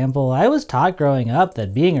example, I was taught growing up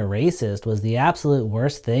that being a racist was the absolute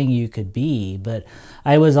worst thing you could be, but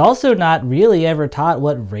I was also not really ever taught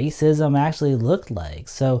what racism actually looked like.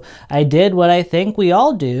 So I did what I think we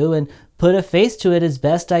all do and put a face to it as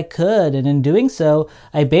best I could, and in doing so,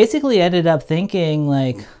 I basically ended up thinking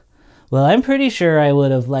like, well, I'm pretty sure I would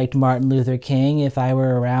have liked Martin Luther King if I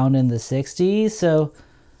were around in the 60s, so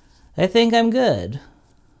I think I'm good.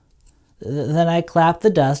 Then I clapped the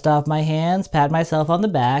dust off my hands, pat myself on the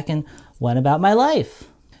back, and went about my life.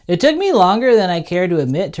 It took me longer than I care to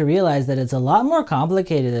admit to realize that it's a lot more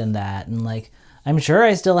complicated than that, and like, I'm sure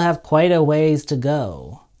I still have quite a ways to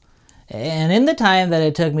go. And in the time that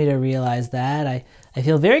it took me to realize that, I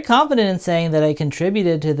feel very confident in saying that I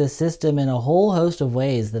contributed to the system in a whole host of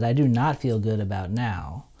ways that I do not feel good about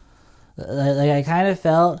now. Like, I kind of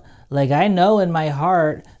felt like I know in my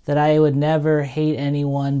heart that I would never hate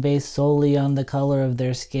anyone based solely on the color of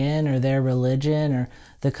their skin or their religion or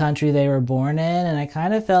the country they were born in, and I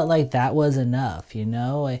kind of felt like that was enough, you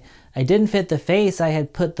know? I didn't fit the face I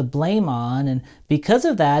had put the blame on, and because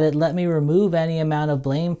of that, it let me remove any amount of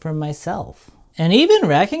blame from myself. And even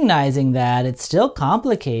recognizing that, it's still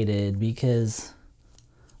complicated because,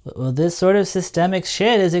 well, this sort of systemic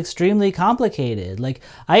shit is extremely complicated. Like,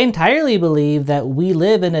 I entirely believe that we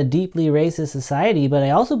live in a deeply racist society, but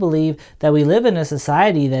I also believe that we live in a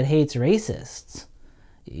society that hates racists.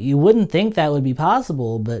 You wouldn't think that would be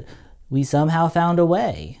possible, but we somehow found a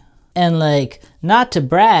way. And like, not to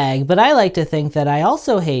brag, but I like to think that I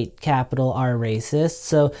also hate capital R racists,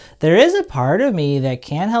 so there is a part of me that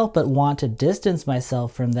can't help but want to distance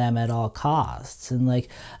myself from them at all costs. And like,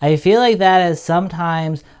 I feel like that has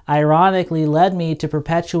sometimes ironically led me to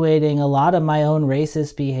perpetuating a lot of my own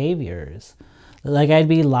racist behaviors. Like, I'd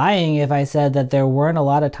be lying if I said that there weren't a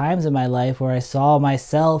lot of times in my life where I saw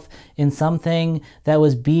myself in something that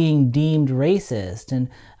was being deemed racist, and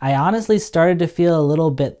I honestly started to feel a little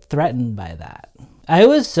bit threatened by that. I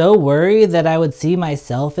was so worried that I would see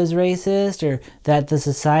myself as racist, or that the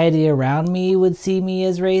society around me would see me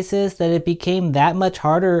as racist, that it became that much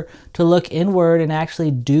harder to look inward and actually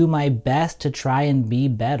do my best to try and be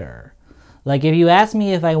better. Like, if you asked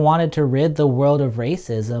me if I wanted to rid the world of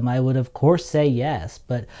racism, I would of course say yes,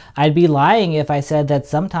 but I'd be lying if I said that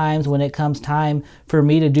sometimes when it comes time for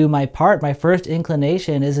me to do my part, my first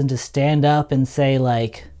inclination isn't to stand up and say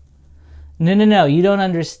like, no, you don't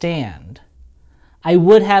understand. I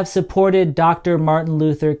would have supported Dr. Martin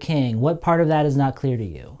Luther King. What part of that is not clear to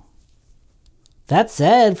you? That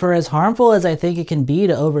said, for as harmful as I think it can be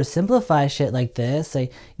to oversimplify shit like this, I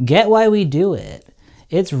get why we do it.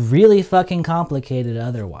 It's really fucking complicated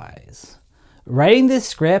otherwise. Writing this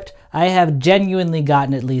script, I have genuinely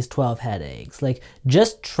gotten at least 12 headaches. Like,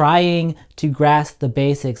 just trying to grasp the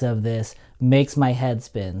basics of this makes my head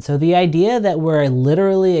spin. So the idea that we're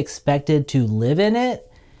literally expected to live in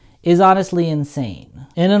it is honestly insane.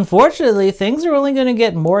 And unfortunately, things are only going to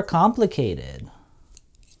get more complicated.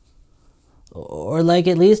 Or like,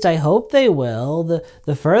 at least I hope they will.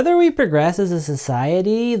 The further we progress as a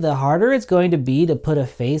society, the harder it's going to be to put a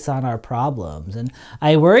face on our problems. And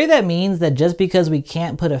I worry that means that just because we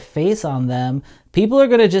can't put a face on them, people are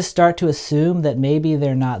going to just start to assume that maybe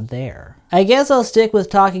they're not there. I guess I'll stick with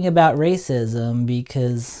talking about racism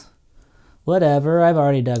because, whatever, I've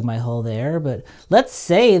already dug my hole there, but let's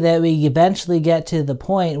say that we eventually get to the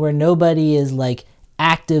point where nobody is like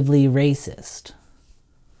actively racist.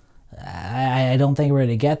 I don't think we're going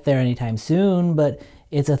to get there anytime soon, but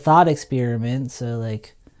it's a thought experiment, so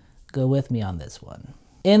like, go with me on this one.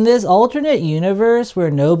 In this alternate universe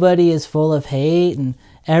where nobody is full of hate and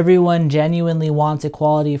everyone genuinely wants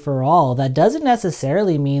equality for all, that doesn't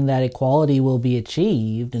necessarily mean that equality will be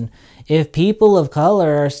achieved. And if people of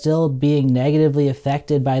color are still being negatively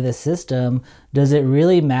affected by the system, does it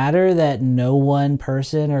really matter that no one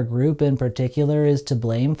person or group in particular is to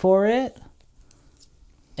blame for it?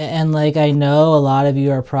 And like, I know a lot of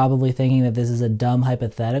you are probably thinking that this is a dumb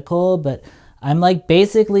hypothetical, but I'm like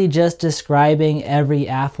basically just describing every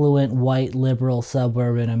affluent white liberal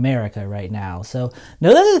suburb in America right now. So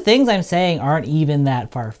know that the things I'm saying aren't even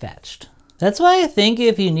that far-fetched. That's why I think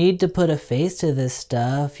if you need to put a face to this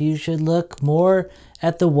stuff, you should look more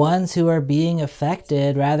at the ones who are being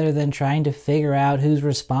affected rather than trying to figure out who's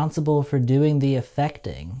responsible for doing the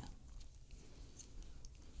affecting.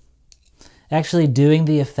 Actually, doing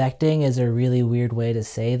the affecting is a really weird way to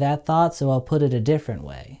say that thought, so I'll put it a different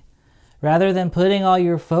way. Rather than putting all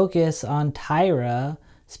your focus on Tyra,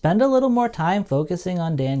 spend a little more time focusing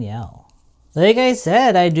on Danielle. Like I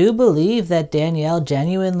said, I do believe that Danielle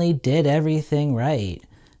genuinely did everything right.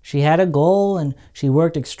 She had a goal and she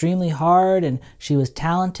worked extremely hard and she was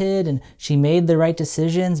talented and she made the right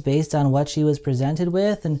decisions based on what she was presented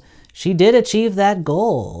with, and she did achieve that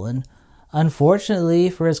goal. And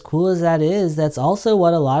unfortunately, for as cool as that is, that's also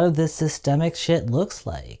what a lot of this systemic shit looks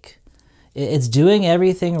like. It's doing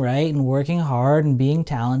everything right and working hard and being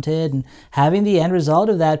talented and having the end result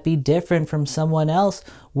of that be different from someone else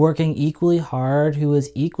working equally hard who is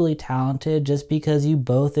equally talented, just because you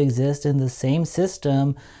both exist in the same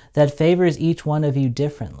system that favors each one of you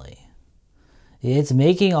differently. It's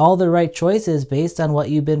making all the right choices based on what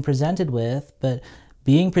you've been presented with, but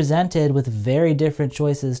being presented with very different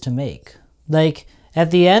choices to make. Like, at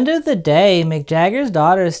the end of the day, Mick Jagger's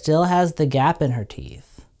daughter still has the gap in her teeth.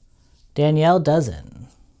 Danielle doesn't.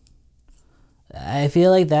 I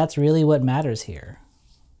feel like that's really what matters here.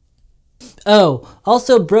 Oh,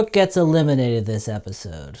 also Brooke gets eliminated this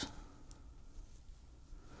episode.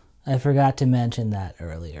 I forgot to mention that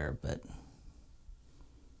earlier, but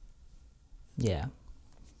yeah.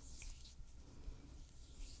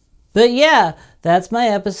 But yeah, that's my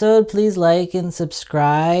episode. Please like and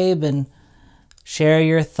subscribe and share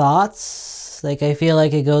your thoughts. Like, I feel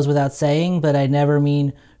like it goes without saying, but I never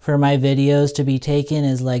mean for my videos to be taken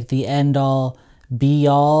as like the end-all,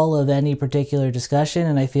 be-all of any particular discussion,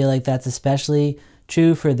 and I feel like that's especially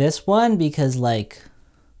true for this one because, like,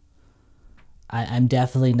 I'm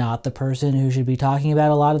definitely not the person who should be talking about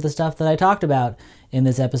a lot of the stuff that I talked about in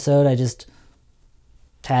this episode. I just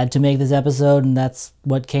had to make this episode, and that's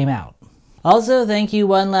what came out. Also, thank you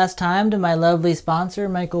one last time to my lovely sponsor,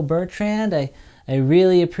 Michael Bertrand. I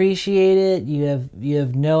really appreciate it. You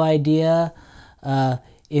have no idea.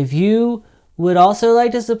 If you would also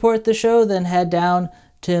like to support the show, then head down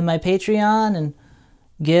to my Patreon and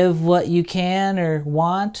give what you can or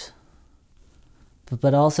want,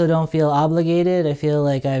 but also don't feel obligated. I feel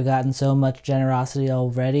like I've gotten so much generosity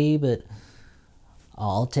already, but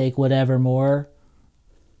I'll take whatever more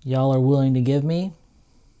y'all are willing to give me.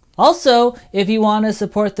 Also, if you want to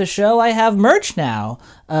support the show, I have merch now.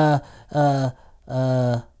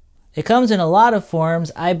 It comes in a lot of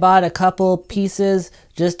forms. I bought a couple pieces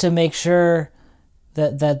just to make sure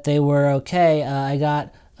that they were okay. I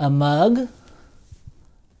got a mug,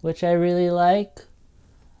 which I really like.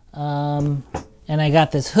 And I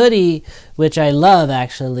got this hoodie, which I love,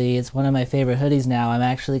 actually. It's one of my favorite hoodies now. I'm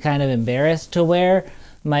actually kind of embarrassed to wear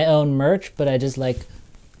my own merch, but I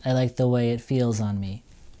like the way it feels on me.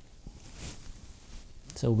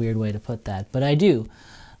 It's a weird way to put that, but I do.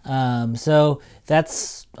 So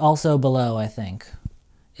that's also below, I think.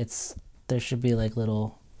 There should be like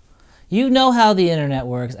little, you know how the internet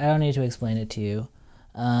works. I don't need to explain it to you.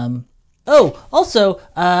 Oh, also,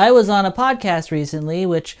 I was on a podcast recently,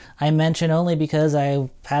 which I mention only because I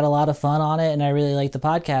had a lot of fun on it and I really like the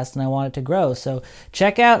podcast and I want it to grow. So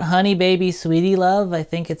check out Honey Baby Sweetie Love. I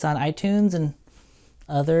think it's on iTunes and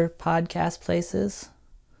other podcast places.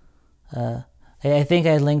 I think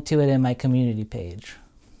I linked to it in my community page.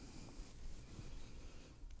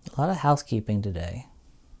 A lot of housekeeping today.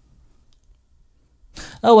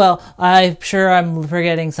 Oh well, I'm sure I'm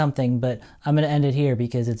forgetting something, but I'm going to end it here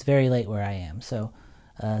because it's very late where I am. So,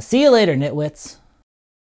 see you later, nitwits.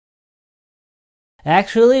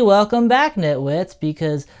 Actually, welcome back, nitwits,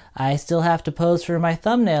 because I still have to pose for my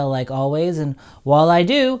thumbnail like always, and while I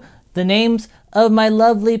do, the names of my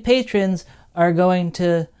lovely patrons are going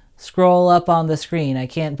to scroll up on the screen. I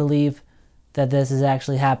can't believe that this is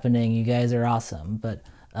actually happening. You guys are awesome. But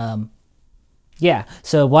yeah,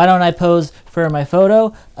 so why don't I pose for my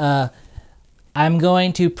photo? I'm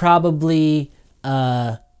going to probably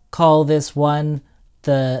call this one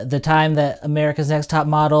the time that America's Next Top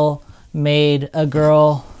Model made a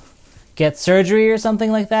girl get surgery or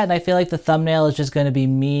something like that. And I feel like the thumbnail is just going to be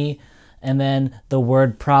me and then the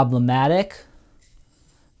word problematic,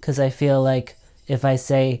 because I feel like if I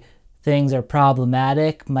say things are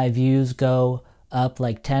problematic, my views go up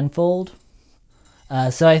like tenfold.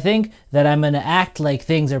 So I think that I'm going to act like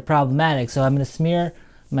things are problematic. So I'm going to smear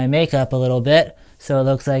my makeup a little bit so it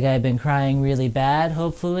looks like I've been crying really bad,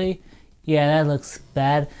 hopefully. Yeah, that looks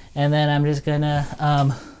bad. And then I'm just going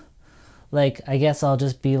to, like, I guess I'll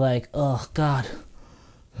just be like, oh, God.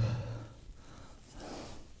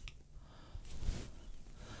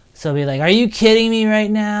 So I'll be like, are you kidding me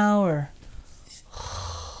right now? Or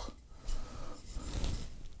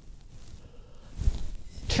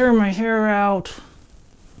tear my hair out.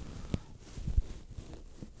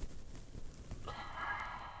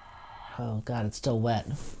 Oh God, it's still wet.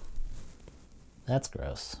 That's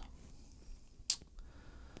gross.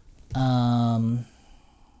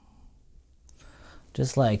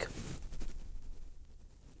 Just like,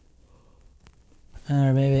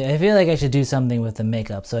 or maybe, I feel like I should do something with the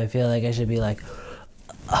makeup, so I feel like I should be like,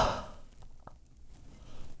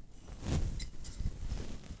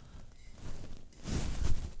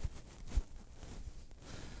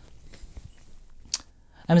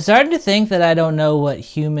 I'm starting to think that I don't know what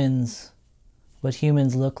humans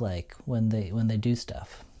look like when they do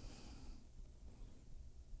stuff.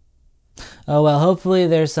 Oh well, hopefully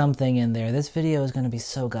there's something in there. This video is going to be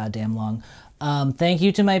so goddamn long. Thank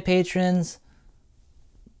you to my patrons.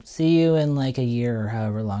 See you in like a year or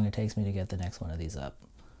however long it takes me to get the next one of these up.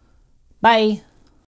 Bye!